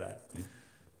you say that?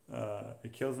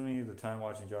 It kills me the time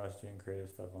watching Josh doing creative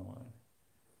stuff online.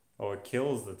 Oh, it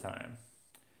kills the time.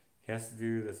 He has to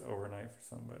do this overnight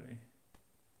for somebody.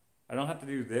 I don't have to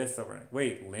do this overnight.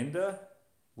 Wait, Linda?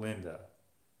 Linda.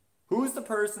 Who's the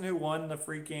person who won the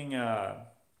freaking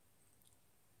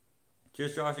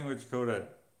Just Joshing with Dakota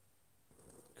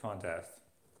contest?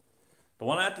 The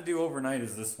one I have to do overnight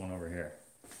is this one over here,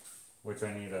 which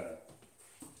I need a.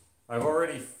 I've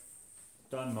already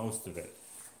done most of it,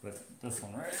 but this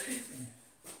one, right?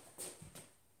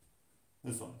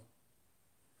 This one.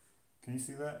 Can you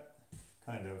see that?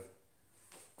 Kind of.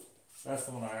 That's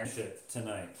the one I shit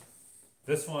tonight.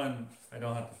 This one I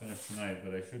don't have to finish tonight,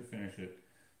 but I should finish it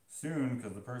soon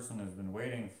because the person has been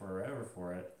waiting forever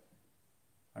for it.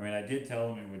 I mean, I did tell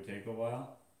them it would take a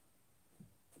while.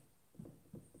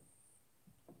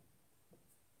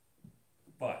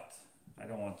 But I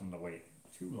don't want them to wait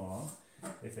too long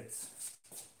if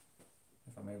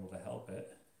I'm able to help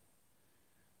it.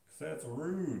 Because that's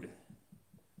rude.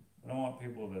 I don't want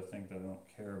people to think that I don't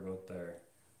care about their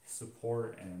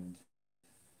support and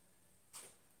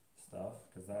stuff,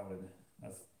 because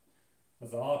that's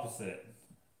the opposite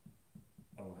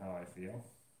of how I feel.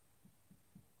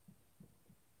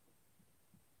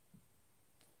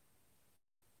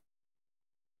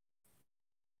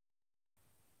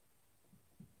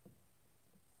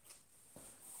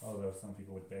 Although some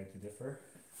people would beg to differ.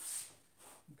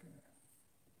 Okay.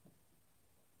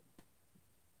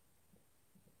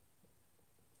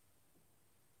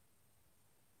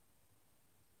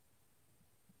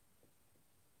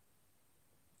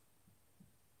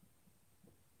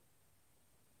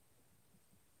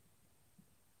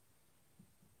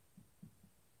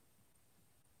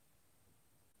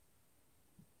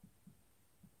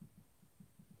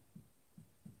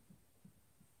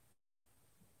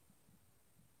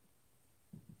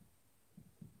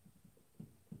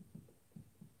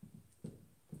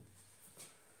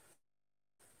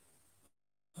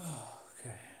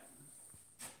 Okay.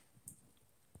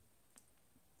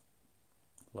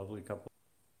 Lovely couple.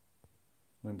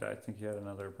 Linda, I think you had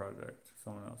another project.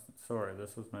 Someone else. Sorry,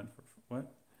 this was meant for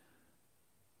what?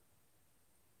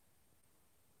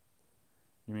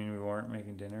 You mean we weren't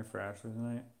making dinner for Ashley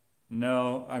tonight?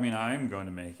 No, I mean I'm going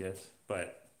to make it,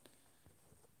 but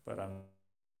I'm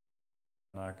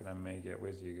not gonna make it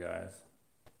with you guys.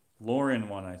 Lauren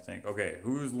won, I think. Okay,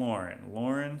 who's Lauren?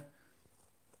 Lauren?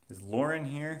 Is Lauren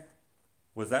here?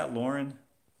 Was that Lauren?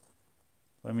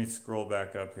 Let me scroll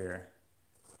back up here.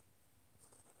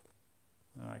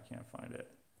 Oh, I can't find it.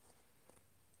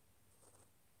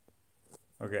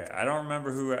 Okay, I don't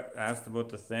remember who asked about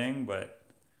the thing, but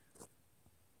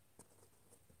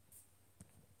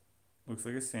looks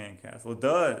like a sandcastle. It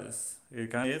does. It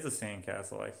kind of is a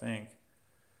sandcastle, I think.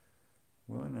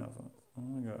 Willie Nelson. Oh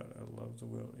my god, I love the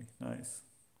Willie. Nice.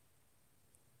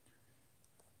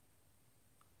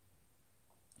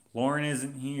 Lauren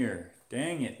isn't here.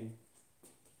 Dang it.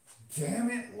 Damn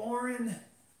it, Lauren.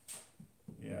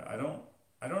 Yeah, I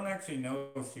don't actually know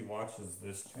if she watches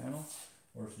this channel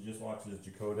or if she just watches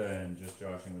Dakota and Just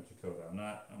Joshing with Dakota. I'm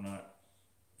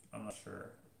not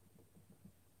sure.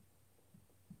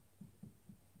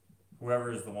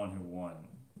 Whoever is the one who won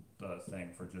the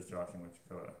thing for Just Joshing with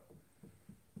Dakota.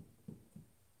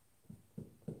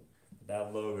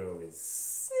 That logo is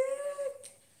sick.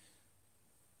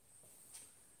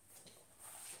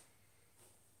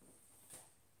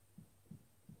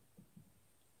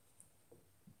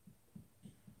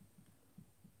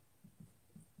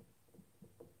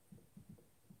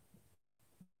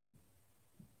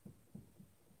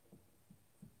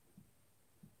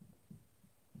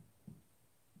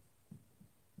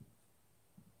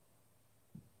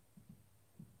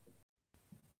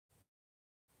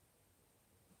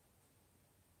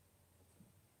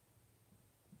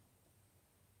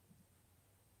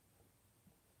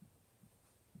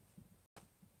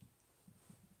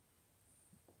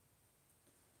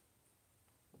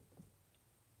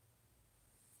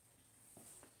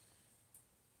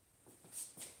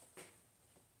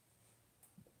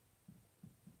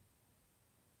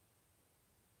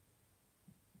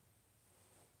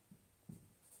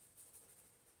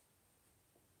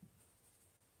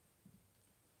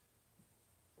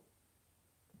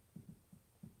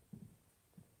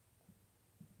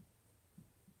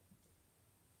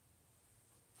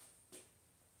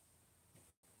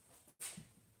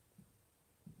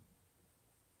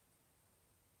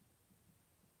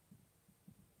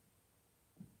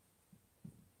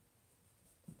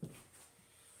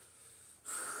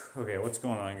 Okay, what's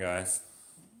going on, guys?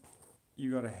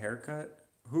 You got a haircut?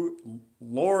 Who?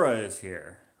 Laura is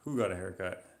here. Who got a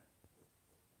haircut?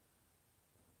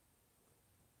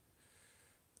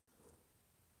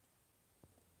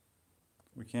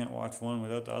 We can't watch one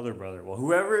without the other brother. Well,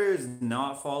 whoever is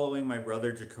not following my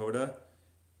brother Jakota,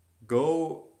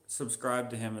 go subscribe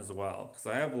to him as well.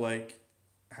 Because I have like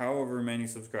however many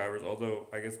subscribers, although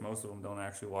I guess most of them don't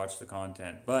actually watch the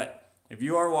content. But if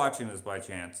you are watching this by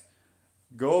chance,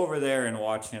 go over there and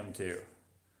watch him too.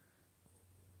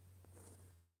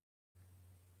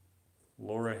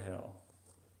 Laura Hill.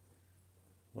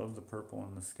 Love the purple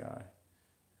in the sky.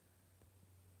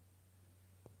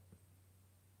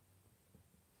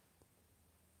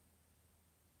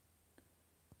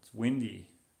 It's windy.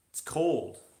 It's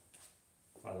cold,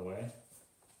 by the way.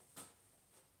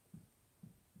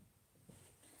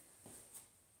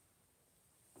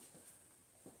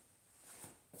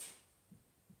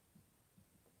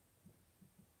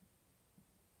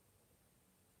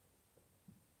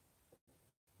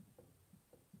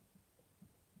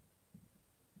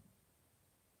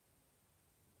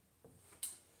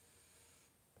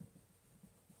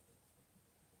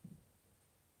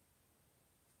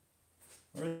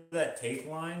 Remember that tape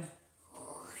line?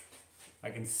 I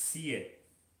can see it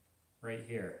right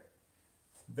here.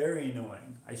 Very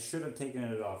annoying. I should have taken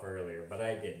it off earlier, but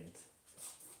I didn't.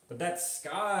 But that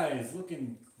sky is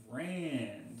looking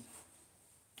grand.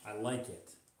 I like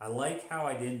it. I like how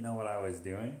I didn't know what I was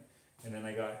doing. And then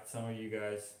I got some of you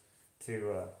guys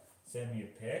to send me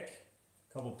a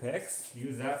couple pics.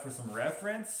 Use that for some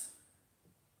reference.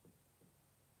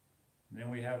 And then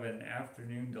we have an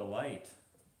afternoon delight.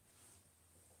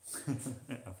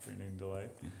 Afternoon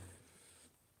delight.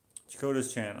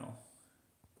 Jakota's channel.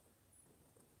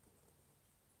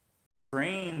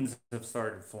 Trains have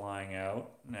started flying out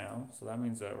now, so that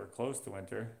means that we're close to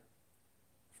winter.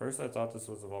 First I thought this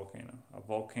was a volcano. A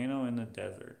volcano in the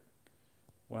desert.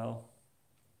 Well,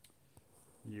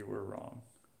 you were wrong.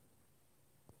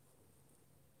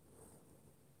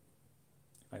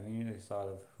 I immediately thought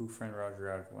of Who Framed Roger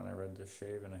Rabbit when I read the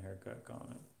shave and a haircut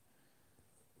comment.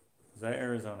 Is that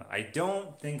Arizona? I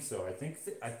don't think so. I think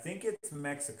it's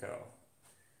Mexico.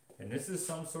 And this is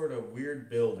some sort of weird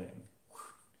building.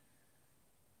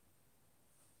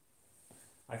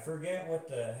 I forget what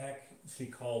the heck she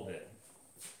called it.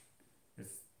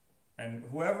 And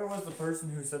whoever was the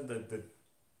person who said the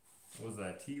what was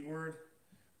that T word?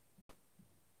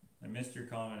 I missed your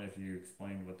comment if you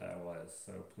explained what that was,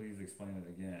 so please explain it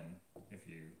again if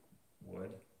you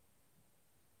would.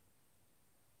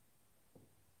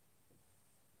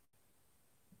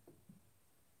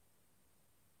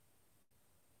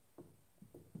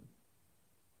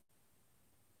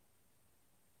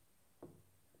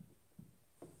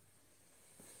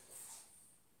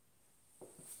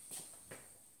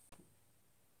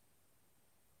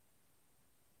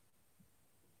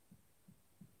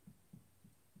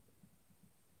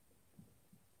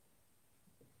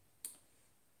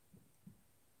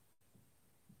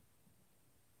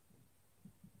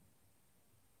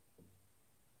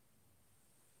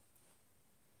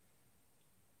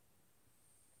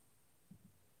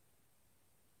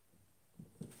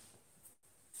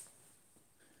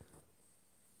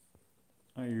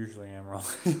 I usually am wrong.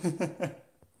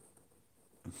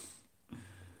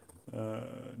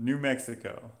 New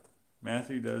Mexico.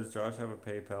 Matthew, does Josh have a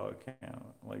PayPal account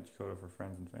like Dakota for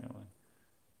friends and family?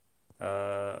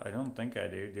 I don't think I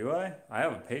do. Do I? I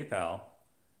have a PayPal.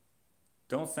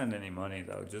 Don't send any money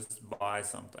though. Just buy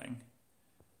something.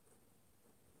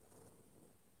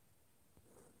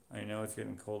 I know it's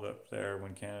getting cold up there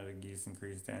when Canada geese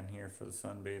increase down here for the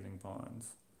sunbathing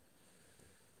ponds.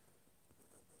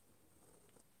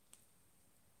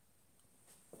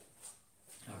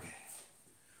 Okay.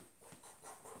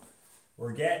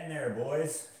 We're getting there,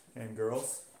 boys and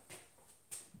girls.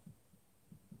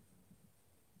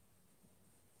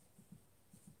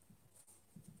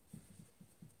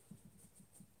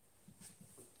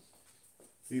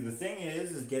 See, the thing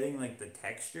is getting like the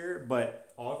texture,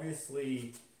 but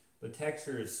obviously the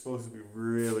texture is supposed to be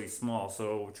really small.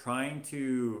 So trying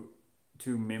to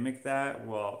mimic that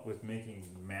while with making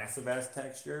massive ass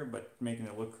texture, but making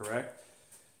it look correct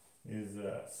is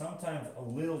sometimes a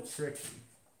little tricky.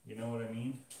 You know what I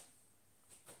mean?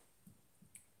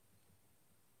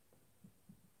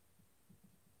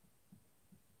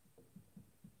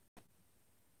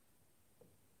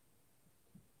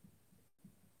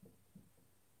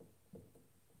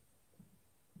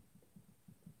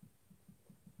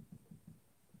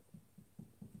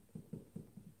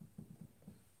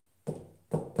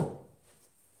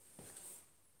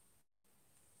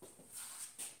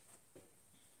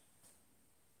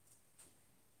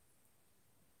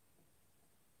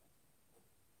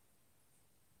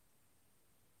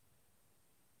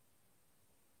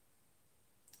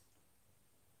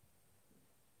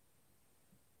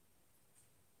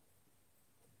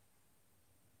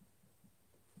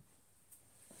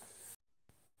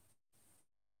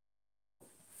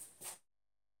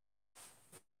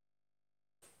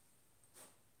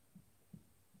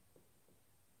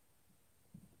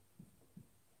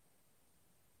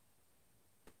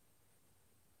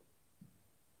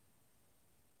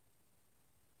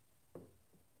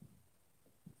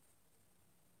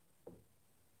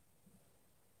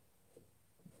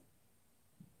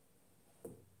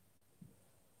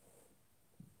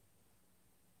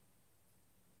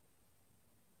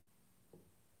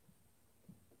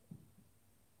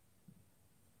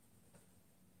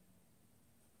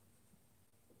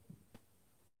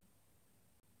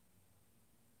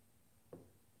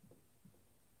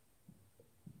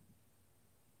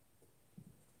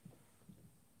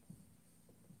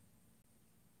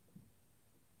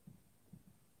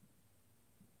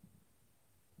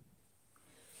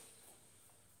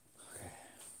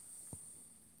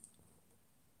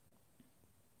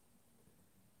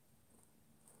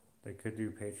 could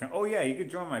do Patreon. Oh yeah, you could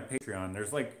join my Patreon.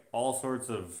 There's like all sorts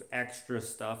of extra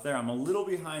stuff there. I'm a little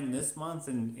behind this month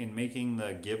in making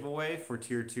the giveaway for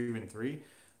tier 2 and 3,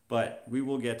 but we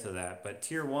will get to that. But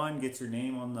tier 1 gets your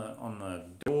name on the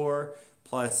door,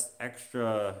 plus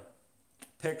extra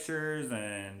pictures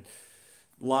and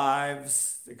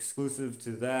lives exclusive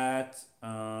to that.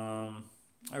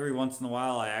 Every once in a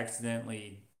while, I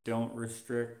accidentally don't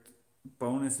restrict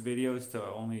bonus videos to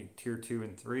only tier 2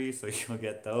 and 3, so you'll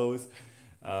get those.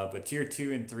 But tier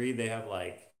 2 and 3, they have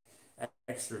like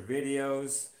extra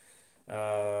videos.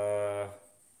 Uh,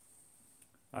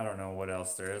 I don't know what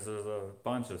else there is. There's a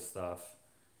bunch of stuff.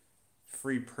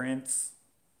 Free prints.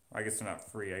 I guess they're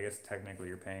not free. I guess technically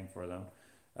you're paying for them.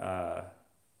 Uh,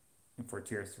 for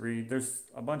tier 3, there's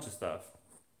a bunch of stuff.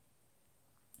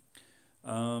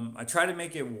 I try to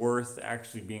make it worth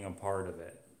actually being a part of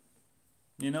it,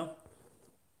 you know?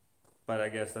 But I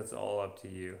guess that's all up to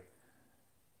you.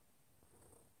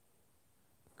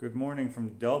 Good morning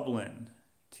from Dublin,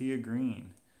 Tia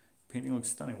Green. Painting looks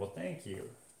stunning. Well, thank you.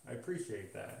 I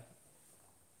appreciate that.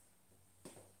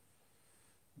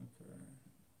 Okay.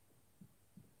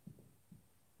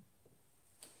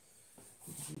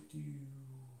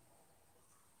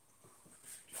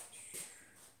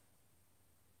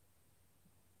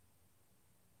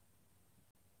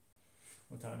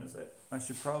 What time is it? I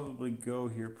should probably go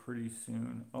here pretty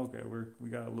soon. Okay, we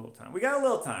got a little time. We got a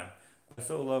little time. I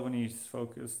so love when he's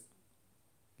focused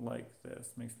like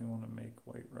this. Makes me want to make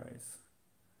white rice.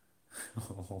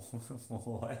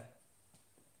 What?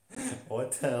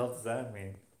 What the hell does that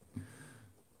mean?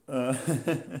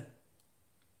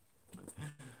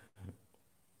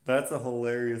 That's a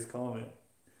hilarious comment.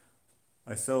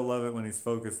 I so love it when he's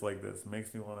focused like this.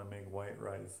 Makes me want to make white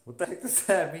rice. What the heck does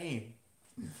that mean?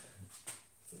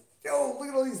 Yo, look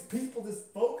at all these people just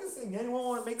focusing. Anyone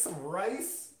want to make some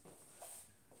rice?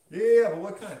 Yeah, but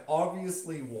what kind?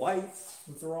 Obviously white.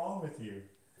 What's wrong with you?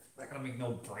 I'm not gonna make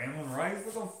no brown rice.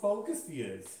 Look how focused he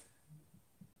is.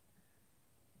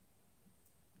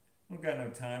 We've got no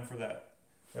time for that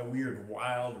weird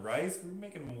wild rice. We're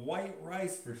making white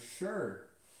rice for sure.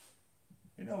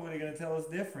 Ain't nobody gonna tell us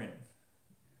different.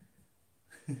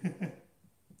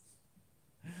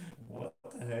 What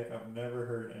the heck? I've never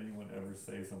heard anyone ever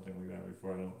say something like that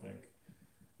before, I don't think.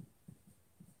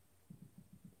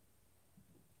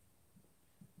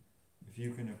 If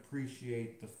you can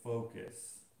appreciate the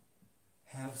focus,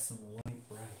 have some white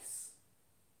rice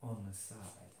on the side.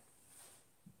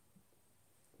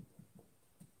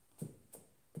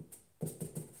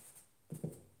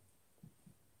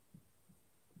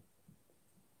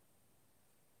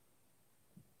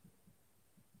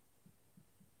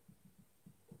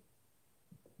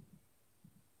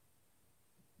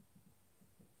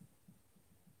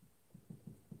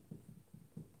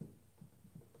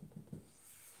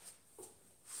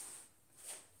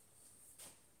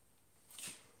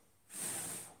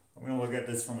 I'm going to look at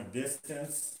this from a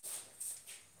distance.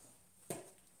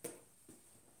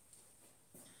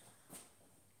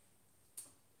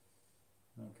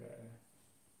 Okay.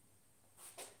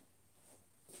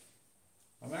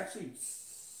 I'm actually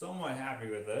somewhat happy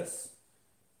with this.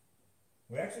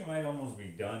 We actually might almost be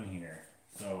done here.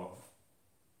 So,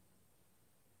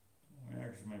 we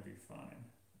actually might be fine.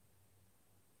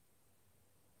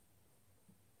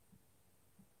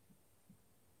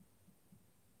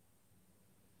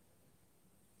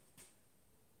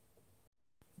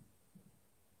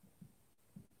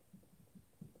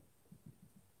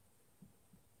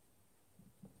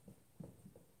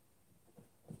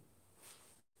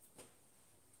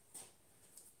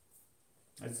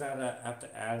 I just have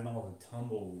to add in all the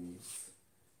tumbleweeds.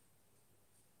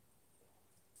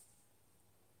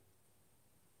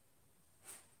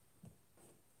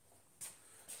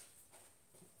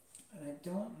 And I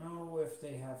don't know if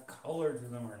they have color to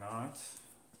them or not,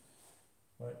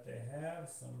 but they have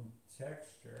some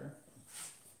texture.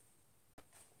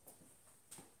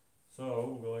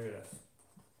 So we'll go like this.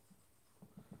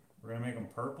 We're gonna make them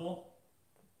purple.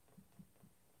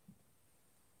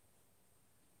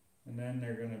 And then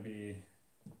they're going to be,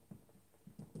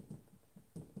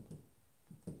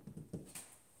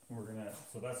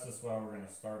 so that's just why we're going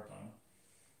to start them.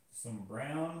 Some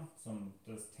brown, some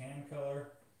this tan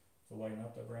color to lighten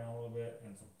up the brown a little bit,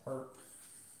 and some perp.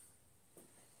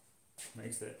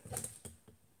 Makes it,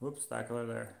 whoops, that color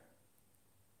there.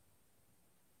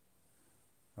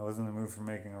 I was in the mood for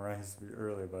making a rice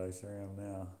early, but I sure am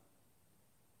now.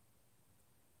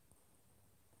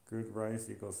 Good rice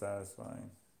equals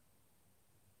satisfying.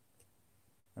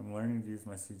 I'm learning to use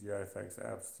my CGI effects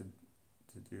apps to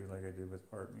do like I did with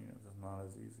art mediums. It's not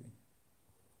as easy.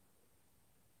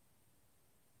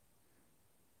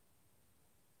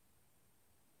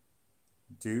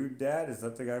 Dude Dad? Is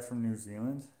that the guy from New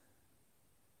Zealand?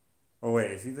 Oh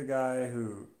wait, is he the guy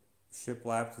who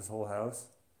shiplapped his whole house?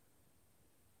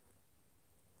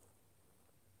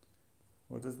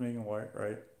 What does making white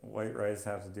rice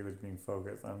have to do with being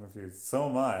focused? I'm confused. So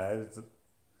am I.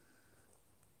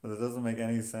 But it doesn't make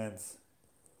any sense.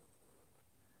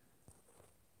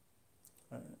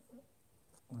 Uh,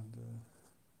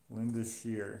 Linda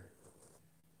Shear.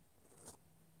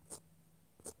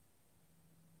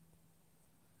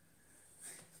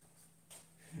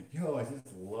 Yo, I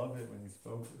just love it when he's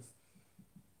focused.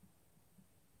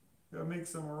 Gotta make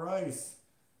some rice.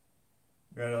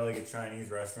 Go to like a Chinese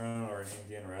restaurant or an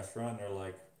Indian restaurant, and they're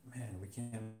like, man, we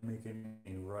can't make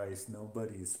any rice.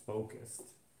 Nobody's focused.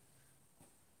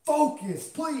 Focus,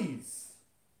 please!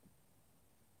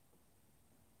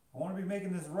 I want to be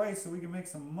making this rice so we can make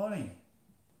some money.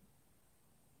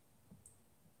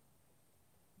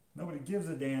 Nobody gives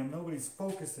a damn. Nobody's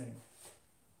focusing.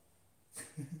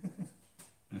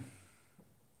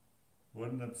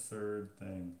 What an absurd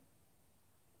thing.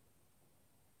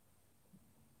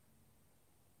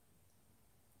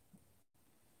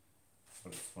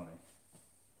 But it's funny.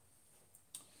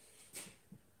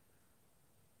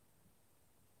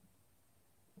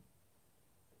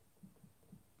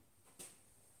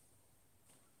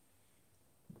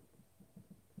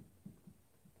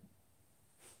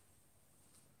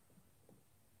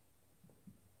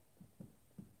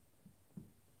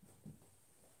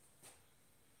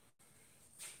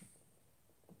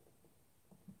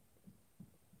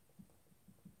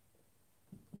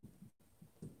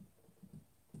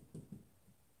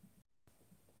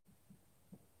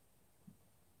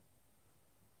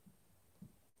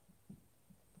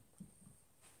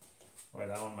 Wait,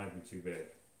 that one might be too big.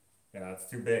 Yeah, that's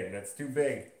too big. That's too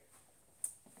big.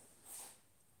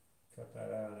 Cut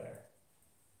that out of there.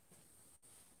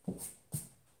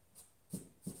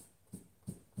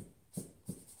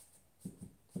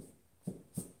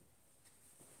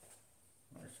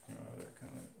 Just came out of there,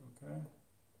 kind of, okay.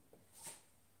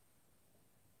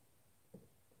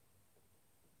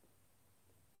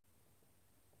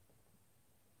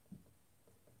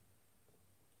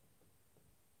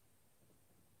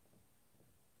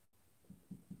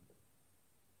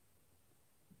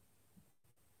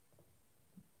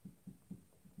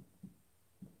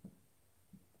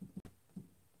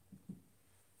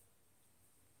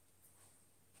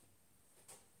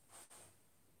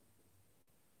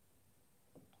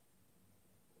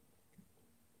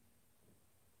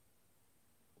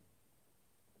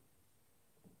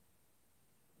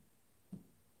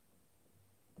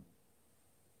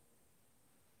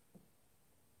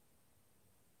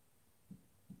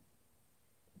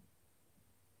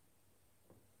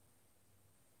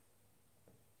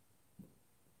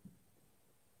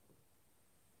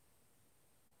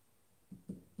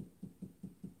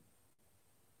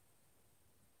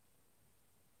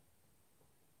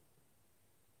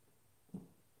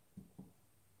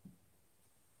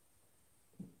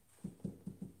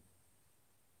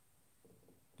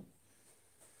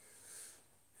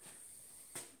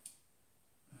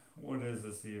 What is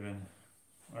this even?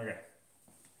 Okay.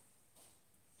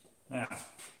 Now,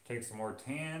 take some more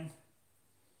tan.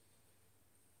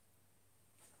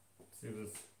 See if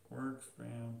this works. Bam,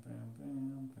 bam,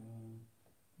 bam, bam.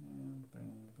 Bam,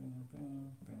 bam, bam,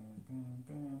 bam, bam, bam,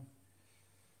 bam.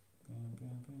 Bam,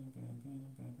 bam, bam, bam, bam,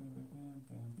 bam, bam, bam,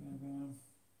 bam, bam, bam.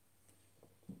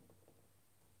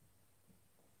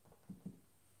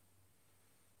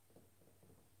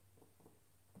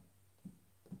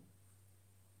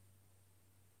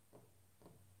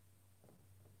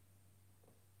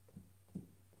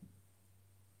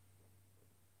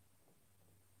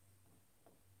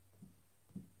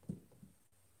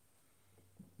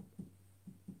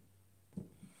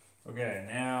 Okay,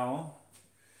 now,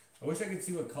 I wish I could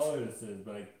see what color this is,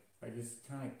 but I just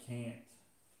kind of can't.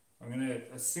 I'm going to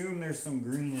assume there's some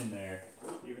green in there,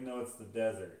 even though it's the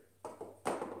desert.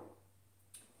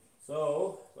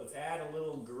 So, let's add a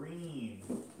little green.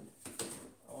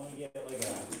 I want to get like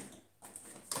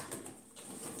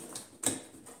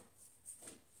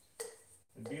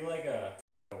it'd be like a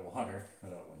water,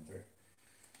 without winter.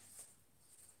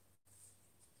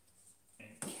 And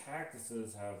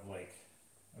cactuses have like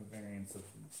a variance of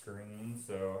green,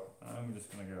 so I'm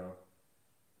just gonna go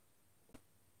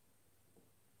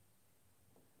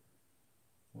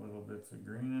little bits of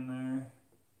green in there.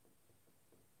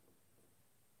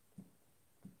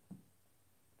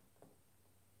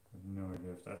 I have no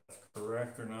idea if that's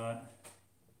correct or not.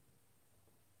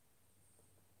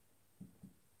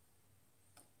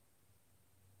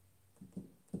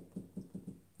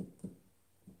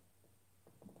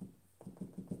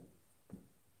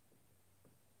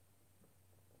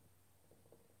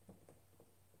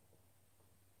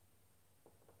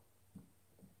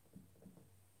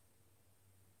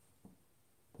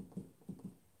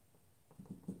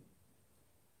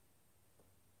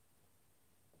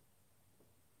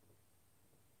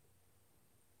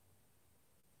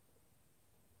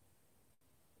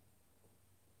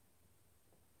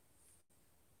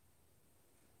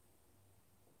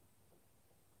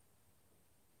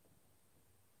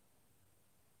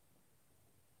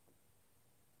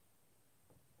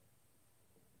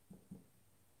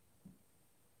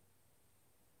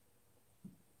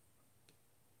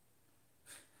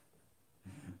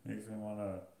 Makes me want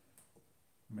to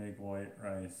make white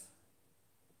rice.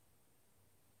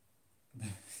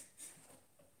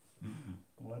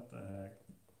 What the heck?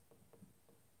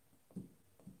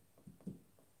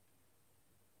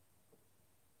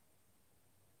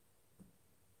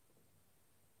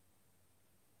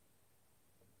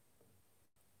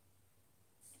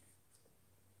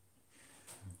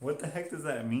 What the heck does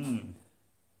that mean?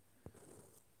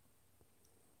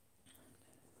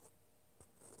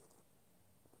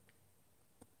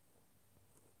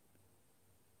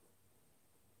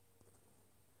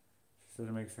 She said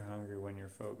it makes her hungry when you're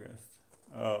focused.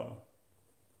 Oh.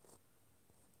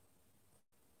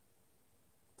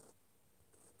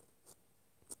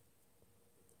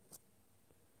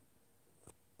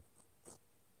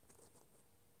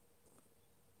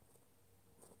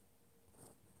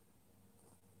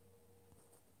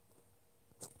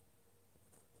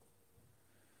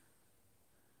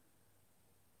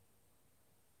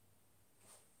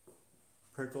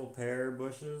 Prickle pear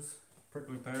bushes.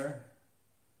 Prickly pear.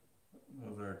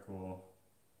 Those are cool.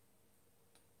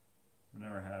 I've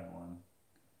never had one,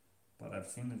 but I've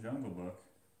seen the Jungle Book.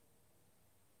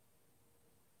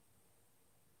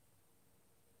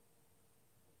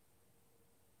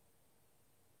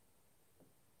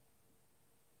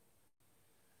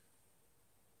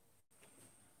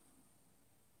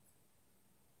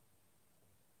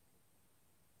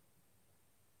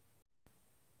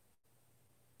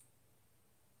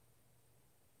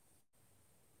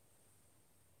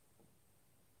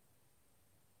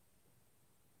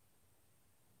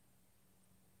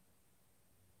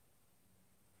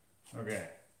 Okay.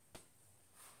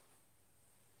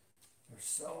 There's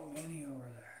so many over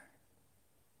there.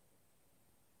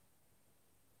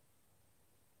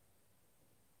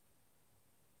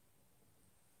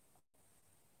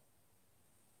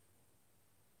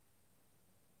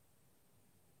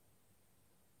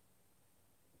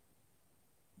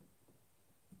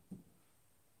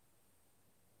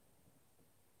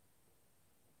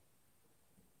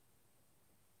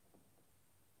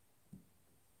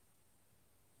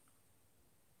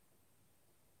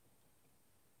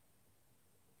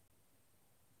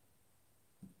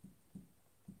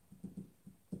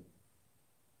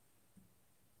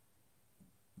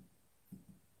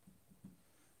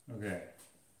 Okay.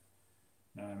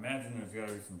 Now I imagine there's got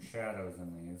to be some shadows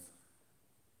in these.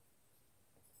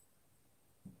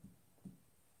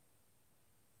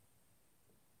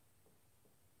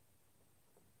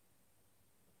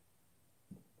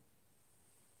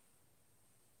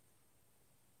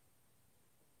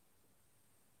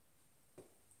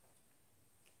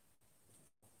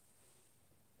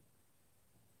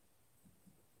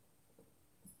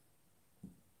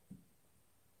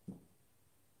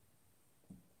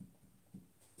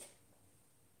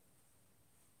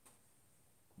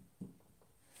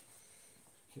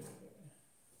 Okay.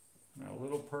 Now a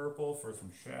little purple for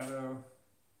some shadow.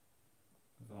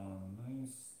 Goes on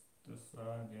nice this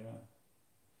side, yeah.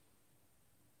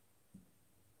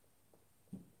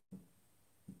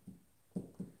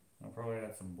 I'll probably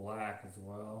add some black as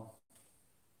well.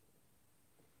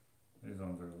 These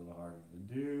ones are a little harder to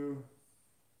do.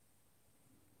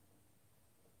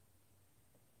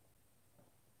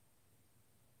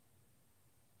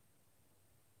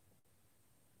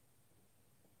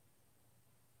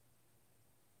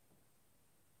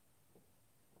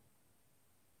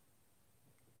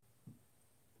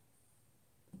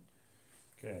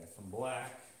 Okay, some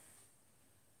black.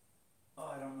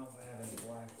 Oh, I don't know if I have any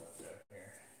black left out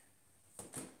here.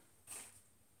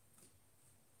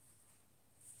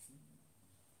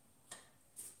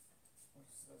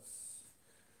 What's this?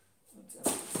 What's that?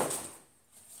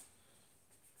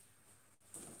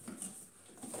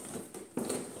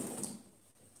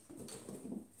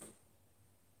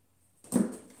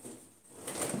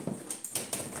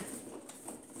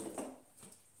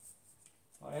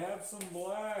 I have some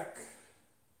black.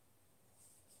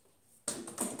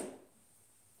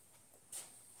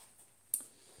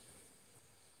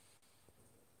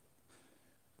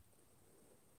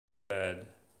 Bed.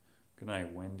 Good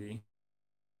night, Wendy.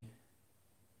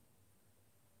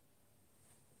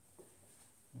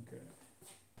 Okay.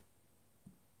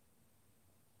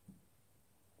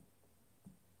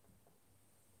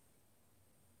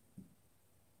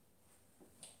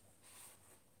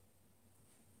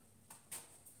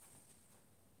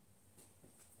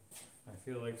 I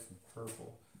feel like some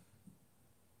purple.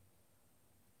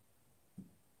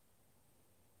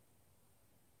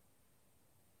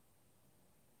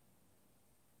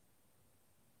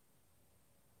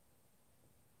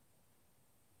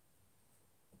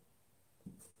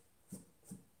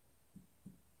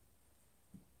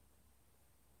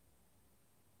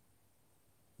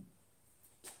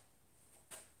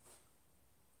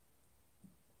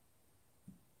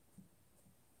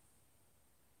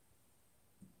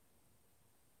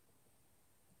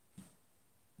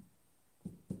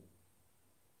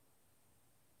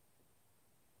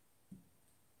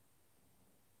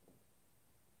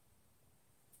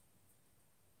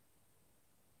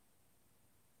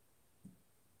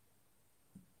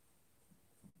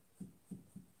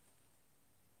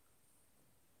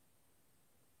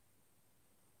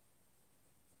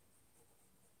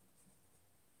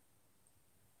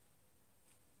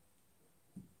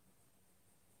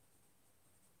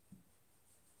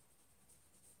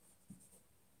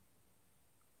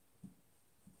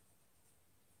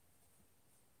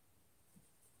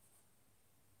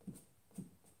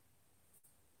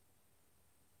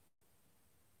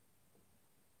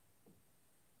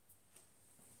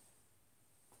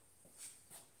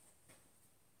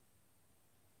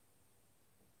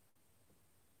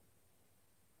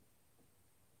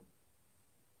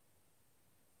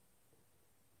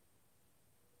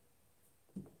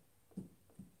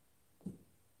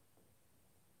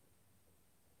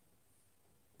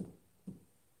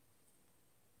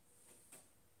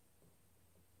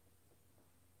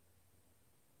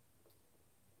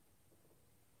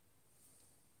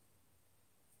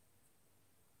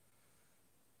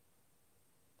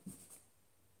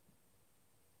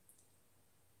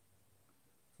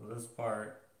 this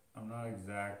part, I'm not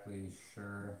exactly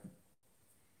sure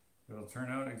it'll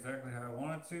turn out exactly how I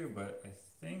want it to, but I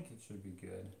think it should be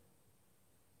good.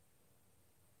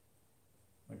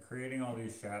 Like creating all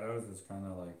these shadows is kind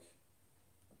of like,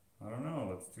 I don't know,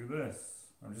 let's do this.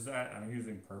 I'm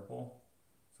using purple,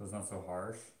 so it's not so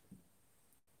harsh.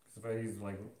 Because if I use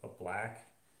like a black,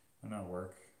 it might not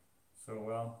work so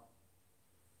well.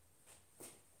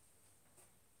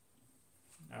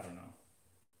 I don't know.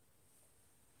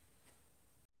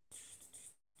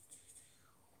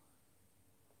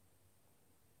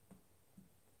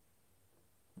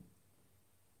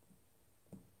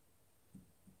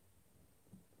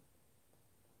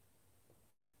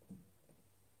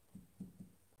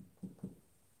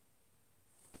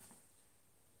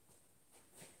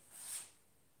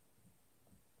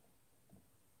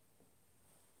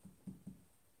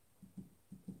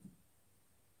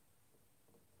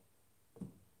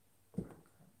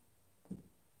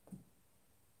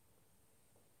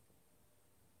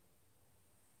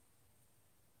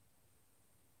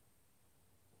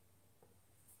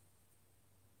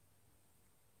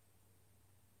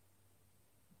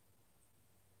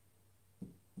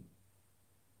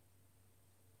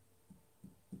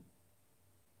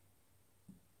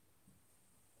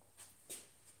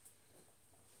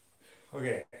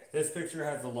 Okay, this picture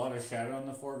has a lot of shadow in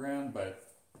the foreground,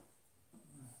 but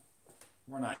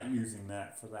we're not using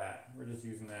that for that. We're just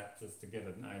using that just to get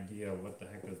an idea of what the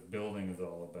heck this building is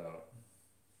all about.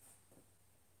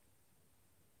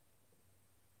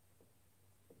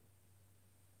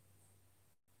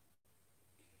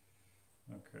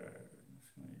 Okay, I'm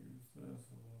just gonna use this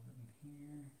a little bit in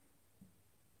here.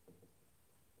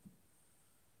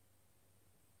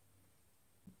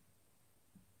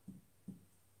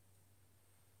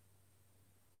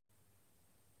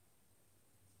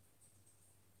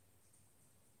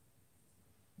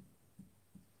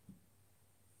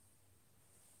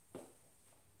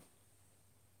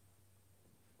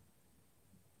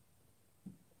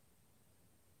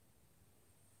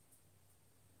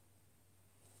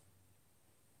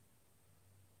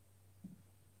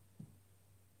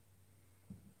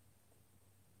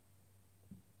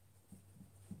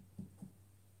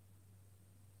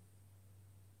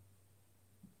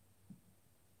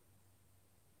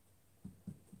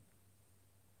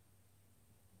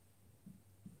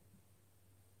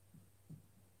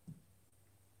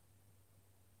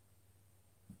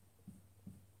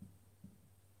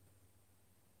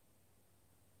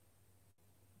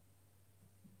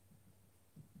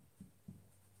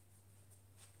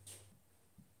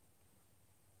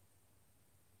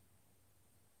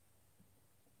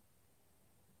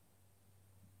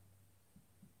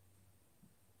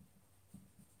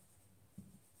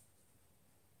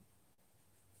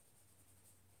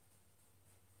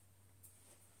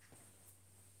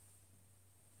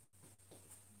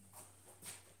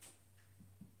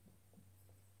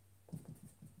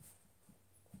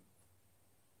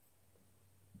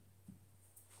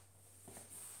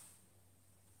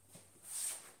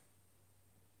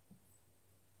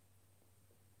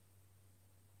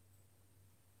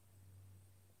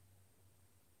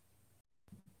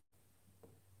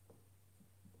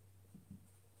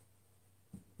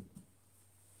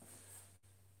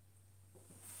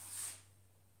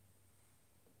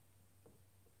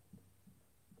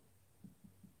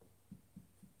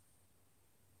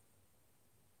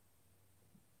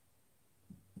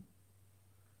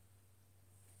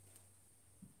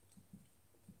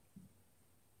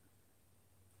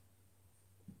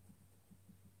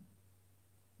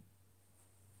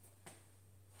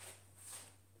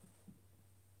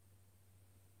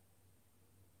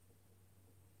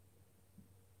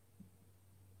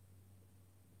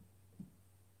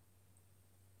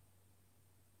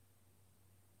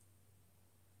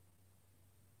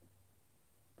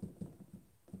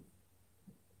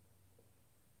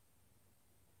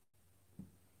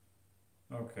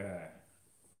 Okay.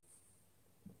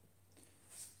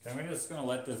 Okay, I'm just gonna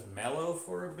let this mellow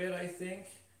for a bit, I think.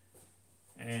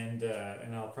 And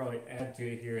I'll probably add to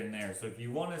it here and there. So if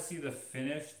you want to see the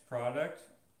finished product,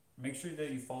 make sure that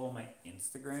you follow my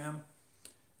Instagram,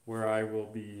 where I will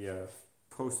be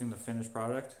posting the finished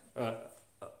product. How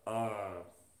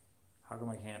come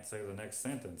I can't say the next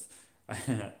sentence?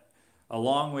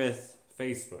 Along with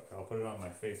Facebook. I'll put it on my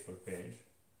Facebook page.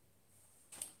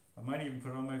 I might even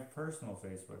put it on my personal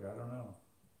Facebook. I don't know.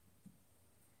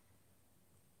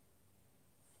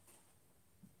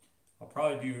 I'll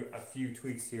probably do a few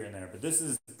tweaks here and there, but this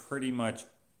is pretty much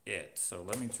it. So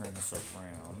let me turn this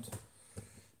around.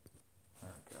 There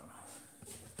we go.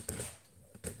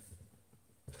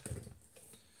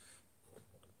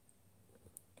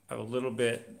 I have a little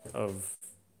bit of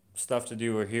stuff to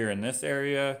do here in this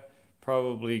area.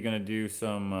 Probably gonna do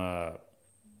some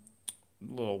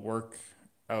little work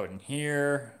out in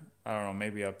here. I don't know,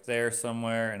 maybe up there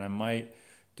somewhere, and I might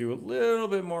do a little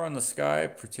bit more on the sky,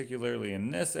 particularly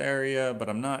in this area, but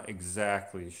I'm not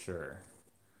exactly sure.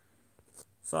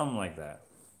 Something like that.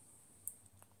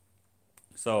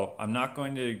 So I'm not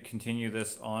going to continue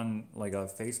this on like a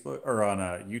Facebook or on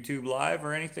a YouTube live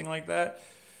or anything like that.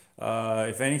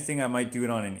 If anything, I might do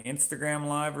it on an Instagram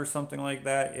live or something like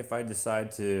that if I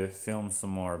decide to film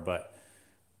some more. But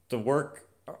the work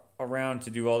around to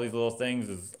do all these little things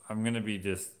is I'm gonna be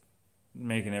just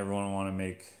making everyone want to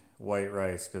make white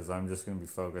rice because I'm just gonna be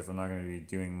focused. I'm not gonna be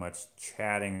doing much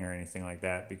chatting or anything like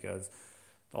that because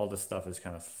all this stuff is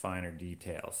kind of finer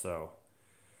detail. So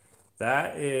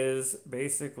that is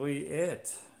basically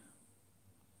it.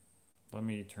 Let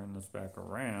me turn this back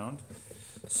around.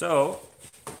 So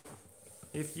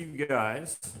if you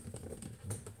guys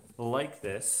like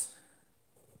this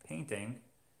painting,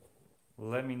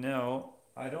 let me know.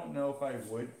 I don't know if I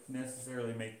would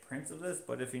necessarily make prints of this,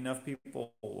 but if enough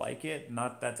people like it,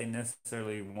 not that they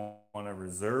necessarily want to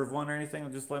reserve one or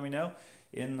anything, just let me know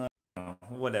in the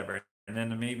whatever, and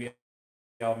then maybe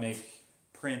I'll make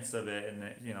prints of it,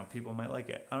 and people might like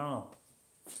it. I don't know.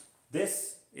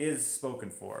 This is spoken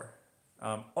for.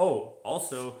 Oh,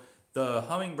 also the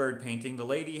hummingbird painting. The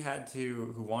lady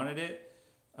who wanted it.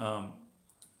 I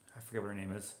forget what her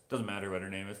name is. Doesn't matter what her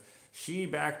name is. She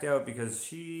backed out because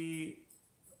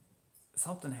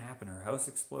something happened. Her house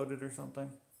exploded or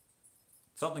something.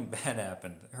 Something bad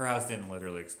happened. Her house didn't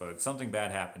literally explode. Something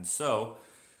bad happened. So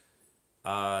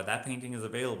that painting is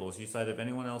available. She said if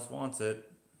anyone else wants it,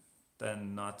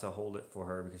 then not to hold it for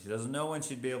her because she doesn't know when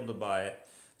she'd be able to buy it.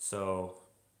 So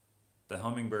the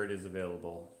hummingbird is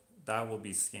available. That will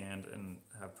be scanned and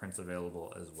have prints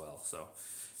available as well. So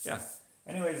yeah.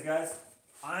 Anyways, guys,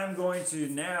 I'm going to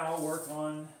now work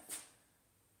on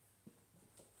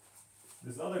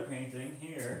this other painting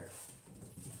here.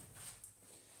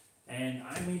 And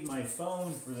I need my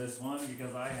phone for this one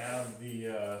because I have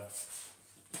the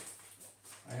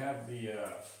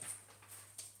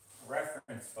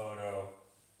reference photo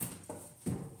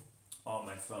on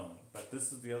my phone. But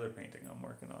this is the other painting I'm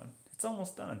working on. It's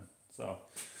almost done. So,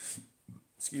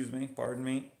 excuse me, pardon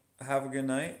me. Have a good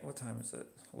night. What time is it?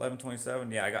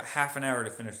 11:27. Yeah, I got half an hour to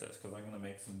finish this because I'm going to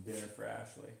make some dinner for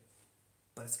Ashley.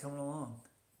 But it's coming along.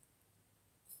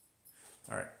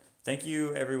 All right. Thank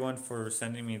you, everyone, for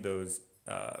sending me those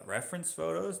reference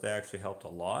photos. They actually helped a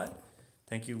lot.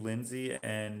 Thank you, Lindsay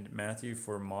and Matthew,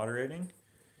 for moderating.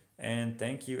 And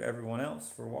thank you, everyone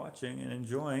else, for watching and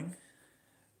enjoying.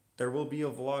 There will be a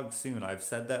vlog soon. I've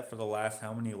said that for the last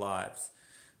how many lives.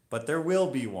 But there will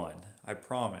be one. I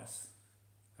promise.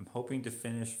 I'm hoping to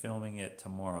finish filming it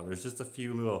tomorrow. There's just a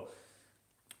few little...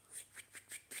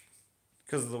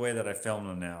 because of the way that I film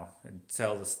them now and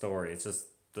tell the story. It's just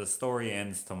the story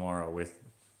ends tomorrow with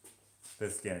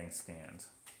this getting scanned.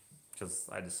 Because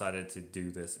I decided to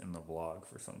do this in the vlog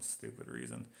for some stupid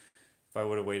reason. If I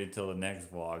would have waited till the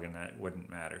next vlog, and that wouldn't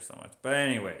matter so much. But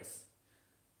anyways,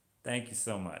 thank you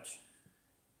so much.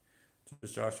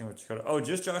 Just Joshing with Chakota. Oh,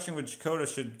 Just Joshing with Chakota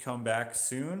should come back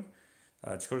soon.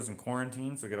 Chakota's in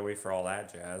quarantine, so we gotta wait for all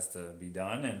that jazz to be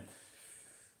done. And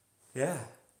yeah,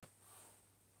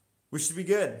 we should be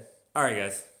good. All right,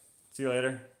 guys. See you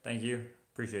later. Thank you.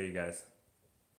 Appreciate you guys.